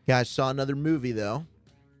 Guys, saw another movie, though.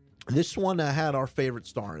 This one had our favorite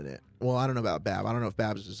star in it. Well, I don't know about Babb. I don't know if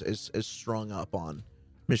Babb is as strung up on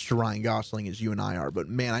Mr. Ryan Gosling as you and I are, but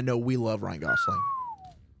man, I know we love Ryan Gosling.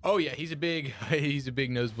 Oh, yeah, he's a big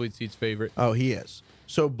Nosebleed Seats favorite. Oh, he is.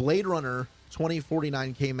 So Blade Runner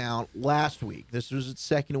 2049 came out last week. This was its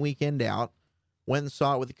second weekend out. Went and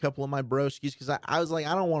saw it with a couple of my broskies because I was like,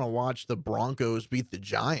 I don't want to watch the Broncos beat the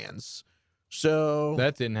Giants. So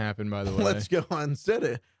That didn't happen, by the way. let's go on instead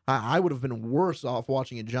of I would have been worse off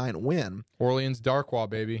watching a Giant win. Orleans Darkwa,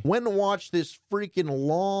 baby. Went and watched this freaking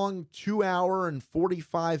long 2-hour and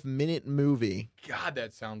 45-minute movie. God,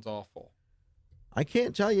 that sounds awful. I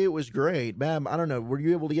can't tell you it was great. Babb, I don't know. Were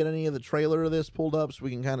you able to get any of the trailer of this pulled up so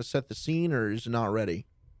we can kind of set the scene, or is it not ready?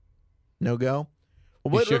 No go?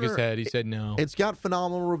 Well, He Blade shook his Runner, head. He said no. It's got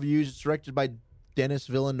phenomenal reviews. It's directed by Denis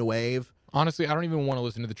Villeneuve. Honestly, I don't even want to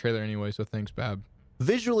listen to the trailer anyway, so thanks, Babb.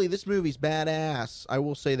 Visually, this movie's badass. I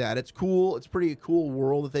will say that. It's cool. It's pretty cool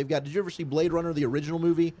world that they've got. Did you ever see Blade Runner, the original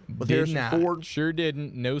movie with Harrison Ford? Sure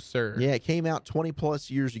didn't. No, sir. Yeah, it came out 20-plus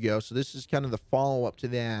years ago, so this is kind of the follow-up to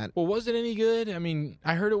that. Well, was it any good? I mean,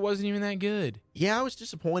 I heard it wasn't even that good. Yeah, I was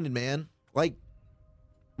disappointed, man. Like,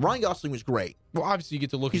 Ryan Gosling was great. Well, obviously, you get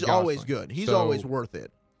to look He's at Gosling, always good. He's so always worth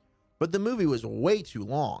it. But the movie was way too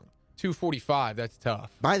long. 2:45. That's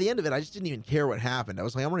tough. By the end of it, I just didn't even care what happened. I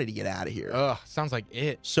was like, I'm ready to get out of here. Ugh, sounds like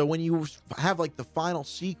it. So when you have like the final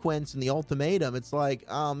sequence and the ultimatum, it's like,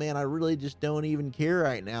 oh man, I really just don't even care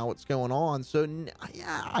right now what's going on. So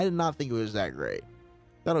yeah, I did not think it was that great.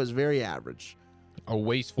 Thought it was very average. A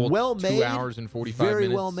wasteful well 2 made, hours and 45 very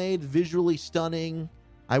minutes. well made, visually stunning.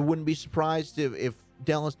 I wouldn't be surprised if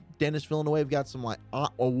Dennis Villeneuve got some like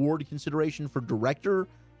award consideration for director.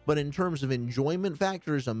 But in terms of enjoyment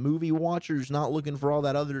factor, as a movie watcher who's not looking for all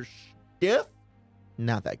that other stuff,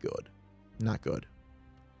 not that good. Not good.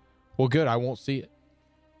 Well, good. I won't see it.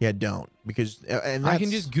 Yeah, don't. Because and I can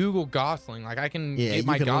just Google Gosling. Like, I can get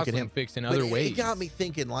my Gosling fix in other ways. It got me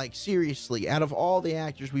thinking, like, seriously, out of all the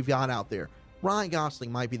actors we've got out there, Ryan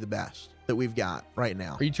Gosling might be the best that we've got right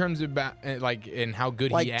now. Are you terms about, like, and how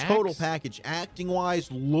good like he acts? Total package.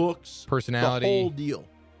 Acting-wise, looks, personality. The whole deal.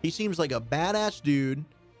 He seems like a badass dude.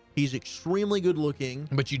 He's extremely good looking.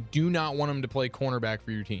 But you do not want him to play cornerback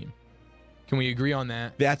for your team. Can we agree on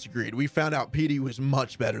that? That's agreed. We found out Petey was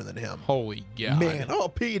much better than him. Holy God. Man,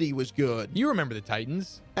 Petey was good. You remember the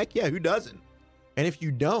Titans? Heck yeah, who doesn't? And if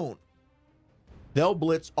you don't, they'll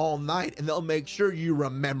blitz all night and they'll make sure you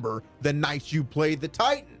remember the nights you played the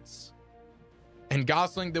Titans. And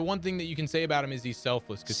Gosling, the one thing that you can say about him is he's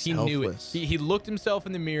selfless because he knew it. He looked himself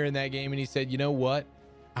in the mirror in that game and he said, you know what?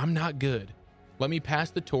 I'm not good. Let me pass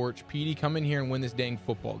the torch. Petey, come in here and win this dang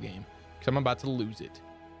football game because I'm about to lose it.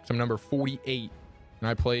 Because I'm number 48 and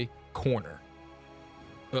I play corner.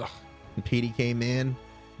 Ugh. And Petey came in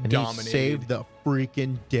and dominated. He saved the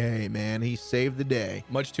freaking day, man. He saved the day.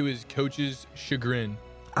 Much to his coach's chagrin.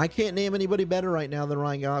 I can't name anybody better right now than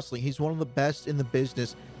Ryan Gosling. He's one of the best in the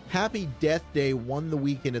business. Happy Death Day won the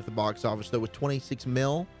weekend at the box office, though, with $26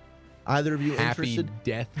 million. Either of you interested?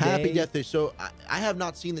 Happy Death Day. So I have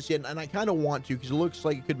not seen this yet, and I kind of want to because it looks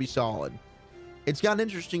like it could be solid. It's got an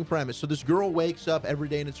interesting premise. So this girl wakes up every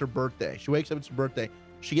day, and it's her birthday. She wakes up, it's her birthday.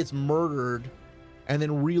 She gets murdered and then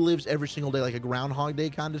relives every single day, like a Groundhog Day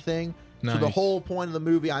kind of thing. Nice. So the whole point of the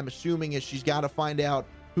movie, I'm assuming, is she's got to find out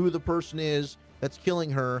who the person is that's killing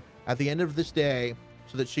her at the end of this day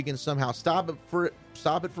so that she can somehow stop it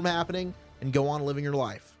from happening and go on living her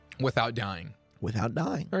life. Without dying. Without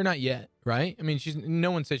dying. Or not yet, right? I mean, no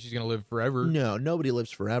one says she's going to live forever. No, nobody lives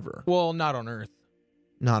forever. Well, not on Earth.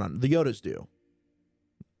 Not on. The Yodas do.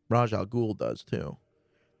 Raj Al Ghul does, too.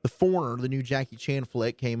 The Foreigner, the new Jackie Chan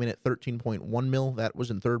flick, came in at $13.1 million. That was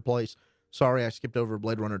in third place. Sorry, I skipped over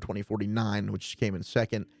Blade Runner 2049, which came in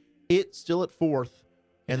second. It's still at fourth,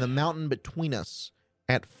 and The Mountain Between Us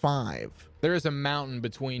at 5. There is a mountain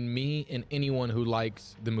between me and anyone who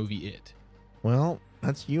likes the movie It. Well,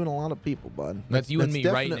 that's you and a lot of people, bud. That's you and me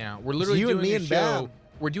right now. We're literally you doing and me the and show. Babb.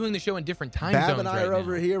 We're doing the show in different time Babb zones and I right are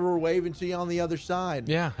over now. here. We're waving to you on the other side.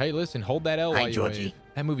 Yeah. Hey, listen, hold that L Hi, while you Georgie. wave.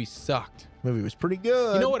 That movie sucked. Movie was pretty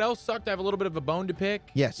good. You know what else sucked? I have a little bit of a bone to pick.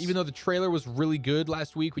 Yes. Even though the trailer was really good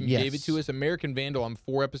last week when you gave it to us, American Vandal, I'm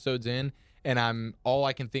 4 episodes in, and all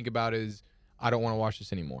I can think about is I don't want to watch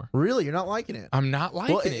this anymore. Really? You're not liking it? I'm not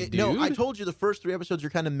liking it, dude. No, I told you the first 3 episodes are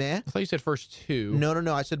kind of meh. I thought you said first 2.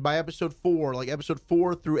 No. I said by episode 4, like episode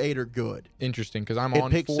 4 through 8 are good. Interesting, because I'm It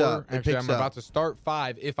on picks 4. up. It Actually, picks I'm up. about to start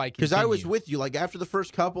 5 if I continue. Because I was with you. Like after the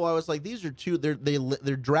first couple, I was like, these are too.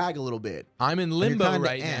 They drag a little bit. I'm in And limbo you're kinda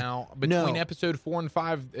right now between episode 4 and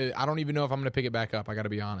 5. I don't even know if I'm going to pick it back up. I got to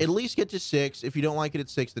be honest. At least get to 6. If you don't like it at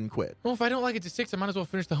 6, then quit. Well, if I don't like it to 6, I might as well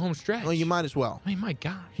finish the home stretch. Well, you might as well. I mean, my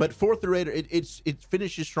gosh. But 4 through 8, it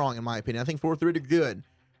finishes strong in my opinion. I think 4 through 8 are good.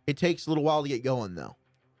 It takes a little while to get going though.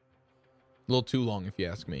 A little too long, if you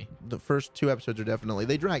ask me. The first 2 episodes are definitely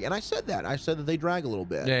they drag, and I said that. I said that they drag a little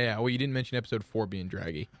bit. Yeah. Well, you didn't mention episode 4 being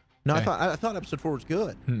draggy. No, Okay. I thought episode 4 was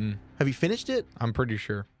good. Mm-mm. Have you finished it? I'm pretty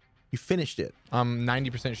sure. You finished it. I'm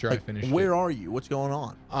 90% sure I finished it. Where are you? What's going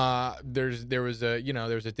on? There was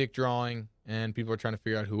a dick drawing, and people are trying to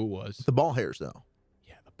figure out who it was. The ball hairs, though.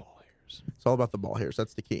 Yeah, the ball hairs. It's all about the ball hairs.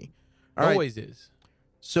 That's the key. All right. Always is.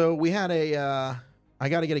 So we had I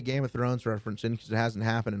got to get a Game of Thrones reference in because it hasn't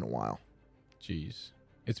happened in a while. Jeez.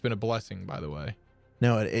 It's been a blessing, by the way.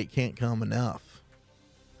 No, it can't come enough.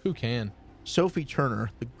 Who can? Sophie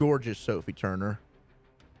Turner, the gorgeous Sophie Turner,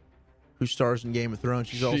 who stars in Game of Thrones.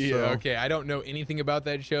 She's also okay. I don't know anything about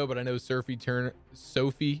that show, but I know Sophie Turner is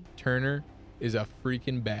a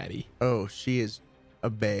freaking baddie. Oh, she is a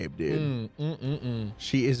babe, dude.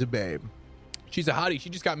 She is a babe. She's a hottie. She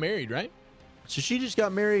just got married, right? So she just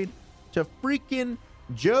got married to freaking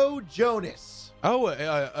Joe Jonas. Oh,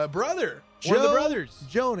 a brother. One of the brothers.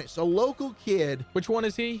 Jonas, a local kid. Which one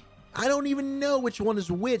is he? I don't even know which one is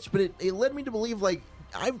which, but it led me to believe like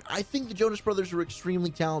I think the Jonas Brothers are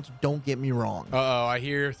extremely talented. Don't get me wrong. Uh-oh, I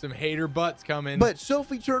hear some hater butts coming. But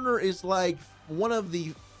Sophie Turner is like one of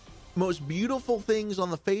the most beautiful things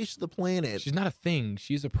on the face of the planet. She's not a thing.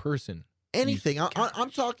 She's a person. Anything. I'm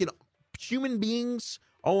talking human beings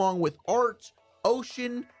along with art,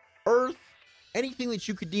 ocean, earth, anything that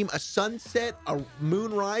you could deem a sunset, a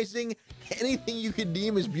moon rising, anything you could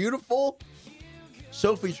deem as beautiful.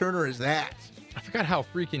 Sophie Turner is that. I forgot how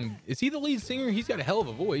freaking... Is he the lead singer? He's got a hell of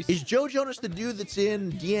a voice. Is Joe Jonas the dude that's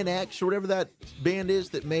in DNX or whatever that band is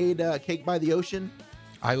that made Cake by the Ocean?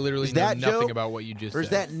 I literally know nothing about what you just said. Or is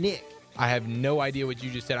that Nick? I have no idea what you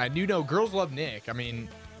just said. I do know girls love Nick. I mean,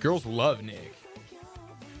 girls love Nick.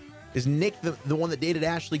 Is Nick the one that dated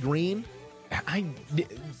Ashley Green? I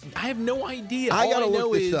have no idea. I gotta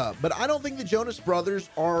look this up, but I don't think the Jonas Brothers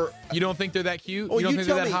are. You don't think they're that cute? Well, you don't think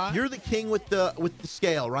they're that me, hot? You're the king with the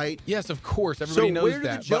scale, right? Yes, of course. Everybody knows where do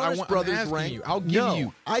that. the Jonas but Brothers I'm rank? you. I'll give no,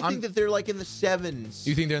 you. I think that they're like in the 7s.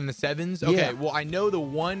 You think they're in the 7s? Okay. Yeah. Well, I know the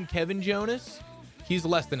one Kevin Jonas. He's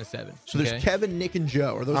less than a 7. So there's Kevin, Nick, and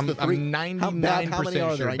Joe. Are those the 3? I'm 99% how many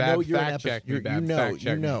are there? sure. I know Babb, you're fact check me, Babb, fact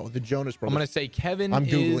check me. the Jonas Brothers. I'm going to say Kevin I'm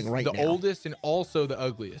Googling is right the now. oldest and also the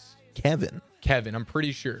ugliest. Kevin, I'm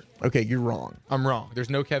pretty sure. Okay, you're wrong. I'm wrong. There's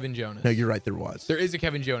no Kevin Jonas. No, you're right. There was. There is a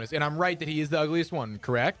Kevin Jonas, and I'm right that he is the ugliest one.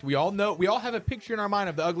 Correct? We all know. We all have a picture in our mind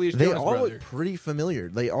of the ugliest They Jonas all brother. look pretty familiar.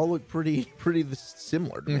 They all look pretty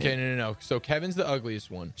similar to me. Okay, no. So Kevin's the ugliest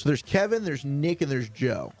one. So there's Kevin, there's Nick, and there's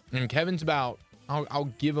Joe. And Kevin's about.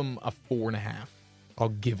 I'll give him a 4.5. I'll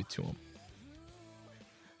give it to him.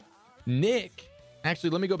 Nick, actually,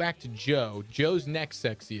 let me go back to Joe. Joe's next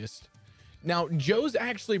sexiest. Now, Joe's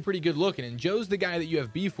actually pretty good looking, and Joe's the guy that you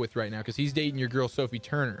have beef with right now because he's dating your girl, Sophie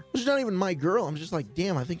Turner. She's not even my girl. I'm just like,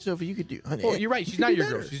 damn, I think, Sophie, you could do... Well, you're right. She's not your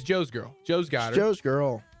girl. She's Joe's girl. Joe's got her. Joe's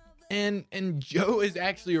girl. And Joe is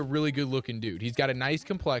actually a really good-looking dude. He's got a nice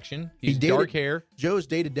complexion. He's dark hair. Joe's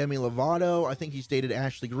dated Demi Lovato. I think he's dated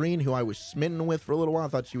Ashley Green, who I was smitten with for a little while. I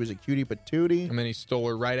thought she was a cutie patootie. And then he stole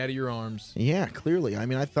her right out of your arms. Yeah, clearly. I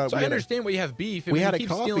mean, I thought... So I understand why you have beef. We had a keep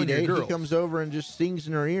coffee stealing date. your He girls. comes over and just sings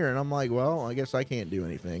in her ear, and I'm like, well, I guess I can't do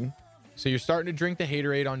anything. So you're starting to drink the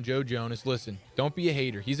haterade on Joe Jonas. Listen, don't be a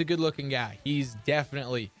hater. He's a good-looking guy. He's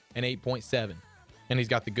definitely an 8.7. And he's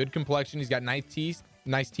got the good complexion. He's got nice teeth,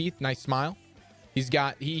 nice smile. He's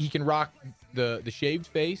got he can rock the shaved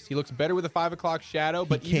face. He looks better with a 5 o'clock shadow,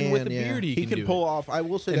 but even with the beard, he can pull do it. off. I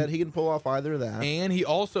will say that he can pull off either of that. And he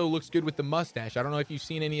also looks good with the mustache. I don't know if you've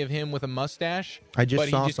seen any of him with a mustache. I just but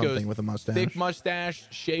saw he just something goes with a mustache. Thick mustache,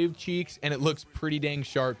 shaved cheeks, and it looks pretty dang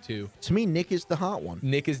sharp too. To me, Nick is the hot one.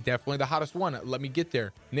 Nick is definitely the hottest one. Let me get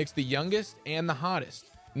there. Nick's the youngest and the hottest.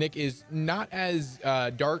 Nick is not as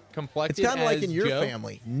dark complected It's kind of like as in your Joe.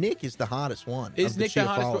 family. Nick is the hottest one. Is of Nick the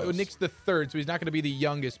hottest Chiafalos. one? Nick's the third, so he's not going to be the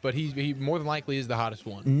youngest, but he more than likely is the hottest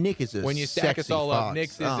one. Nick is a when you stack us sexy all fox. up,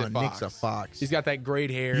 Nick's a fox. Nick's a fox. He's got that great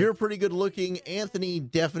hair. You're pretty good looking. Anthony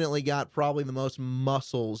definitely got probably the most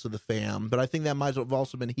muscles of the fam, but I think that might have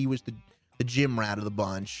also been he was the gym rat of the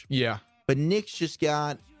bunch. Yeah. But Nick's just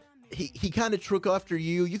got... He kind of took after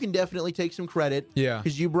you. You can definitely take some credit. Yeah.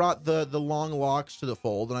 Because you brought the long locks to the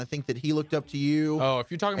fold, and I think that he looked up to you. Oh, if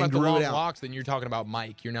you're talking about and the grew long it out. locks, then you're talking about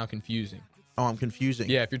Mike. You're now confusing. Oh, I'm confusing.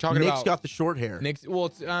 Yeah, if you're talking Nick's about... got the short hair. Nick's,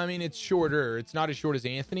 well, it's shorter. It's not as short as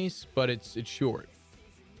Anthony's, but it's short.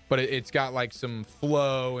 But it's got like some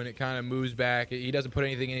flow, and it kind of moves back. He doesn't put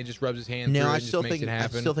anything in. He just rubs his hand through it and just makes it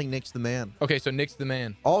happen. I still think Nick's the man. Okay, so Nick's the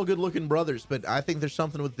man. All good-looking brothers, but I think there's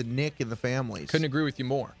something with the Nick and the families. Couldn't agree with you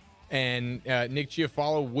more. And Nick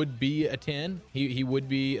Chiafalo would be a 10. He would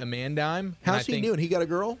be a man dime. How's he doing? He got a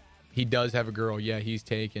girl? He does have a girl. Yeah, he's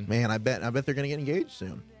taken. Man, I bet they're going to get engaged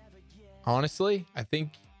soon. Honestly, I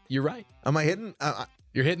think you're right. Am I hitting?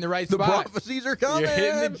 You're hitting the right the spot. The prophecies are coming. You're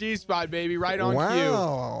hitting the G spot, baby, right on cue.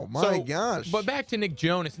 Wow, my gosh. But back to Nick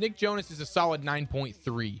Jonas. Nick Jonas is a solid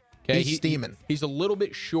 9.3. Okay, He's steaming. He's a little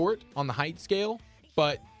bit short on the height scale,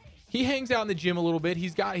 but he hangs out in the gym a little bit.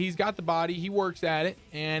 He's got the body. He works at it,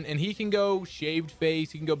 and he can go shaved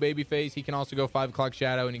face. He can go baby face. He can also go 5 o'clock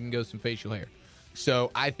shadow, and he can go some facial hair.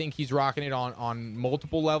 So I think he's rocking it on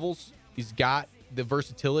multiple levels. He's got the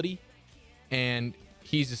versatility, and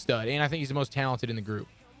he's a stud. And I think he's the most talented in the group.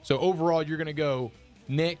 So overall, you're going to go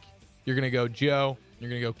Nick, you're going to go Joe, you're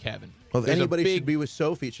going to go Kevin. Well, if anybody should be with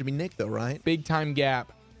Sophie, it should be Nick, though, right? Big time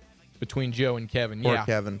gap between Joe and Kevin. Poor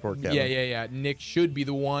Kevin. Yeah. Nick should be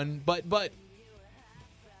the one, but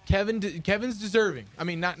Kevin's deserving. I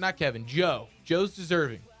mean, not Kevin. Joe's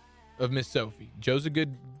deserving of Miss Sophie. Joe's a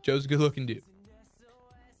good looking dude.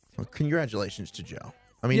 Well, congratulations to Joe.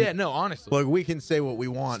 I mean, yeah, no, honestly. Look, we can say what we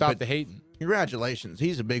want. Stop but the hating. Congratulations.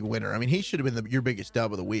 He's a big winner. I mean, he should have been your biggest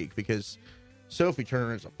dub of the week because Sophie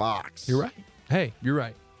Turner is a fox. You're right. Hey, you're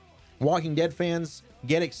right. Walking Dead fans,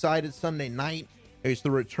 get excited. Sunday night is the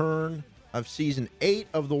return of Season 8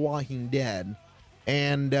 of The Walking Dead.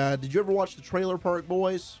 And did you ever watch the Trailer Park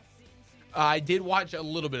Boys? I did watch a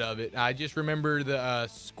little bit of it. I just remember the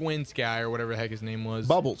Squints guy or whatever the heck his name was.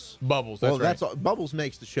 Bubbles. That's right. Bubbles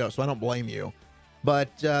makes the show, so I don't blame you.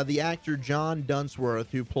 But the actor John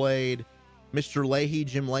Dunsworth, who played Mr. Leahy,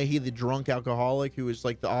 Jim Leahy, the drunk alcoholic who is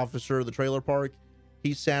like the officer of the trailer park,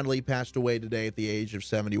 he sadly passed away today at the age of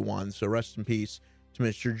 71. So rest in peace to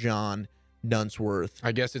Mr. John Dunsworth.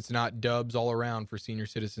 I guess it's not dubs all around for senior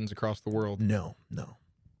citizens across the world. No.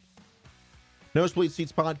 Nosebleed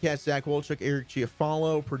Seats podcast, Zach Wolchuk, Eric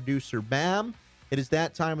Chiafalo, producer Babb. It is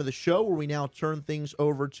that time of the show where we now turn things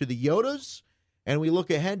over to the Yodas, and we look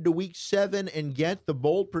ahead to Week 7 and get the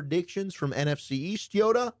bold predictions from NFC East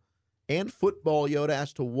Yoda and Football Yoda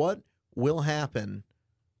as to what will happen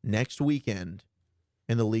next weekend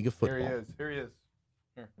in the League of Football. Here he is.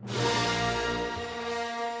 Here.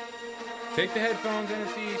 Take the headphones,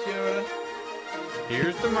 NFC East Yoda.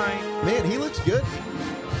 Here's the mic. Man, he looks good.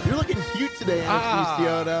 You're looking cute today, NFC East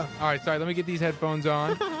Yoda. All right, sorry. Let me get these headphones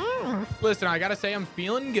on. Listen, I got to say I'm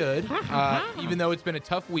feeling good, even though it's been a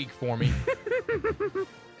tough week for me.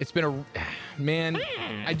 It's been man,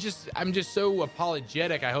 I'm just so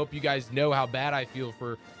apologetic. I hope you guys know how bad I feel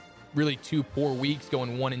for really 2 poor weeks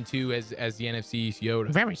going 1-2 as the NFC East Yoda.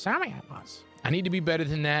 Very sorry I was. I need to be better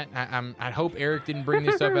than that. I hope Eric didn't bring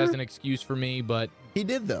this up as an excuse for me, but he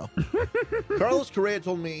did, though. Carlos Correa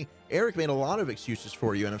told me Eric made a lot of excuses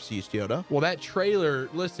for you, NFC East Yoda. Well, that trailer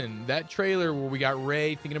where we got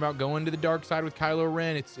Ray thinking about going to the dark side with Kylo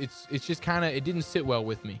Ren, it's just kind of, it didn't sit well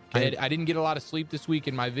with me. I didn't get a lot of sleep this week,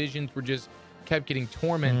 and my visions were just kept getting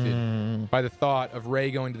tormented by the thought of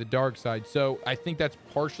Ray going to the dark side. So I think that's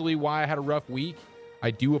partially why I had a rough week. I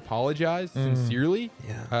do apologize sincerely,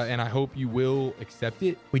 and I hope you will accept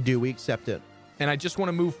it. We do. We accept it. And I just want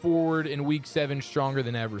to move forward in Week 7 stronger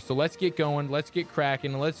than ever. So let's get going. Let's get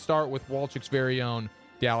cracking. Let's start with Wolchuk's very own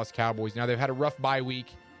Dallas Cowboys. Now, they've had a rough bye week.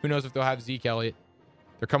 Who knows if they'll have Zeke Elliott.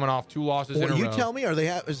 They're coming off 2 losses in a row. You tell me,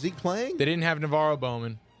 is Zeke playing? They didn't have Navarro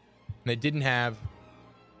Bowman, and they didn't have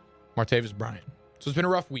Martavis Bryant. So it's been a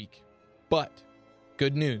rough week. But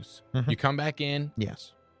good news. You come back in.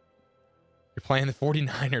 Yes. You're playing the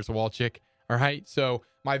 49ers, Wolchuk. All right? So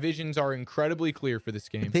my visions are incredibly clear for this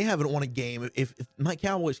game. If they haven't won a game, if my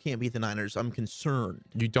Cowboys can't beat the Niners, I'm concerned.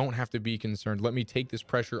 You don't have to be concerned. Let me take this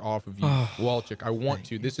pressure off of you, Wolchuk. I want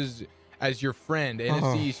to. This is, as your friend,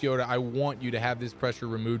 NFC East Yoda, I want you to have this pressure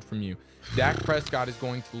removed from you. Dak Prescott is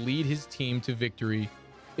going to lead his team to victory.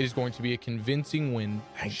 It is going to be a convincing win.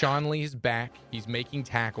 Sean Lee is back. He's making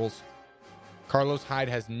tackles. Carlos Hyde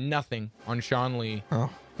has nothing on Sean Lee.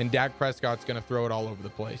 And Dak Prescott's going to throw it all over the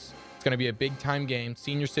place. It's going to be a big-time game.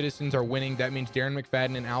 Senior citizens are winning. That means Darren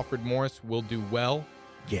McFadden and Alfred Morris will do well.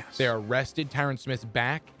 Yes. They are rested. Tyron Smith's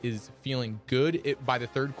back is feeling good. By the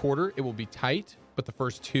third quarter, it will be tight. But the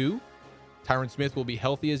first 2, Tyron Smith will be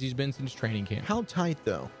healthy as he's been since training camp. How tight,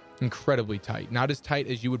 though? Incredibly tight. Not as tight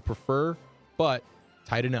as you would prefer, but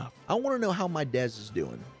tight enough. I want to know how my Dez is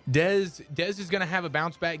doing. Dez is going to have a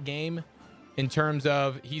bounce-back game in terms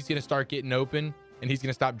of he's going to start getting open, and he's going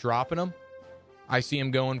to stop dropping them. I see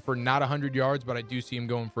him going for not 100 yards, but I do see him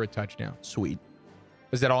going for a touchdown. Sweet.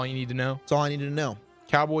 Is that all you need to know? That's all I needed to know.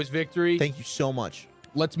 Cowboys victory. Thank you so much.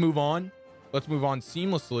 Let's move on. Let's move on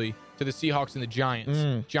seamlessly to the Seahawks and the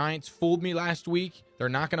Giants. Giants fooled me last week. They're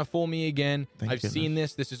not going to fool me again. I've seen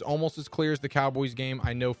this. This is almost as clear as the Cowboys game.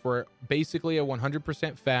 I know for basically a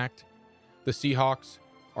 100% fact the Seahawks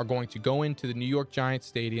are going to go into the New York Giants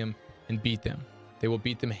Stadium and beat them. They will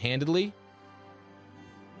beat them handily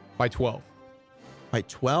by 12. By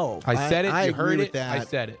 12? I said it. You heard it. That. I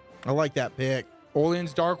said it. I like that pick.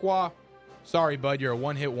 Orleans Darkwa, sorry, bud. You're a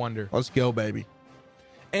one-hit wonder. Let's go, baby.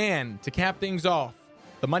 And to cap things off,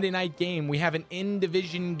 the Monday night game, we have an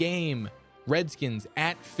in-division game. Redskins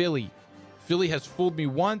at Philly. Philly has fooled me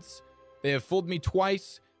once. They have fooled me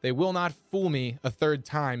twice. They will not fool me a third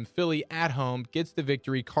time. Philly at home gets the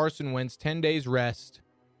victory. Carson Wentz, 10 days rest.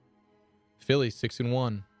 Philly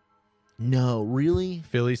 6-1. No, really?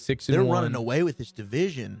 Philly 6-1. They're running away with this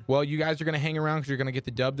division. Well, you guys are going to hang around because you're going to get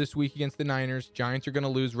the dub this week against the Niners. Giants are going to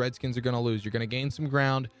lose. Redskins are going to lose. You're going to gain some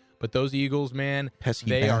ground. But those Eagles, man,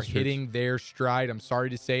 they are hitting their stride. I'm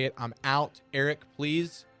sorry to say it. I'm out. Eric,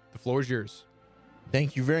 please, the floor is yours.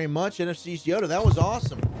 Thank you very much, NFC East Yoda. That was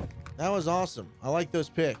awesome. That was awesome. I like those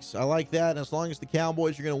picks. I like that. And as long as the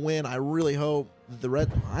Cowboys are going to win, I really hope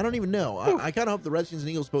I don't even know. I kind of hope the Redskins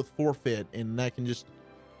and Eagles both forfeit, and that can just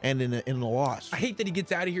end in a loss. I hate that he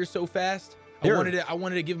gets out of here so fast. I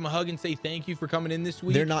wanted to give him a hug and say thank you for coming in this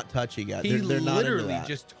week. They're not touchy guys. He They're not into literally that.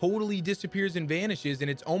 just totally disappears and vanishes, and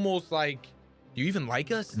it's almost like, do you even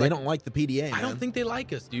like us? They don't like the PDA, I man. don't think they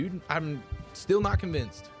like us, dude. I'm still not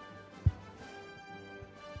convinced.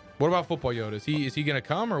 What about football Yoda? Is he going to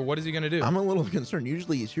come, or what is he going to do? I'm a little concerned.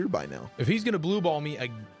 Usually he's here by now. If he's going to blue ball me,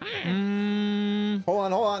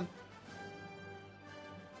 Hold on.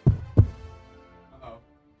 Uh-oh.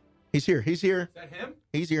 He's here. Is that him?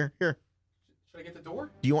 He's here. Here. Should I get the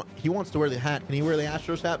door? He wants to wear the hat. Can he wear the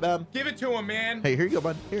Astros hat, Babb? Give it to him, man. Hey, here you go,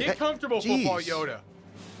 bud. Here. Get Hey, comfortable, jeez. football Yoda.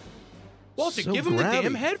 Wolchuk, So give him the grabby.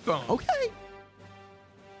 damn headphones. Okay.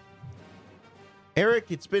 Eric,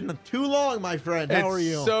 it's been too long, my friend. How are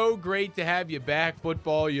you? It's so great to have you back,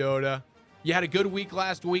 football Yoda. You had a good week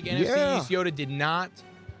last week. NFC East Yoda did not.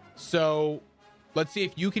 So let's see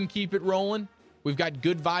if you can keep it rolling. We've got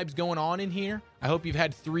good vibes going on in here. I hope you've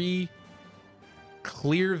had 3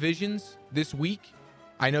 clear visions this week.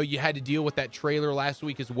 I know you had to deal with that trailer last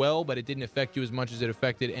week as well, but it didn't affect you as much as it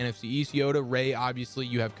affected NFC East Yoda. Ray, obviously,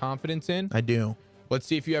 you have confidence in. I do. Let's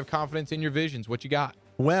see if you have confidence in your visions. What you got?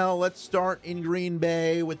 Well, let's start in Green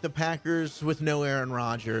Bay with the Packers with no Aaron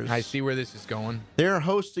Rodgers. I see where this is going. They're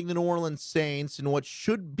hosting the New Orleans Saints in what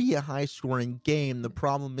should be a high-scoring game. The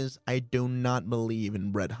problem is I do not believe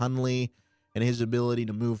in Brett Hundley and his ability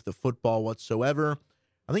to move the football whatsoever.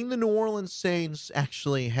 I think the New Orleans Saints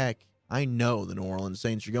actually, heck, I know the New Orleans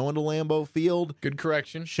Saints are going to Lambeau Field. Good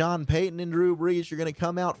correction. Sean Payton and Drew Brees are going to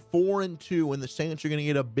come out 4-2, and the Saints are going to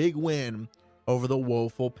get a big win over the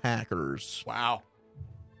woeful Packers. Wow.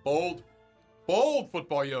 Bold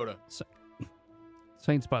football Yoda.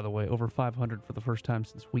 Saints, by the way, over 500 for the first time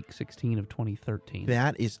since week 16 of 2013.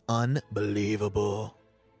 That is unbelievable.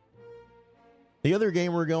 The other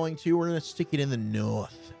game we're going to, we're going to stick it in the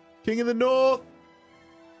North. King of the North.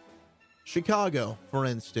 Chicago, for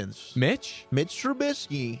instance. Mitch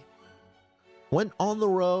Trubisky went on the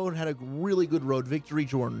road, had a really good road victory.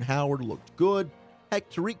 Jordan Howard looked good. Heck,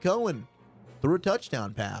 Tariq Cohen threw a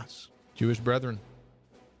touchdown pass. Jewish brethren.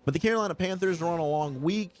 But the Carolina Panthers are on a long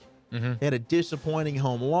week. Mm-hmm. They had a disappointing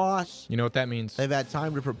home loss. You know what that means. They've had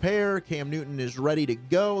time to prepare. Cam Newton is ready to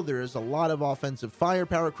go. There is a lot of offensive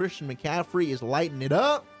firepower. Christian McCaffrey is lighting it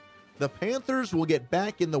up. The Panthers will get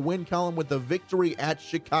back in the win column with a victory at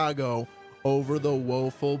Chicago over the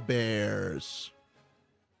woeful Bears.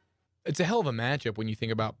 It's a hell of a matchup when you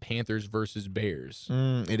think about Panthers versus Bears.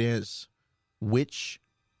 It is. Which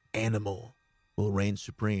animal will reign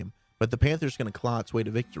supreme? But the Panthers going to claw its way to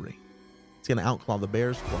victory. It's going to outclaw the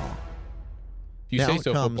Bears' claw. You Now say it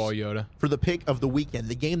so, comes football Yoda. For the pick of the weekend,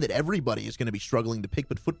 the game that everybody is going to be struggling to pick,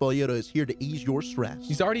 but football Yoda is here to ease your stress.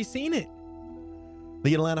 He's already seen it.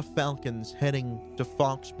 The Atlanta Falcons heading to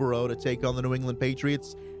Foxborough to take on the New England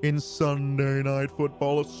Patriots in Sunday Night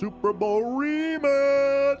Football, a Super Bowl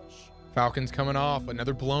rematch. Falcons coming off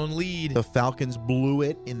another blown lead. The Falcons blew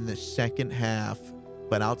it in the second half,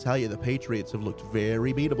 but I'll tell you, the Patriots have looked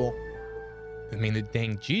very beatable. I mean, the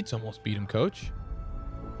dang Jeets almost beat him, Coach.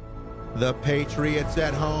 The Patriots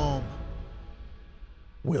at home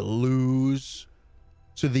will lose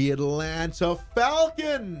to the Atlanta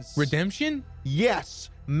Falcons. Redemption?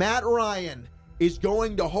 Yes, Matt Ryan is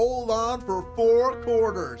going to hold on for 4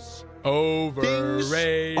 quarters. Overrated.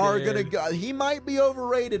 Things are going to go. He might be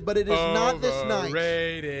overrated, but it is not this night.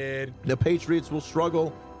 Overrated. The Patriots will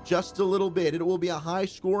struggle just a little bit. It will be a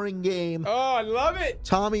high-scoring game. Oh, I love it.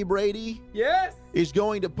 Tommy Brady Yes. is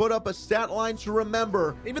going to put up a stat line to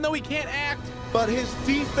remember. Even though he can't act. But his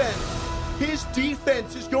defense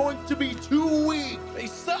is going to be too weak. They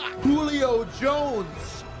suck. Julio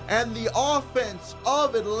Jones and the offense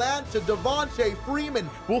of Atlanta, Devontae Freeman,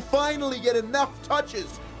 will finally get enough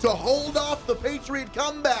touches to hold off the Patriot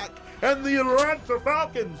comeback. And the Atlanta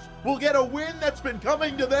Falcons will get a win that's been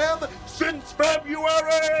coming to them since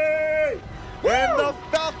February. Woo! And the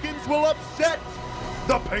Falcons will upset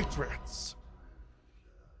the Patriots.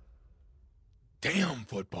 Damn,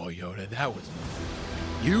 football Yoda. That was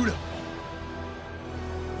beautiful.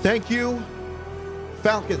 Thank you,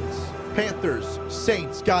 Falcons, Panthers,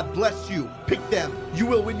 Saints. God bless you. Pick them. You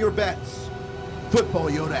will win your bets. Football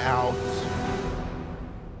Yoda out.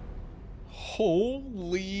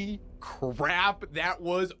 Holy crap. That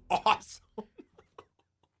was awesome.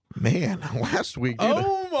 Man, last week, dude.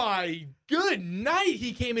 Oh, my good night.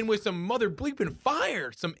 He came in with some mother bleeping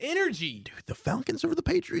fire, some energy. Dude, the Falcons over the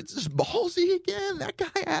Patriots is ballsy again. That guy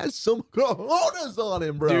has some cojones on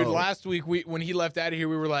him, bro. Dude, last week when he left out of here,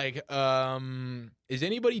 we were like, Is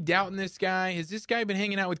anybody doubting this guy? Has this guy been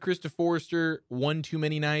hanging out with Krista Forrester one too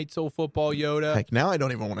many nights, old football Yoda? Heck, now I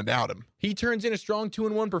don't even want to doubt him. He turns in a strong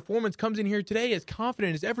 2-1 performance, comes in here today as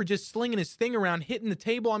confident as ever, just slinging his thing around, hitting the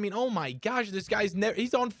table. I mean, oh my gosh, this guy's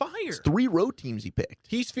he's on fire. It's 3 road teams he picked.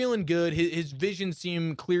 He's feeling good. His vision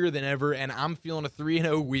seemed clearer than ever, and I'm feeling a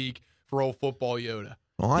 3-0 week for old football Yoda.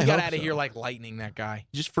 Well, he got out of here like lightning, that guy.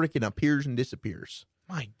 He just freaking appears and disappears.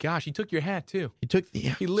 My gosh, he took your hat, too.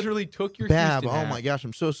 He literally took your Babb, Houston hat. oh my gosh,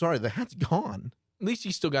 I'm so sorry. The hat's gone. At least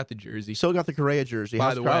he still got the jersey. Still got the Correa jersey. By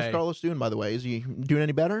How's the way, Carlos doing, by the way? Is he doing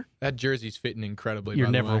any better? That jersey's fitting incredibly. You're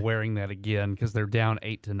by the never way. wearing that again because they're down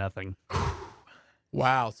 8-0.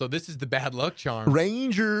 Wow, so this is the bad luck charm.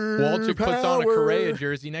 Ranger Wolchuk puts on a power. Correa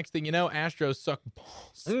jersey. Next thing you know, Astros suck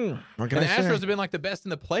balls. What And can the I say? Astros have been like the best in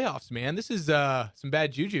the playoffs, man. This is some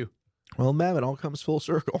bad juju. Well, Babb, it all comes full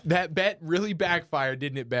circle. That bet really backfired,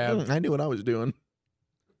 didn't it, Babb? I knew what I was doing.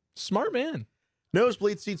 Smart man.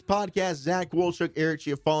 Nosebleed Seats podcast, Zach Wolchuk, Eric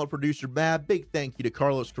Chiafalo, producer Babb. Big thank you to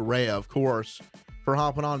Carlos Correa, of course, for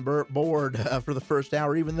hopping on board for the first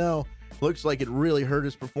hour, even though it looks like it really hurt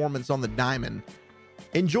his performance on the diamond.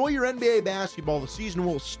 Enjoy your NBA basketball. The season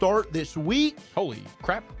will start this week. Holy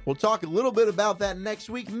crap. We'll talk a little bit about that next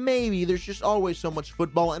week. Maybe. There's just always so much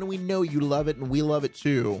football, and we know you love it, and we love it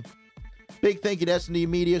too. Big thank you to S&D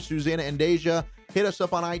Media, Susanna and Deja. Hit us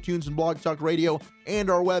up on iTunes and Blog Talk Radio and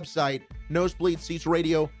our website,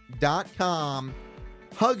 nosebleedseatsradio.com.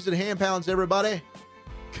 Hugs and hand pounds, everybody.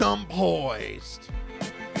 Come poised.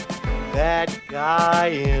 That guy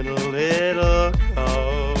in a little